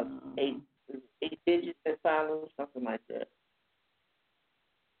 8 digits that follow, something like that.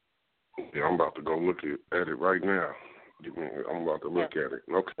 Yeah, I'm about to go look at it right now. I'm about to look at it.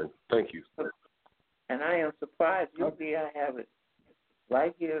 Okay, thank you. And I am surprised. Usually I have it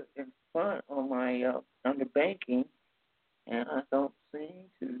right here in front on my under banking, and I don't seem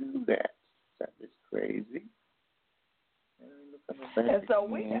to do that. That is crazy. And so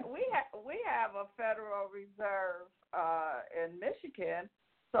we have a Federal Reserve in Michigan.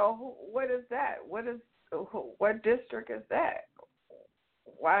 So what is that? What district is that?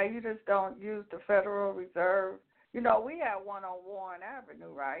 Why you just don't use the Federal Reserve? You know, we have one on Warren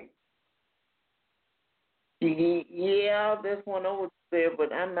Avenue, right? Yeah, there's one over there,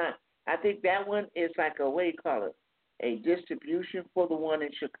 but I'm not. I think that one is like a, what do you call it? A distribution for the one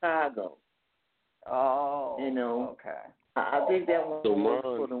in Chicago. Oh, you know. Okay. I think that one was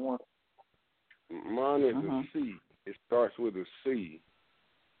for the one. Mine is a C. It starts with a C.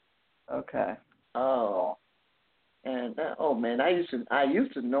 Okay. Oh. And man, I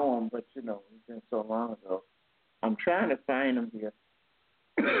used to know them, but you know, it's been so long ago. I'm trying to find them here.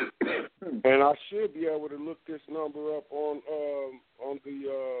 And I should be able to look this number up on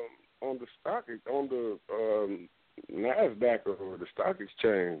the stock on the NASDAQ or the stock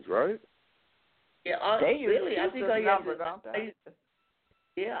exchange, right? Yeah, they really. I think all you have to.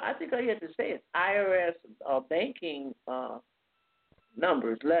 Yeah, I think all you have to say is IRS banking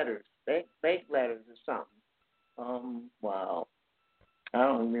numbers, letters, bank letters or something. Wow. I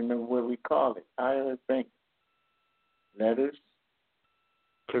don't remember what we call it. IRS bank letters.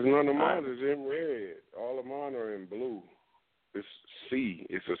 Because none of mine is in red. All of mine are in blue. It's C.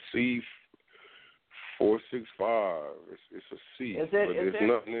 It's a C465. It's a C. But there's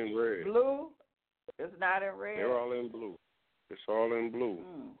nothing in red. Blue? It's not in red? They're all in blue. It's all in blue.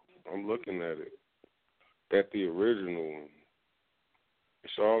 I'm looking at it. At the original one.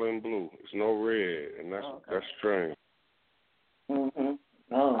 It's all in blue. It's no red, and that's strange. Mhm.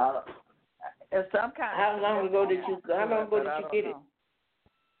 Oh. It's some kind. How long ago did you get it?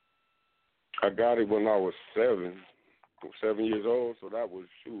 I got it when I was 7 years old. So that was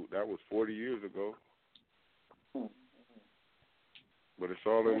 40 years ago. But it's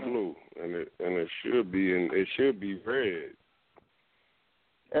all in blue, and it should be red.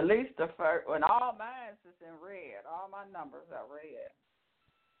 At least the first. When all mine is in red. All my numbers are red.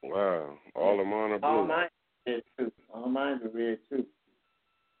 Wow, all of mine are blue. All mine is too. All mine are red too.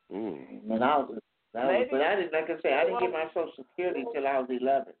 When I was, but I didn't. Like I said, I didn't get my Social Security until I was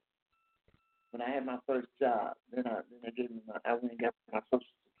 11. When I had my first job, then they gave me I went and got my Social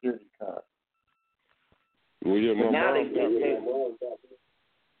Security card. Well, yeah, my mom.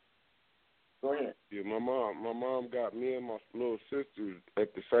 Go ahead. Yeah, my mom got me and my little sisters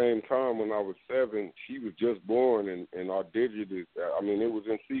at the same time when I was 7. She was just born, and our digit is, I mean, it was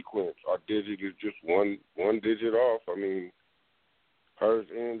in sequence. Our digit is just one digit off. I mean, hers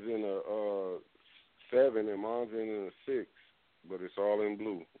ends in a 7 and mine's in a 6, but it's all in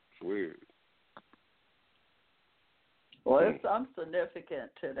blue. It's weird. Well, there's some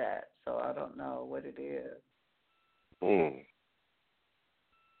significant to that, so I don't know what it is. Okay.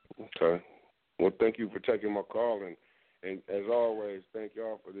 Well, thank you for taking my call, and as always, thank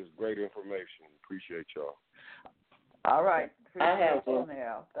y'all for this great information. Appreciate y'all. All right. I have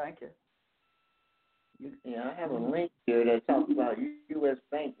now. Thank you. I have a link here that talks about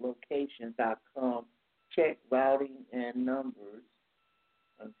usbanklocations.com, check routing and numbers.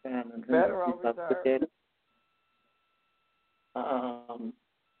 I'm trying to Federal Reserve.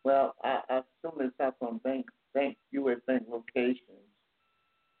 Well, I assume it's up on U.S. bank locations.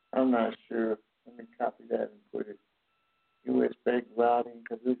 I'm not sure. Let me copy that and put it. U.S. bank routing,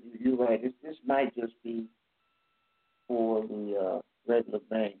 because you're right. This might just be for the regular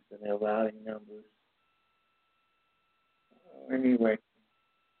banks and their routing numbers. Anyway,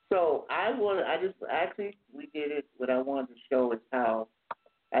 so we did it. What I wanted to show is how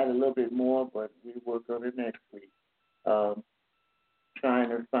I had a little bit more, but we work on it next week. Trying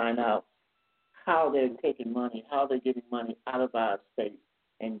to find out how they're taking money, how they're getting money out of our state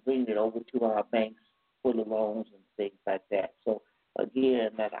and bringing it over to our banks for the loans and things like that. So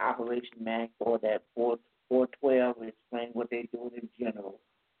again, that Operation Max or that 412 will explain what they're doing in general.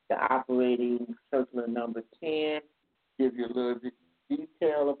 The operating circular number 10 gives you a little bit of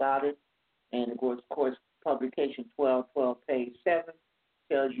detail about it. And of course, publication 1212, page 7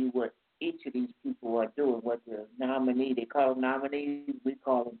 tells you what each of these people are doing, what the nominee, they call them nominees, we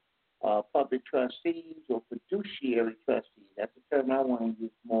call them public trustees or fiduciary trustees. That's the term I want to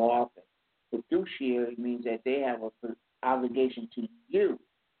use more often. Fiduciary means that they have an obligation to you,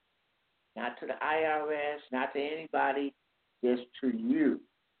 not to the IRS, not to anybody, just to you.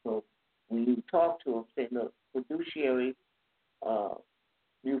 So when you talk to them, say, look, fiduciary,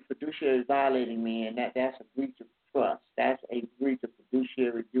 you fiduciary violating me, and that's a breach of trust. That's a breach of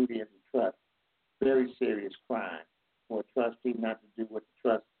fiduciary duty as a trust. Very serious crime for a trustee not to do what the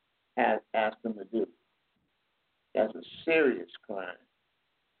trust has asked them to do. That's a serious crime.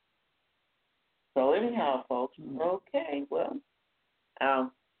 So anyhow, folks, okay, well,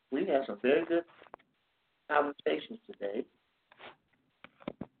 we had some very good conversations today.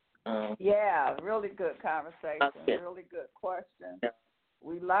 Really good conversation. Okay. Really good questions. Yeah.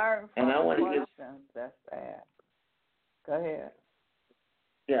 We learned from the questions that's asked. Go ahead.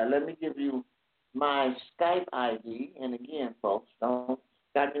 Yeah, let me give you my Skype ID. And again, folks, don't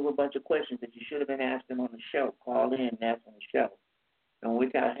start me with a bunch of questions that you should have been asking on the show. Call in and ask on the show. Don't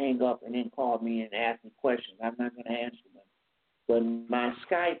wait till I hang up and then call me and ask me questions. I'm not going to answer them. But my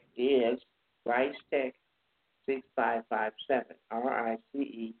Skype is RiceTech 6557,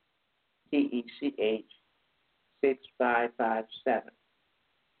 RICETECH 6557.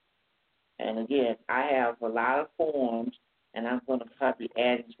 And again, I have a lot of forms, and I'm going to probably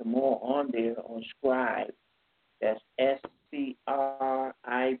adding some more on there on Scribe. That's SCRIBE.com,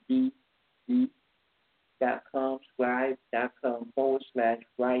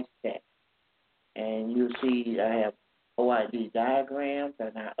 scribe.com/RiceTech. And you'll see I have OID diagrams,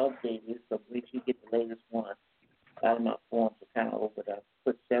 and I update it, so make sure you get the latest one. A lot of my forms are kind of over. I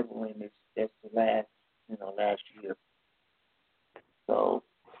put several in this. That's the last year. So,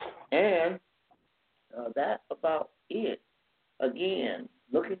 and that's about it. Again,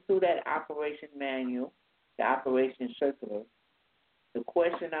 looking through that operation manual, the operation circular, the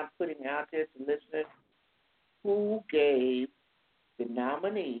question I'm putting out there to listeners: who gave the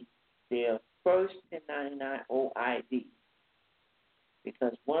nominee their first 1099 OID?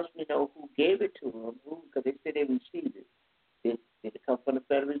 Because once we know who gave it to them, because they said they received it, did it come from the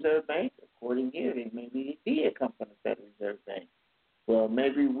Federal Reserve Bank? According here, maybe it did come from the Federal Reserve Bank. Well,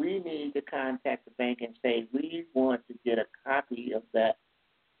 maybe we need to contact the bank and say we want to get a copy of that.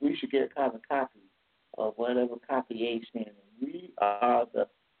 We should get a copy of whatever copy A stands. We are the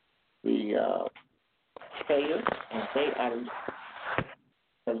payers, and they are the.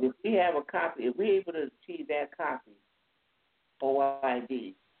 Because if we have a copy, if we're able to achieve that copy,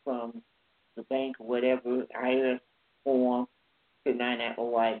 OID from the bank or whatever, IRS form to 99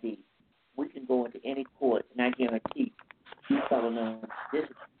 OID, we can go into any court, and I guarantee you telling them this is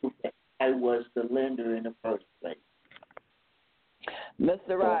proof that I was the lender in the first place.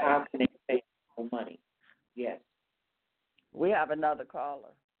 Mr. Rice. So how can they pay more money? Yes. We have another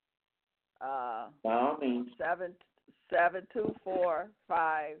caller. By all means. 724-579.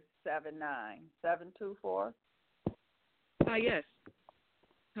 724? Yes.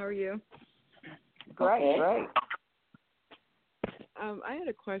 How are you? Great, okay. Great. I had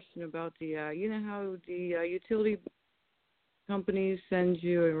a question about the, you know how the utility companies send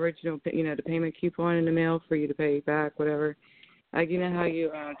you an original, the payment coupon in the mail for you to pay back, whatever. Like, you know how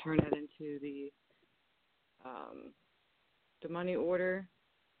you turn that into the money order,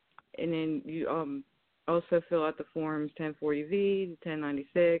 and then you also fill out the forms 1040V, the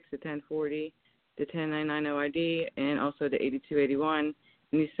 1096, the 1040, the 1099 OID, and also the 8281,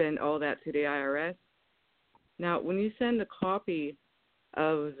 and you send all that to the IRS. Now, when you send a copy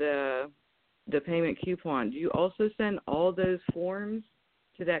of the payment coupon, do you also send all those forms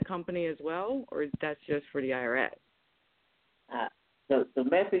to that company as well, or that's just for the IRS? The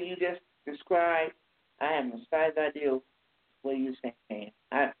method you just described, I have the slightest idea what you're saying.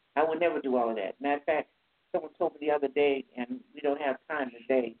 I would never do all of that. Matter of fact, someone told me the other day, and we don't have time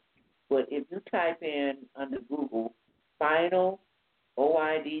today, but if you type in under Google, final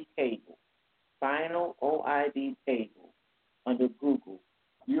OID table under Google,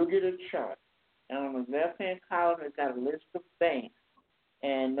 you'll get a chart. And on the left-hand column, it's got a list of banks,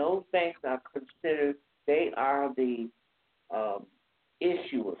 and those banks are considered, they are the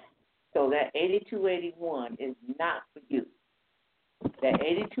issuers. So that 8281 is not for you. That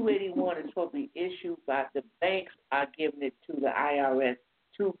 8281 is supposed to be issued by the banks are giving it to the IRS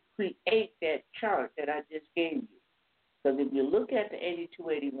to create that chart that I just gave you. Because if you look at the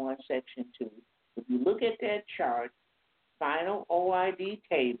 8281 Section 2, if you look at that chart, final OID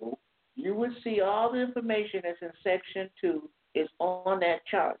table, you will see all the information that's in Section 2 is on that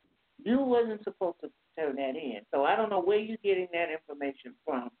chart. You wasn't supposed to turn that in. So I don't know where you're getting that information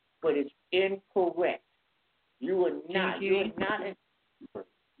from, but it's incorrect. You are not. You're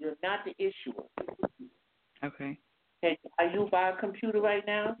not the issuer. Okay. Hey, are you by a computer right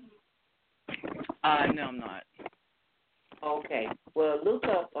now? No, I'm not. Okay. Well, look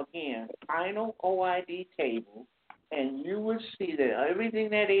up again, final OID table, and you will see that everything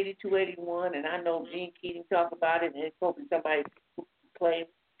that 8281, and I know Gene Keating talked about it, and it's probably somebody who claims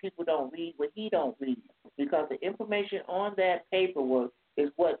people don't read what he don't read, because the information on that paperwork is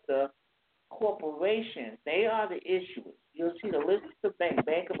what the corporations, they are the issuers. You'll see the list of banks,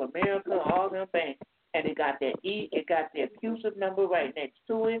 Bank of America, all them banks, and it got their accused number right next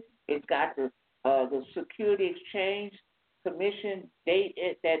to it. It's got the Security Exchange Commission date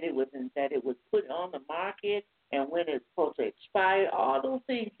that it was put on the market and when it's supposed to expire. All those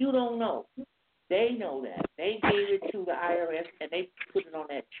things you don't know. They know that. They gave it to the IRS and they put it on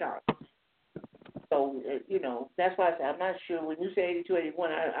that chart. So, that's why I said I'm not sure. When you say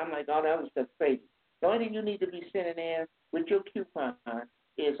 8281, I'm like, oh, that was just crazy. The only thing you need to be sending in with your coupon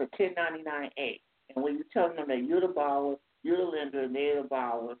is a 1099A. And when you tell them that you're the borrower, you're the lender, and they're the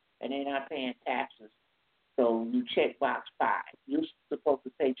borrower, and they're not paying taxes, so you check box 5. You're supposed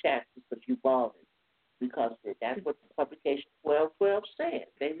to pay taxes because you borrowed it, because that's what the publication 1212 says.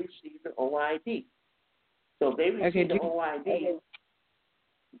 They received the OID. So if they receive the OID.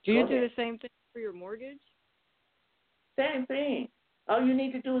 Do you do the same thing for your mortgage? Same thing. All you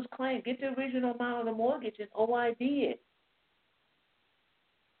need to do is claim. Get the original amount of the mortgage and OID it.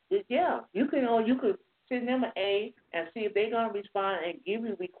 Yeah, you could send them an A and see if they're going to respond and give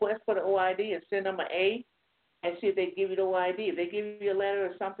you a request for the OID and send them an A and see if they give you the OID. If they give you a letter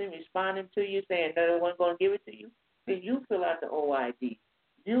or something responding to you saying no, they weren't going to give it to you, then you fill out the OID.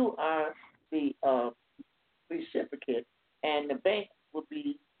 You are the recipient, and the bank will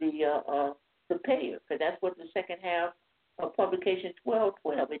be the payer, because that's what the second half of publication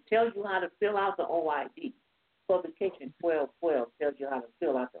 1212. It tells you how to fill out the OID. Publication 1212 tells you how to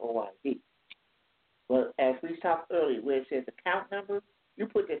fill out the OID. But as we talked earlier, where it says account number, you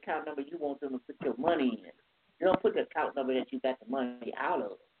put the account number you want them to put your money in. You don't put the account number that you got the money out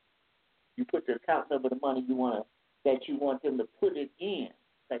of. You put the account number of the money that you want them to put it in,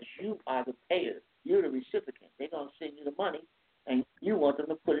 because you are the payer. You're the recipient. They're going to send you the money, and you want them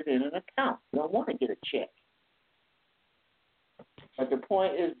to put it in an account. You don't want to get a check. But the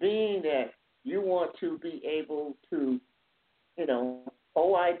point is being that you want to be able to,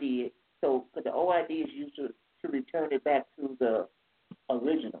 OID it. So, because the OID is used to return it back to the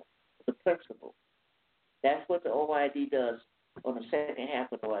original, the principal. That's what the OID does on the second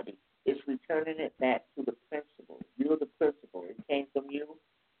half of the OID. It's returning it back to the principal. You're the principal. It came from you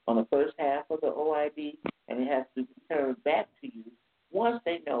on the first half of the OID, and it has to be returned back to you once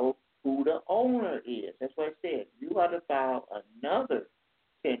they know who the owner is. That's what I said. You ought to file another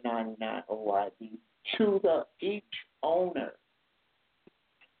 1099 OID to each owner.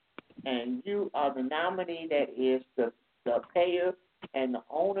 And you are the nominee that is the payer, and the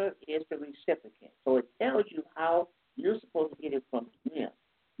owner is the recipient. So it tells you how you're supposed to get it from them.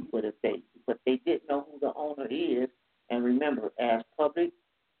 But they didn't know who the owner is, and remember, as public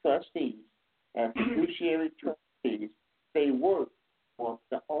trustees, as fiduciary trustees, they work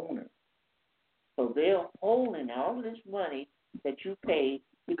you paid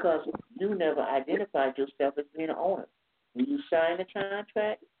because you never identified yourself as being an owner. When you sign the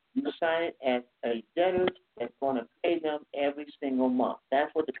contract, you sign it as a debtor that's going to pay them every single month. That's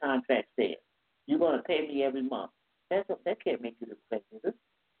what the contract says. You're going to pay me every month. That can't make you the creditor.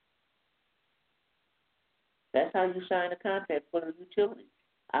 That's how you sign a contract for the utility.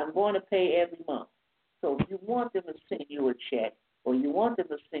 I'm going to pay every month. So if you want them to send you a check or you want them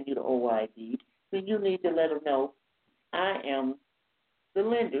to send you the OID, then you need to let them know I am the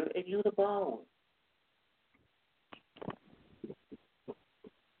lender and you the borrower.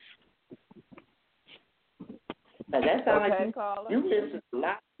 Now that sounds like you listen a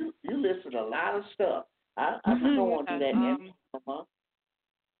lot. You listen a lot of stuff. I don't want to do that every month.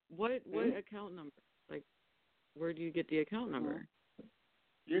 What account number? Like, where do you get the account number?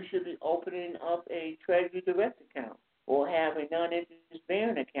 You should be opening up a Treasury Direct account or have a non-interest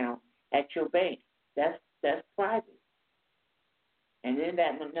bearing account at your bank. That's private. And in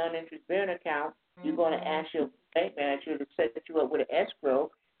that non-interest bearing account, you're going to ask your bank manager to set you up with an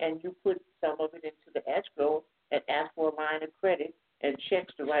escrow, and you put some of it into the escrow and ask for a line of credit and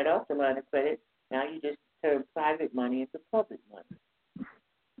checks to write off the line of credit. Now you just turn private money into public money.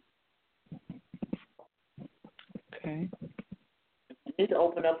 Okay. You need to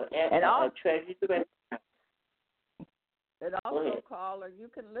open up a Treasury Direct account. And also, caller, you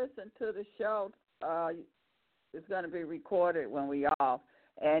can listen to the show. It's going to be recorded when we off,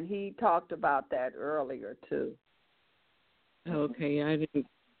 and he talked about that earlier too. Okay, I didn't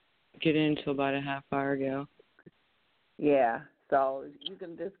get in until about a half hour ago. Yeah, so you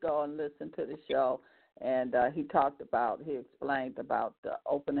can just go and listen to the show, and he explained about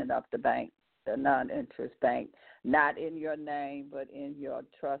opening up the bank, the non-interest bank, not in your name but in your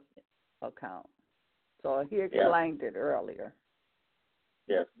trust account. So he explained it earlier.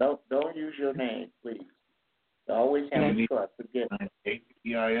 Yes, don't use your name, please. Always have a trust. Forget 98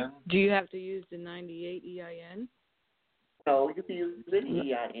 EIN. Do you have to use the 98 EIN? No, you can use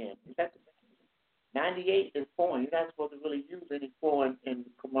any EIN. 98 is foreign. You're not supposed to really use any foreign in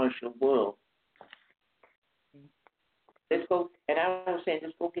the commercial world. Let's go, and I was saying,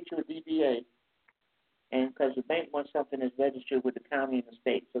 just go get you a DBA, and because the bank wants something that's registered with the county and the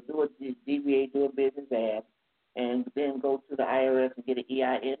state. So do a DBA, do a business ad, and then go to the IRS and get an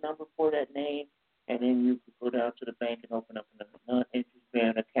EIN number for that name, and then you can go down to the bank and open up a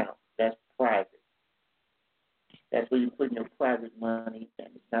non-interest-bearing account. That's private. That's where you're putting your private money,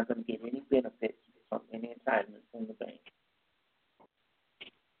 and it's not going to get any benefits from any entitlements from the bank.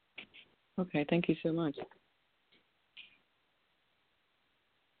 Okay, thank you so much.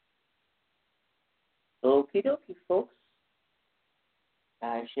 Okie dokie, folks.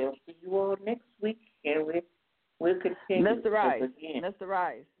 I shall see you all next week, and we'll continue. Mr. Rice. Yes. Mr.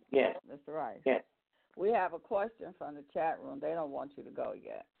 Rice. Yes. We have a question from the chat room. They don't want you to go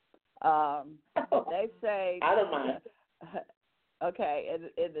yet. They say. I don't mind. Okay,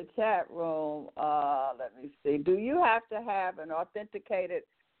 in the chat room, let me see. Do you have to have an authenticated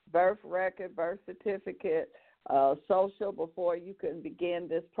birth record, birth certificate, social before you can begin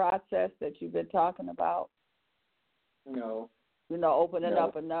this process that you've been talking about? No. Opening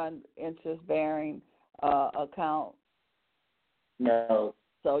up a non-interest-bearing account. No.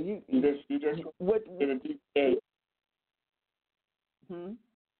 So you just get a DBA.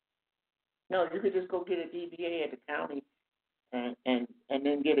 No, you could just go get a DBA at the county and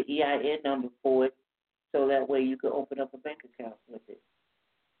then get an EIN number for it, so that way you could open up a bank account with it.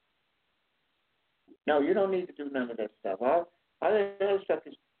 No, you don't need to do none of that stuff. All that other stuff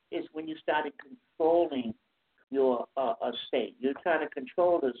is when you started controlling your estate. You're trying to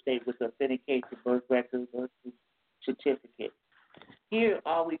control the estate with authentication, birth record, birth certificate. Here,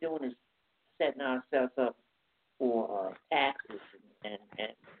 all we're doing is setting ourselves up for taxes and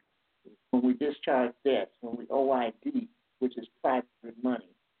when we discharge debts, when we OID, which is private money,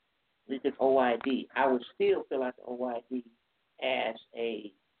 we can OID. I would still fill out the OID as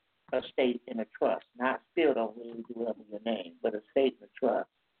a estate in a trust. Still don't really do it under your name, but a estate in a trust.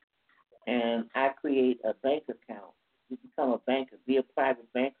 And I create a bank account. You become a banker, be a private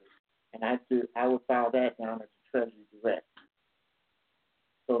banker, and I would file that down at the Treasury Direct.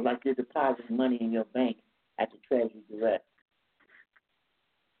 So like you're depositing money in your bank at the Treasury Direct.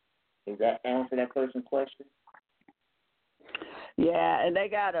 Does that answer that person's question? Yeah, and they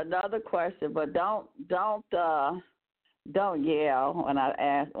got another question, but don't yell when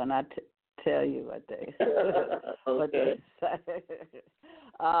I tell you what they what they say.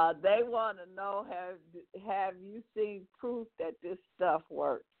 They want to know, have you seen proof that this stuff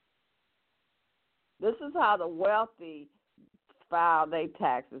works? This is how the wealthy file their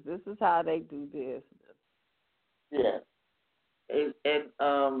taxes. This is how they do this. Yeah. It's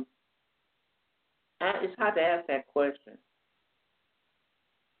hard to ask that question.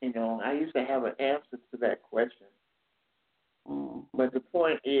 You know, I used to have an answer to that question. But the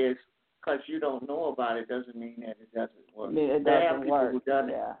point is, because you don't know about it, doesn't mean that it doesn't work. It There have doesn't people work. who done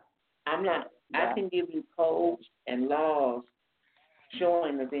it. Yeah. I'm not. Yeah. I can give you codes and laws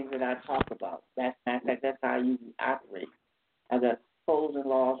showing the things that I talk about. That's how I usually operate. I got codes and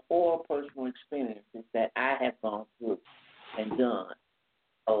laws or personal experiences that I have gone through and done.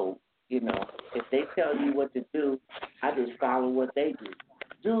 So, you know, if they tell you what to do, I just follow what they do.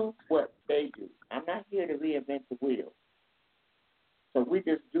 Do what they do. I'm not here to reinvent the wheel. So we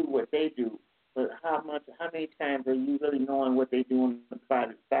just do what they do. But how many times are you really knowing what they do on the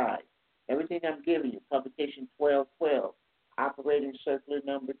private side? Everything I'm giving you, publication 1212, operating circular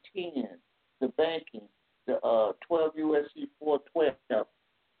number 10, the banking, the 12 USC 412.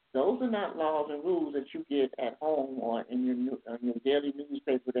 Those are not laws and rules that you get at home or in your daily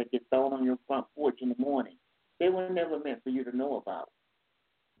newspaper that get thrown on your front porch in the morning. They were never meant for you to know about.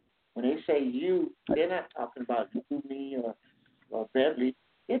 When they say you, they're not talking about you, me, or Beverly.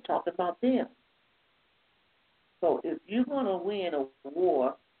 They're talking about them. So if you're going to win a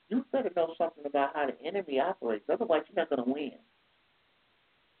war, you better know something about how the enemy operates. Otherwise, you're not going to win.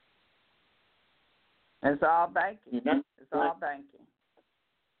 It's all banking. It's all banking.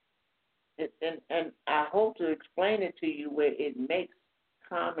 And I hope to explain it to you where it makes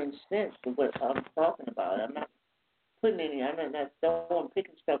common sense to what I'm talking about. I'm not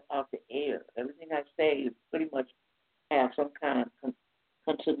picking stuff out the air. Everything I say is pretty much have some kind of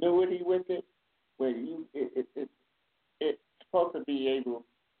continuity with it, where it's supposed to be able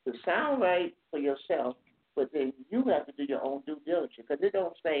to sound right for yourself, but then you have to do your own due diligence, because it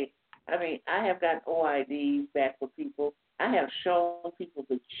don't say. I mean, I have got OIDs back for people. I have shown people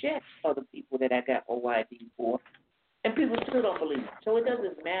the checks for the people that I got OID for, and people still don't believe it. So it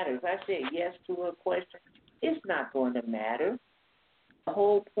doesn't matter. If I say yes to a question, it's not going to matter. The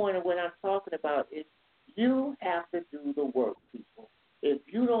whole point of what I'm talking about is you have to do the work, people. If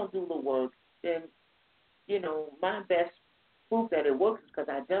you don't do the work, then, you know, my best proof that it works is because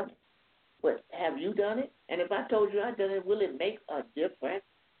I've done it. But have you done it? And if I told you I've done it, will it make a difference?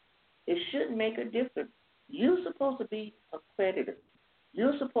 It shouldn't make a difference. You're supposed to be a creditor.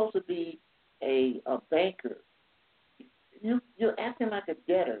 You're supposed to be a banker. You're acting like a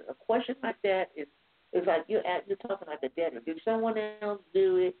debtor. A question like that is like you're talking like a debtor. Did someone else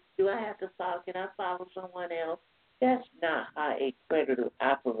do it? Do I have to follow? Can I follow someone else? That's not how a creditor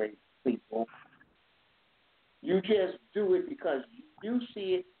operates, people. You just do it because you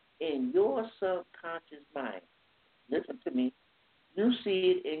see it in your subconscious mind. Listen to me. You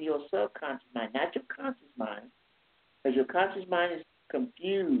see it in your subconscious mind, not your conscious mind, because your conscious mind is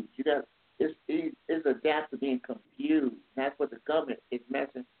confused. It's adapted to being confused. That's what the government is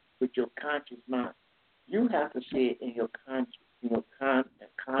messing with your conscious mind. You have to see it in your conscious, subconscious.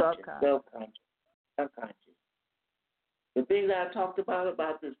 The things I talked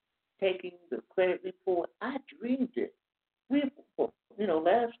about this taking the credit report, I dreamed it.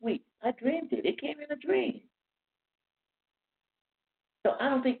 Last week, I dreamed it. It came in a dream. So I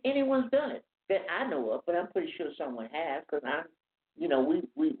don't think anyone's done it that I know of, but I'm pretty sure someone has, because we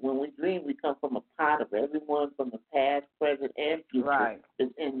when we dream, we come from a pot of everyone from the past, present, and future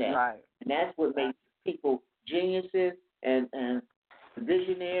is in that. Right. And that's what makes people geniuses and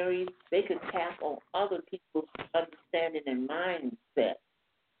visionaries. They could tap on other people's understanding and mindset.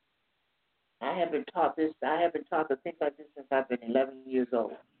 I have been taught to think like this since I've been 11 years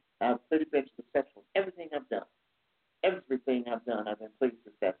old. I've pretty been successful. Everything I've done, I've been pretty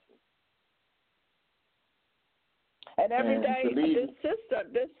successful. And every day, this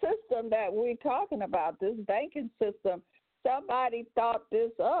system that we're talking about, this banking system, somebody thought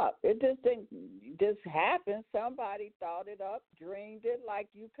this up. It just didn't just happen. Somebody thought it up, dreamed it, like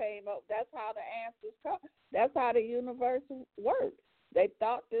you came up. That's how the answers come. That's how the universe works. They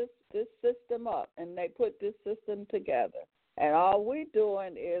thought this system up, and they put this system together. And all we're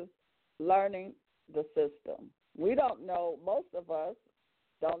doing is learning the system. We don't know, most of us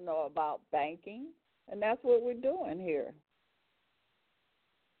don't know about banking, and that's what we're doing here.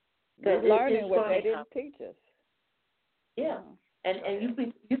 We're learning what they didn't teach us. Yeah, and you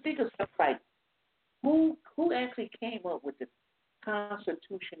think of stuff like who actually came up with the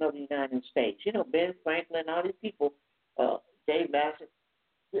Constitution of the United States? You know, Ben Franklin, all these people, Dave Bassett.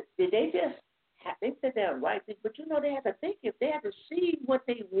 Did they just they said they're right thing, but they had to think if they had to see what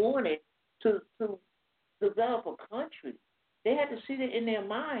they wanted to develop a country. They had to see it in their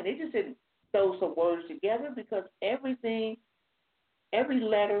mind. They just didn't throw some words together, because everything every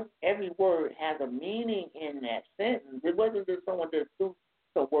letter, every word has a meaning in that sentence. It wasn't just someone just threw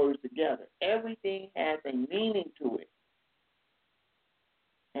some words together. Everything has a meaning to it.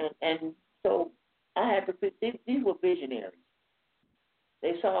 And so I had to fit. These were visionaries.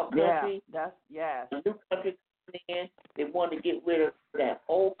 They saw a country, a new country coming in. They wanted to get rid of that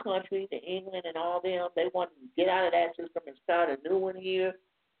old country, the England and all them. They wanted to get out of that system and start a new one here.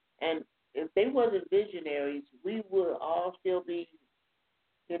 And if they wasn't visionaries, we would all still be,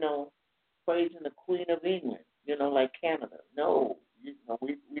 praising the Queen of England, like Canada. No,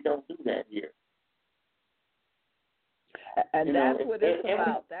 we don't do that here. And that's what it's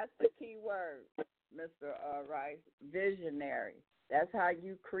about. That's the key word, Mr. Rice. Visionary. That's how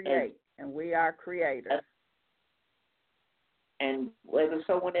you create, and we are creators. And whether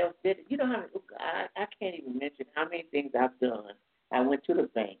someone else did it, I can't even mention how many things I've done. I went to the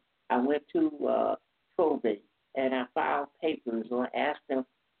bank. I went to probate, and I filed papers or asked them,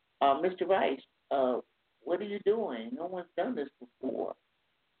 Mr. Rice, what are you doing? No one's done this before.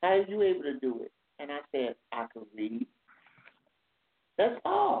 How are you able to do it? And I said, I could read. That's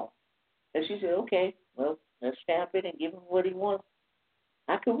all. And she said, okay, well, let's stamp it and give him what he wants.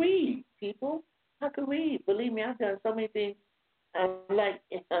 I could read, people. I could read. Believe me, I've done so many things. Like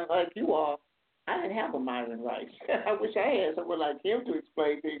you all, I didn't have a Myron Rice. I wish I had someone like him to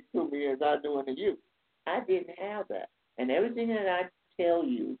explain things to me as I do to you. I didn't have that. And everything that I tell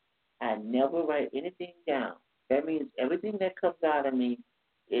you, I never write anything down. That means everything that comes out of me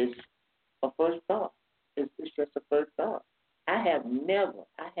is a first thought. It's just a first thought. I have never,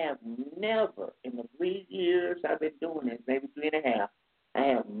 in the 3 years I've been doing this, maybe 3.5, I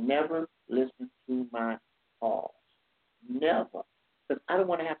have never listened to my calls. Never. Because I don't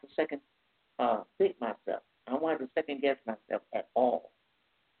want to have to think myself. I don't want to second guess myself at all.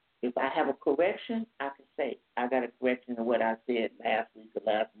 If I have a correction, I can say, I got a correction of what I said last week or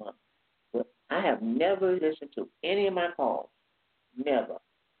last month. But I have never listened to any of my calls. Never.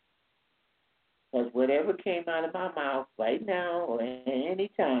 Because whatever came out of my mouth right now or at any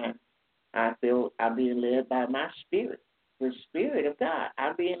time, I feel I'm being led by my spirit, the Spirit of God.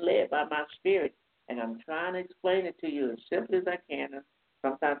 I'm being led by my spirit, and I'm trying to explain it to you as simply as I can. And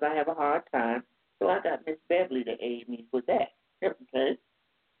sometimes I have a hard time, so I got Miss Beverly to aid me with that. Okay?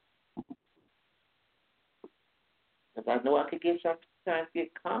 Because I know I could sometimes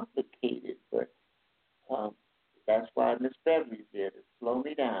get complicated, but that's why Miss Beverly's there to slow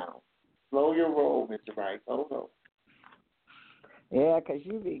me down. Slow your roll, Mr. Rice. Hold on. Yeah, because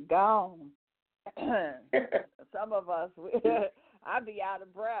you be gone. Some of us, I be out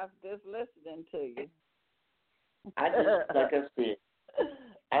of breath just listening to you. I just, like I said,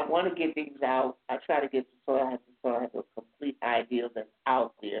 I want to get things out. I try to get so I have a complete idea that's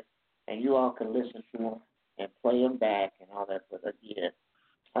out there, and you all can listen to them and play them back and all that. But again,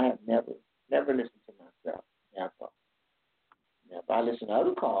 I have never listened to myself. Never. I listen to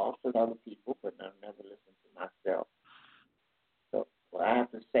other calls with other people, but I've never listened to myself. So what I have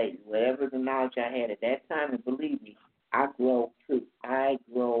to say, whatever the knowledge I had at that time, and believe me, I grow too. I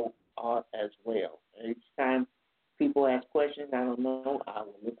grow as well. Each time people ask questions I don't know, I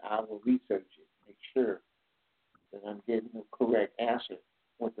will research it, make sure that I'm getting the correct answer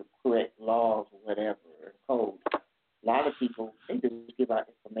with the correct laws or whatever, or code. A lot of people, they just give out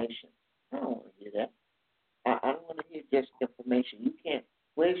information. I don't want to hear that. I don't want to hear just information. You can't.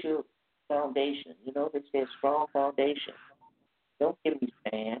 Where's your foundation? They say strong foundation. Don't give me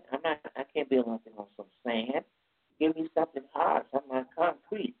sand. I can't build nothing on some sand. Give me something hard, something like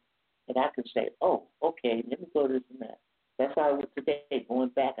concrete, and I can say, oh, okay, let me go to this and that. That's why I went today, going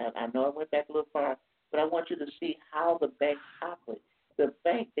back. I know I went back a little far, but I want you to see how the banks operate. The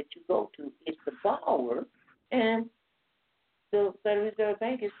bank that you go to is the borrower, and the Federal Reserve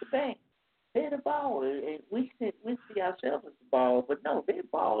Bank is the bank. They're the borrower, and we see ourselves as the borrower, but no, they're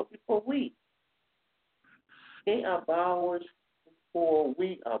borrowers before we. They are borrowers before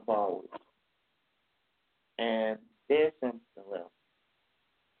we are borrowers. And there's something,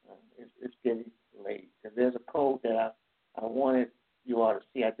 it's getting late, because there's a code that I wanted you all to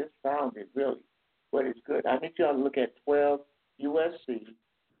see. I just found it, really, but it's good. I need you all to look at 12 USC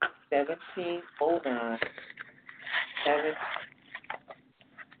 1709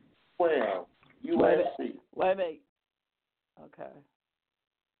 12 USC. Wait a minute. Okay.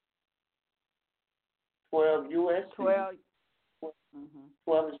 12 USC. 12.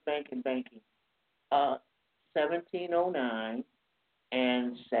 12 is banking. 1709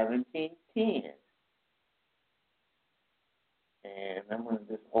 and 1710. And I'm going to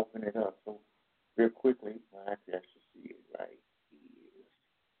just open it up so real quickly. I should see it right here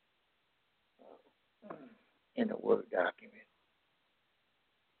in the Word document.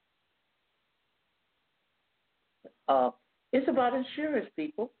 It's about insurance,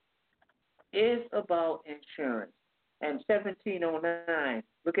 people. It's about insurance. And 1709,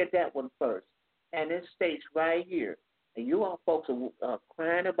 look at that one first. And it states right here, and you all folks are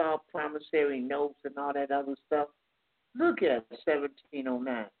crying about promissory notes and all that other stuff. Look at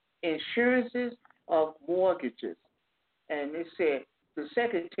 1709, insurances of mortgages. And it said the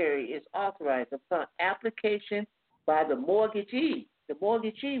secretary is authorized upon application by the mortgagee. The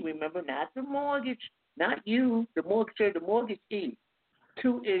mortgagee, remember, not the mortgage, not you, the mortgagor, the mortgagee,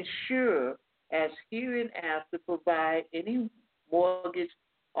 to insure as hereinafter provide any mortgage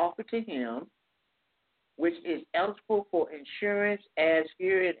offered to him, which is eligible for insurance as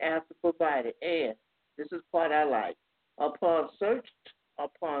hereinafter provided. And this is part I like. Upon such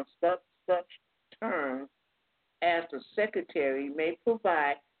terms as the secretary may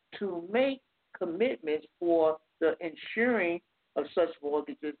provide to make commitments for the insuring of such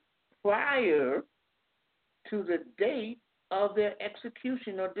mortgages prior to the date of their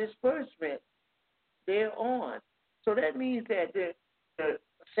execution or disbursement thereon. So that means that the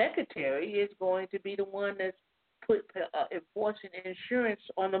secretary is going to be the one that's enforcing insurance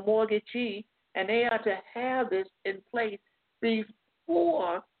on the mortgagee, and they are to have this in place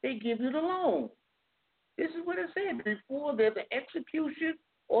before they give you the loan. This is what it said, before there's an execution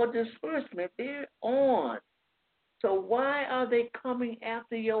or disbursement thereon. So why are they coming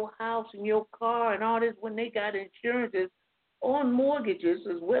after your house and your car and all this when they got insurances on mortgages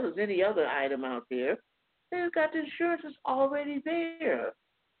as well as any other item out there? They've got the insurances already there.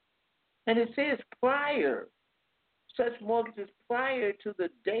 And it says prior, such mortgages prior to the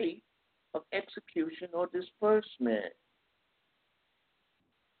date of execution or disbursement.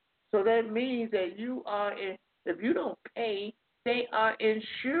 So that means that you are, if you don't pay, they are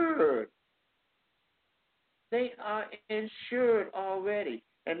insured. They are insured already.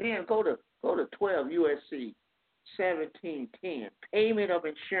 And then go to 12 USC 1710, payment of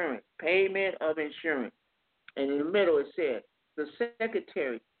insurance, payment of insurance. And in the middle it said, the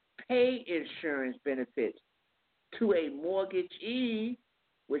secretary pay insurance benefits to a mortgagee,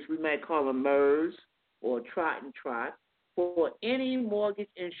 which we might call a MERS or trot and trot, for any mortgage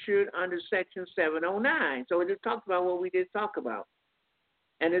insured under Section 709. So it just talks about what we did talk about.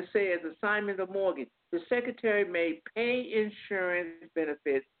 And it says assignment of mortgage. The secretary may pay insurance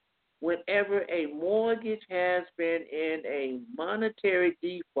benefits whenever a mortgage has been in a monetary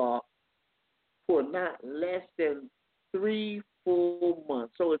default for not less than 3 full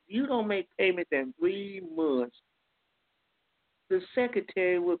months. So if you don't make payments in 3 months, the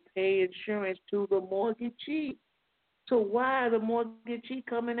secretary will pay insurance to the mortgagee. So why are the mortgagee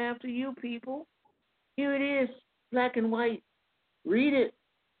coming after you, people? Here it is, black and white. Read it.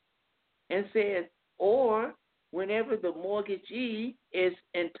 And says, or whenever the mortgagee is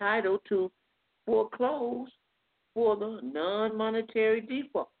entitled to foreclose for the non-monetary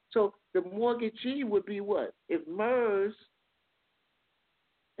default. So the mortgagee would be what? If MERS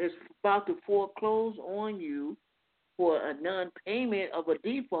is about to foreclose on you for a non-payment of a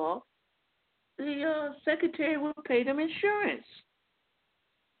default, the secretary will pay them insurance.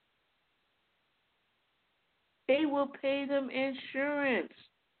 They will pay them insurance.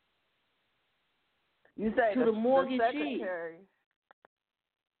 You say to the mortgagee. The secretary.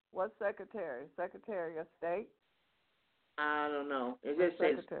 What secretary? Secretary of State? I don't know. It just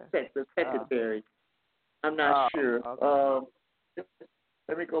says the secretary. Oh. I'm not sure. Okay.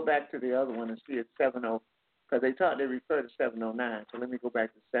 Let me go back to the other one and see it's 70, because they refer to 709. So let me go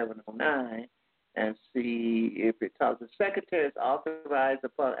back to 709 and see if it talks. The secretary is authorized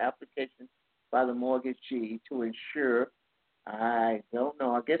upon application by the mortgagee to ensure. I don't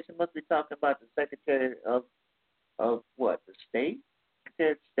know. I guess it must be talking about the secretary of what? The state?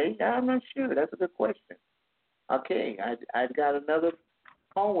 Secretary of State? I'm not sure. That's a good question. Okay, I've got another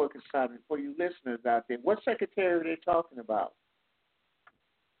homework assignment for you listeners out there. What secretary are they talking about?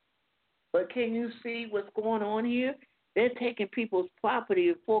 But can you see what's going on here? They're taking people's property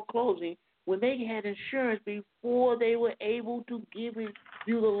and foreclosing when they had insurance before they were able to give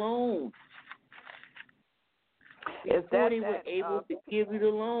you the loan. Before they were able to give you the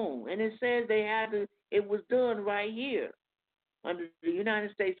loan. And it says it was done right here under the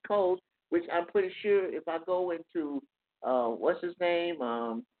United States Code, which I'm pretty sure if I go into, what's his name?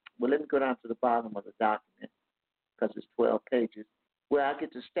 Well, let me go down to the bottom of the document because it's 12 pages, where I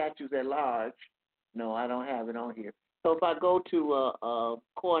get the statutes at large. No, I don't have it on here. So if I go to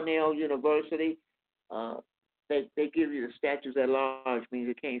Cornell University, they give you the statutes at large, means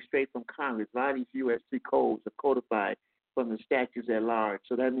it came straight from Congress. A lot of these U.S. codes are codified from the statutes at large.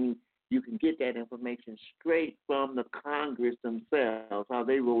 So that means you can get that information straight from the Congress themselves, how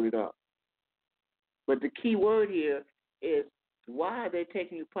they wrote it up. But the key word here is why are they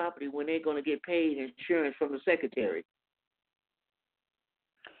taking your property when they're going to get paid insurance from the secretary?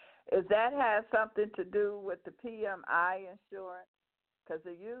 Is that has something to do with the PMI insurance? Because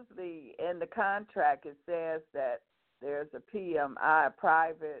usually in the contract it says that there's a PMI,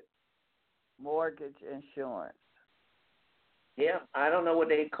 private mortgage insurance. Yeah, I don't know what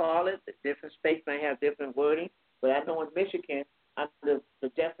they call it. The different states may have different wording, but I know in Michigan, under the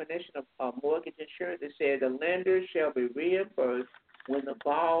definition of mortgage insurance, it says the lender shall be reimbursed when the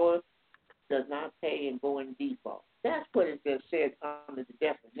borrower does not pay and go in default. That's what it just says under the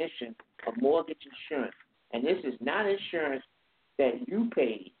definition of mortgage insurance. And this is not insurance that you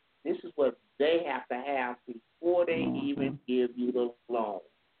paid. This is what they have to have before they even give you the loan.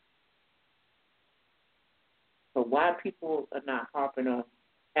 So why people are not harping on,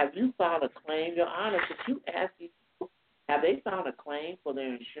 have you filed a claim? Your Honor, if you ask these people, have they filed a claim for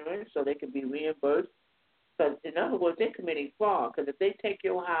their insurance so they can be reimbursed? Because, in other words, they're committing fraud. Because if they take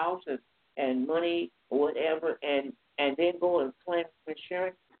your house and money or whatever and then go and claim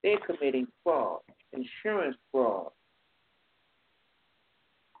insurance, they're committing fraud, insurance fraud.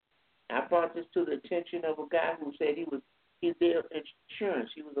 I brought this to the attention of a guy who said he's their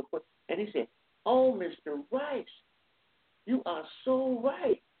insurance. And he said, "Oh, Mr. Rice, you are so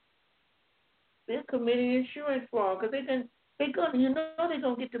right. They're committing insurance fraud because they're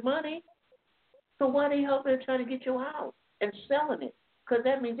gonna get the money. So why they help them trying to get your house and selling it? Because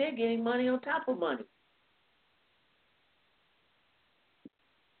that means they're getting money on top of money."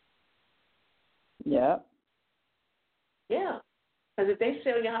 Yeah. Yeah. Because if they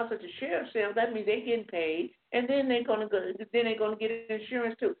sell your house at the sheriff's sale, that means they're getting paid, and then they're gonna get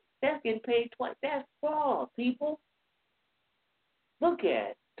insurance too. That's getting paid twice. That's fraud, people. Look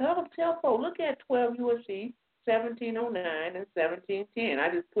at it. Tell folks, look at 12 U.S.C. 1709 and 1710. I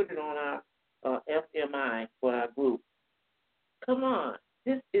just put it on our FMI for our group. Come on.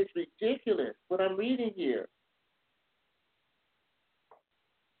 This is ridiculous, what I'm reading here.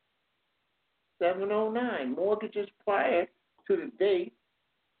 709, mortgages prior to the date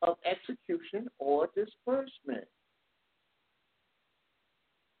of execution or disbursement.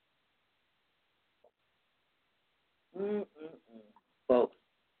 Folks,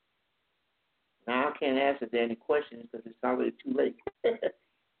 now I can't answer any questions because it's already too late.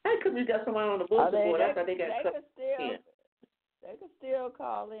 How come you got someone on the bulletin board? I thought they got cut in. They can still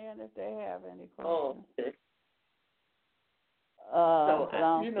call in if they have any questions. Oh, okay. So I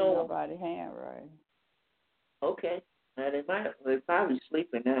don't see nobody hand right. Okay. Now they're probably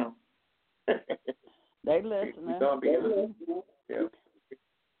sleeping now. They listening. We're gonna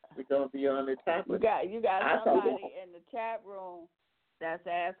be on the top. You got somebody in the chat room that's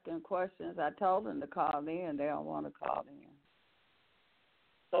asking questions. I told them to call in. They don't want to call in.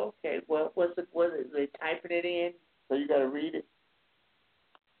 Okay. Well, what is they typing it in? So you got to read it.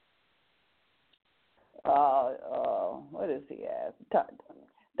 What is he asking?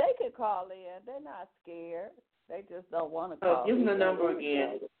 They could call in. They're not scared. They just don't want to call. Give them the number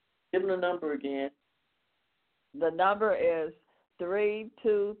again. Give them the number again. The number is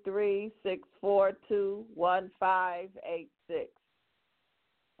 323-642-1586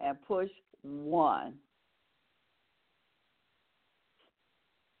 and push 1.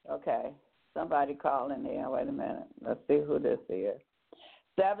 Okay. Somebody calling in. Wait a minute. Let's see who this is.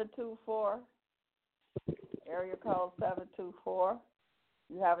 724. Area code 724.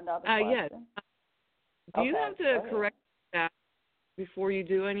 You have another question? Yes. Do you have to correct that before you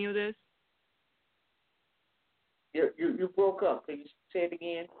do any of this? You broke up. Can you say it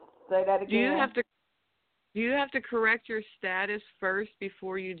again? Say that again. Do you have to correct your status first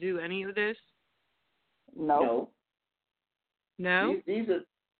before you do any of this? No. No? These are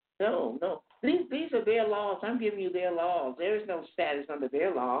no. These are their laws. I'm giving you their laws. There is no status under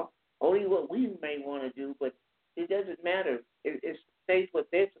their law. Only what we may want to do, but it doesn't matter. It states what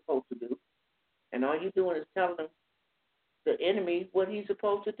they're supposed to do. And all you're doing is telling them, the enemy, what he's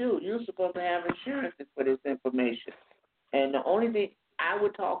supposed to do. You're supposed to have insurance for this information. And the only thing I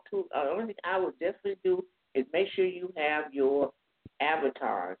would definitely do is make sure you have your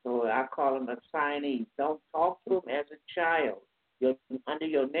avatars, or I call them assignees. Don't talk to them as a child. Under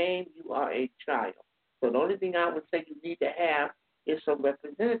your name, you are a child. So the only thing I would say you need to have is some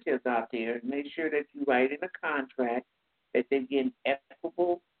representatives out there and make sure that you write in a contract that they get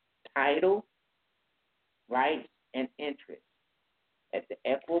equitable title, rights, and interest. At the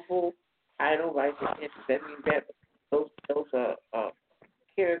equitable title, rights, and interest, that means that those are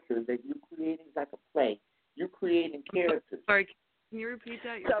characters that you creating like a play. You're creating characters. Sorry, can you repeat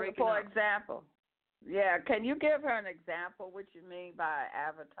that? You're breaking for up. example, can you give her an example what you mean by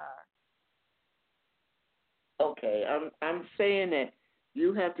avatar? Okay, I'm saying that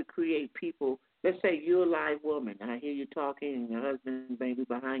you have to create people. Let's say you're a live woman. I hear you talking, and your husband maybe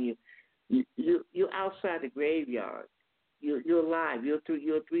behind you. You're outside the graveyard. You're alive. You're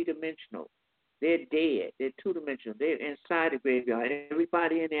three dimensional. They're dead. They're two dimensional. They're inside the graveyard.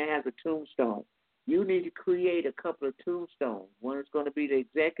 Everybody in there has a tombstone. You need to create a couple of tombstones. One is going to be the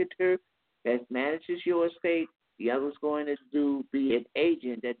executor that manages your estate. The other is going to be an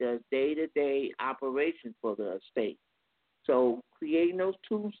agent that does day-to-day operations for the estate. So creating those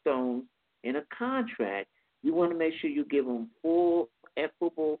tombstones in a contract, you want to make sure you give them full,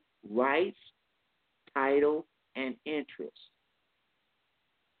 equitable rights, title, and interest.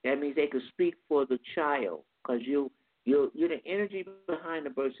 That means they could speak for the child because you're the energy behind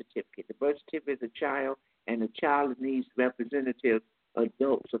the birth certificate. The birth certificate is a child, and the child needs representative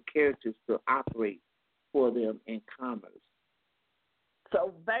adults or characters to operate for them in commerce.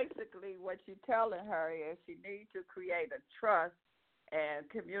 So basically what you're telling her is she needs to create a trust and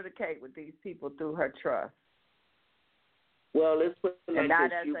communicate with these people through her trust. Well, let's put it like not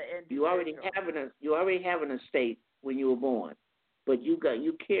this. as an You already have an estate when you were born, but you're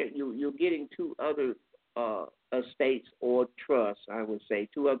getting two other estates or trusts. I would say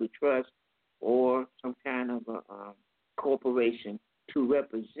two other trusts or some kind of a corporation to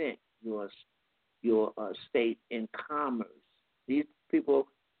represent your state in commerce. These people,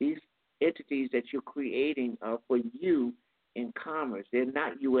 these entities that you're creating are for you in commerce. They're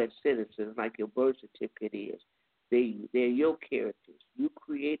not U.S. citizens like your birth certificate is. They're your characters. You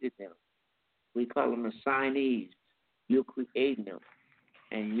created them. We call them assignees. You're creating them,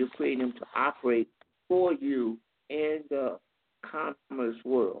 and you're creating them to operate for you in the commerce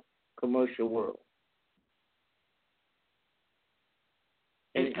world, commercial world.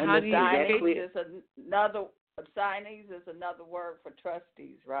 And assignees is another word for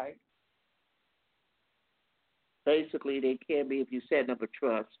trustees, right? Basically, they can be if you're setting up a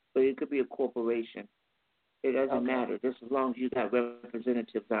trust, but it could be a corporation. It doesn't matter, just as long as you got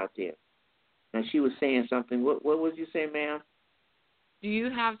representatives out there. Now, she was saying something. What was you saying, ma'am? Do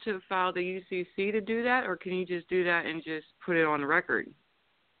you have to file the UCC to do that, or can you just do that and just put it on the record?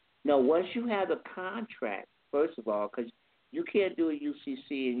 No, once you have a contract, first of all, because you can't do a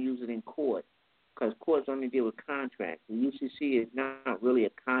UCC and use it in court, because courts only deal with contracts. The UCC is not really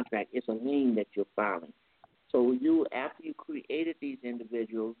a contract. It's a lien that you're filing. So after you created these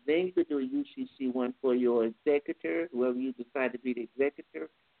individuals, then you could do a UCC one for your executor, whoever you decide to be the executor.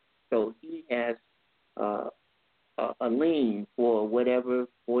 So he has a lien for whatever,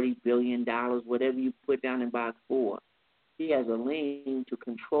 $40 billion, whatever you put down in box 4. He has a lien to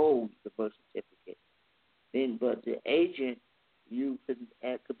control the birth certificate. But the agent,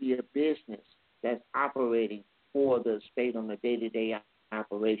 could be a business that's operating for the state on a day-to-day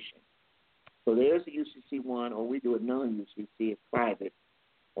operation. So there's a UCC one, or we do a non-UCC, it's private,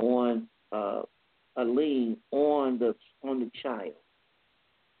 on a lien on the child.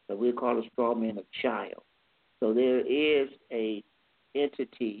 So we call a straw man a child. So there is a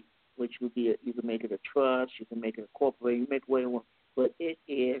entity, which would be you can make it a trust, you can make it a corporation, you make what you want, but it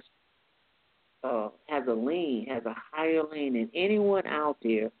is has a lien, has a higher lien than anyone out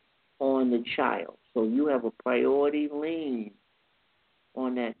there on the child. So you have a priority lien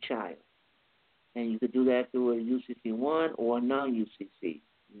on that child. And you could do that through a UCC1 or a non-UCC.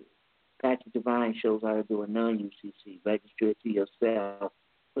 Patrick Devine shows how to do a non-UCC. Register it to yourself,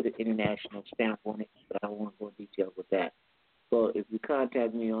 put an international stamp on it, but I don't want to go into detail with that. So if you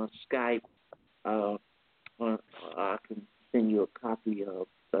contact me on Skype, I can send you a copy of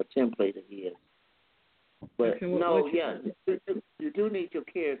a template of his. But you do need your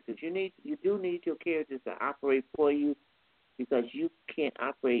characters. You do need your characters to operate for you, because you can't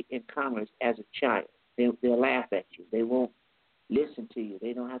operate in commerce as a child. They'll laugh at you. They won't listen to you.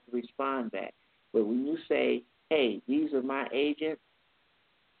 They don't have to respond back. But when you say, hey, these are my agents,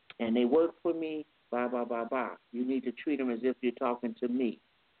 and they work for me, blah, blah, blah, blah, you need to treat them as if you're talking to me.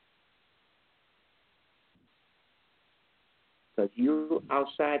 Because you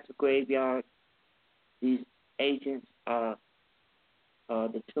outside the graveyard, these agents are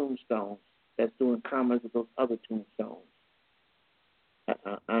the tombstones that's doing commerce with those other tombstones.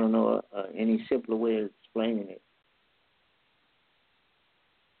 I don't know any simpler way of explaining it.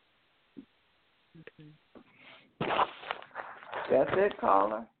 Okay. That's it,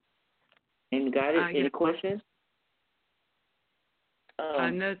 caller. Any got it? Any questions?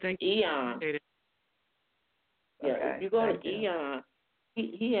 No, thank you. Eon. Yeah, if you go to Eon,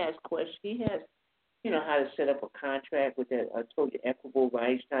 he has questions. He has, how to set up a contract with that. I told you, equitable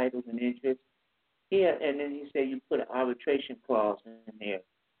rights, titles, and interests. Yeah, and then he said you put an arbitration clause in there.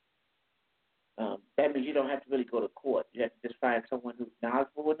 That means you don't have to really go to court. You have to just find someone who's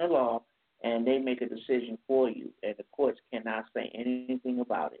knowledgeable in the law, and they make a decision for you, and the courts cannot say anything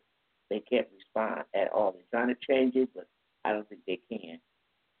about it. They can't respond at all. They're trying to change it, but I don't think they can.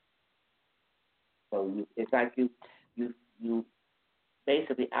 So it's like you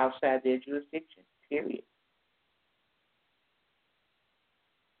basically outside their jurisdiction, period.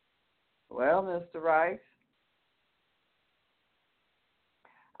 Well, Mr. Rice,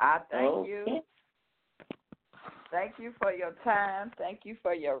 I thank you. Thank you for your time. Thank you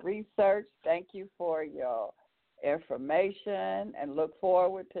for your research. Thank you for your information, and look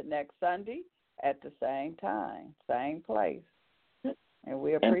forward to next Sunday at the same time, same place. And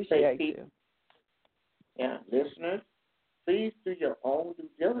we appreciate you. Yeah, listeners, please do your own due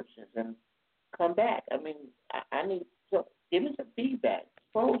diligence and come back. I mean, I need give me some feedback.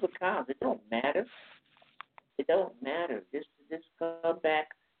 Pros or cons, it don't matter. It don't matter. Just come back,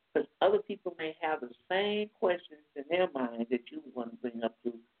 because other people may have the same questions in their mind that you want to bring up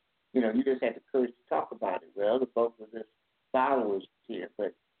to. You know, you just had the courage to talk about it. Well, the folks were just followers here,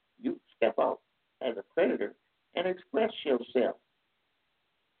 but you step out as a creditor and express yourself.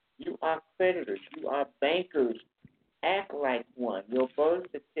 You are creditors. You are bankers. Act like one. Your birth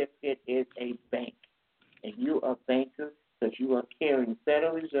certificate is a bank, and you are a banker because you are carrying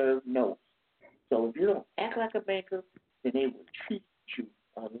Federal Reserve notes. So if you don't act like a banker, then they will treat you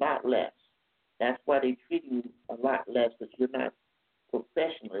a lot less. That's why they treat you a lot less, because you're not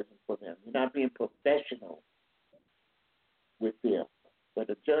professionalism for them. You're not being professional with them. But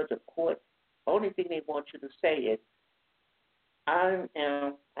a judge of court, only thing they want you to say is, I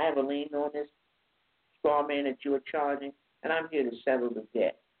have a lien on this straw man that you are charging, and I'm here to settle the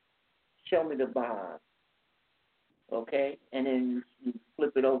debt. Show me the bond. Okay? And then you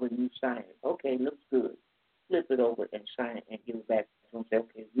flip it over and you sign it. Okay, looks good. Flip it over and sign it and give it back to them. Say,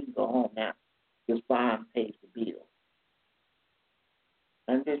 okay, we can go home now. This bond pays the bill.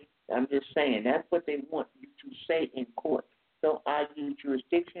 I'm just saying, that's what they want you to say in court. Don't argue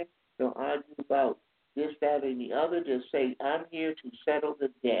jurisdiction. Don't argue about this, that, and the other. Just say, I'm here to settle the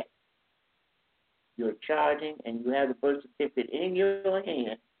debt. You're charging, and you have the birth certificate in your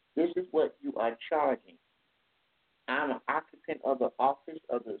hand. This is what you are charging. I'm an occupant of the office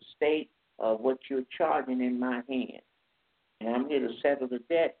of the state of what you're charging in my hand. And I'm here to settle the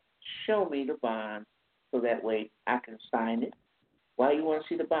debt. Show me the bond so that way I can sign it. Why you want to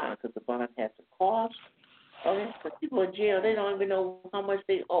see the bond? Because the bond has a cost. Okay? Because people in jail, they don't even know how much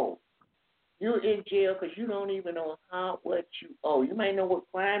they owe. You're in jail because you don't even know what you owe. You may know what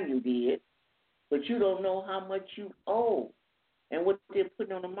crime you did, but you don't know how much you owe and what they're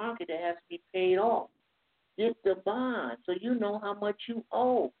putting on the market that has to be paid off. Get the bond so you know how much you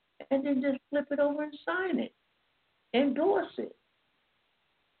owe, and then just flip it over and sign it. Endorse it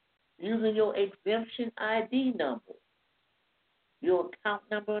using your exemption ID number, your account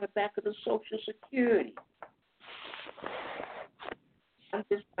number on the back of the Social Security. I'm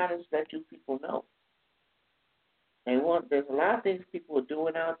just trying to let you people know. There's a lot of things people are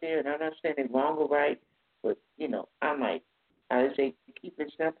doing out there, and I'm not saying they're wrong or right, but, I say keep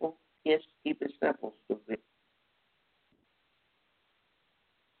it simple. Yes, keep it simple, stupid.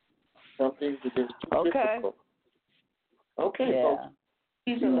 Some things are just too difficult. Okay, folks.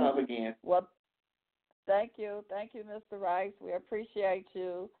 Peace and love again. Well, thank you. Thank you, Mr. Rice. We appreciate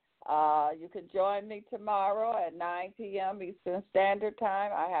you. You can join me tomorrow at 9 p.m. Eastern Standard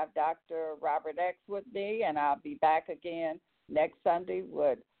Time. I have Dr. Robert X with me, and I'll be back again next Sunday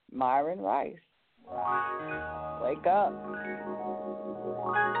with Myron Rice. Wake up.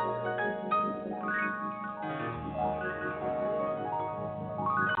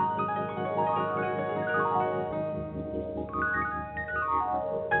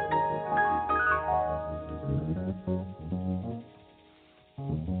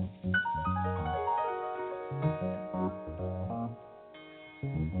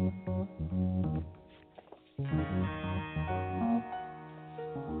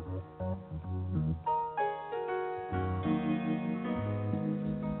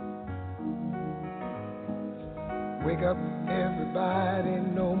 Wake up, everybody,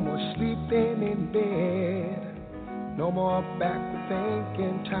 no more sleeping in bed. No more backward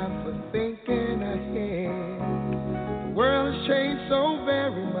thinking, time for thinking ahead. The world has changed so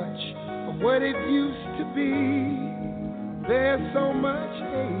very much from what it used to be. There's so much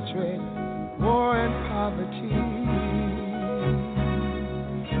hatred, war and poverty.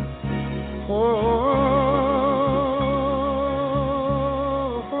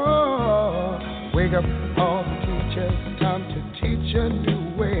 Wake up, all the teachers, time to teach a new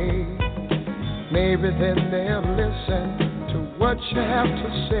way. Maybe then they'll listen to what you have to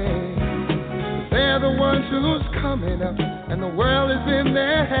say. They're the ones who's coming up, and the world is in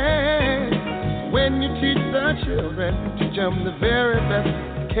their hands. When you teach the children, teach them the very best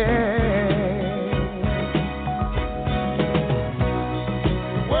you can.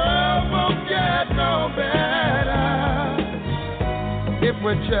 The world won't get no better if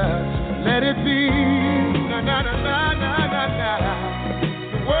we just let it be. Na na na na na na na.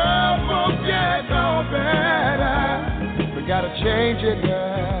 The world won't get no better. We gotta change it,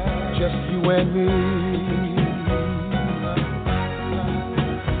 yeah. Just you and me.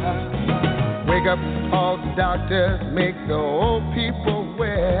 Wake up all the doctors, make the old people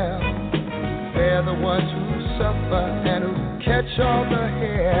well. They're the ones who suffer and who catch all the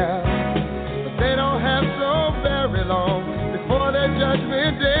hair. But they don't have so very long before their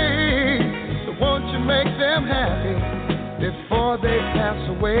judgment day. So won't you make them happy before they pass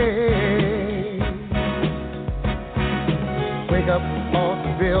away? Wake up all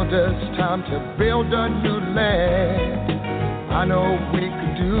the builders, time to build a new land. I know we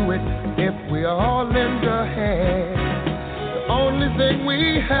could do it if we all lend a hand. The only thing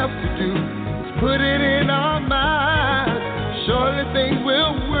we have to do is put it in our minds. Surely things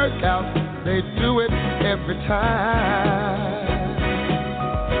will work out. They do it every time.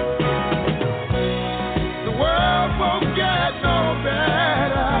 The world won't get no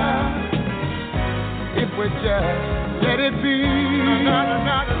better if we just let it be. Na, na,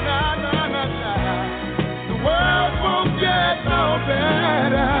 na, na, na, na, na. The world won't get no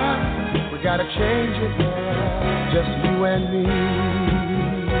better. We gotta change it, yeah. Just you and me.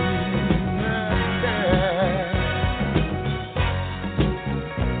 Yeah.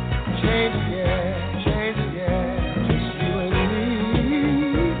 Change it, yeah. Change it, yeah. Just you and me.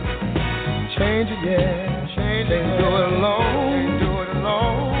 Change it, yeah. Change it. Can't do it alone. Can't do it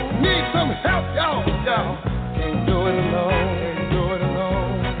alone. Need some help, y'all. Can't do it alone. Can't do it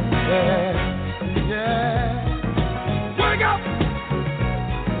alone. Yeah. Yeah. Wake up,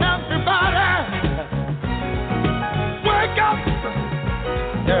 everybody. Wake up,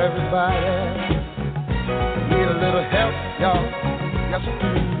 everybody. Need a little help, y'all. Yes, we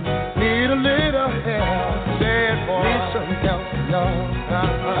do. Need a little help. Say it, boy. Need some help, y'all.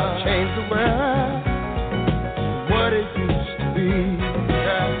 Change the world. What it used to be.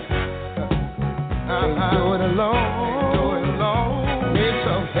 Can't do it alone. Can't do it alone. Need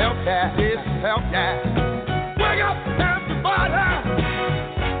some help, yeah. Need some help, yeah. Wake up, everybody.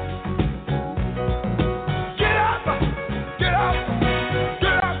 Get up, get up,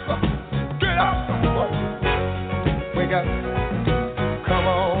 get up, get up. Wake up. Come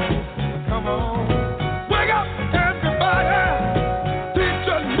on, come on. Wake up, everybody. Teach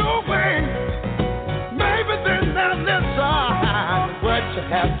a new way. Maybe then they'll listen to what you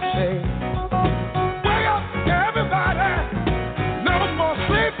have to say.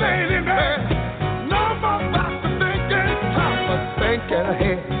 Get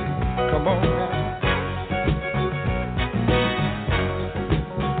ahead, come on now.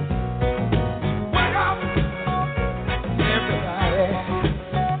 Wake up, everybody.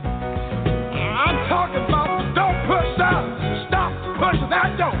 I'm talking about don't push up, stop pushing that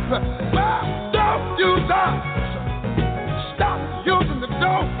dope. Don't use up, stop using the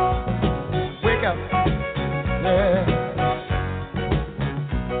dope. Wake up, yeah.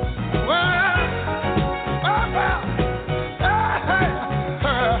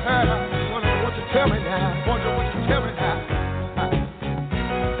 Tell me now, wonder what you tell me now.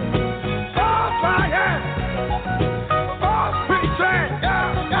 Oh, flying, oh, preaching,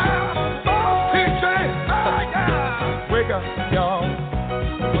 yeah, yeah, oh, teaching, yeah. Wake up, y'all,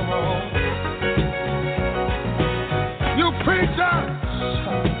 come on. You preachers,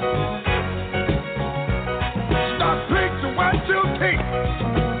 stop preaching what you teach.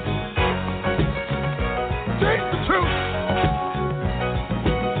 Teach the truth.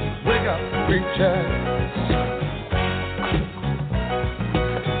 Wake up, preachers.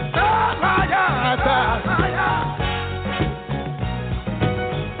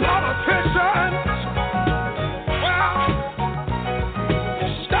 Politicians, well,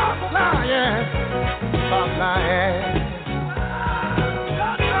 stop lying, stop lying.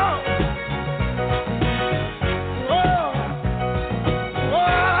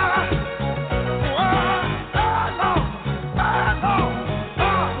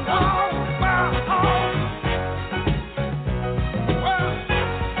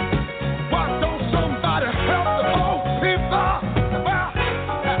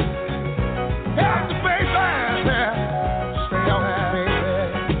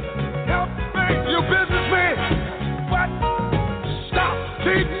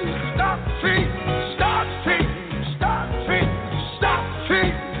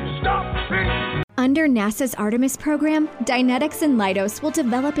 NASA's Artemis program, Dynetics and Leidos will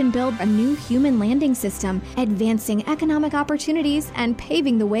develop and build a new human landing system, advancing economic opportunities and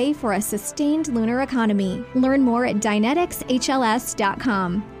paving the way for a sustained lunar economy. Learn more at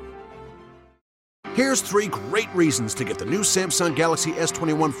DyneticsHLS.com. Here's 3 great reasons to get the new Samsung Galaxy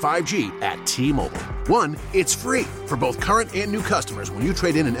S21 5G at T-Mobile. 1, it's free for both current and new customers when you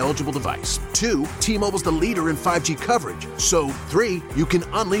trade in an eligible device. 2, T-Mobile's the leader in 5G coverage. So, 3, you can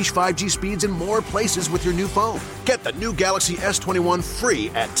unleash 5G speeds in more places with your new phone. Get the new Galaxy S21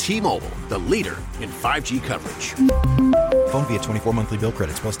 free at T-Mobile, the leader in 5G coverage. Phone via 24 monthly bill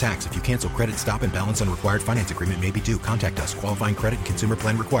credits plus tax. If you cancel credit, stop and balance on required finance agreement may be due. Contact us. Qualifying credit and consumer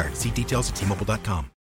plan required. See details at T-Mobile.com.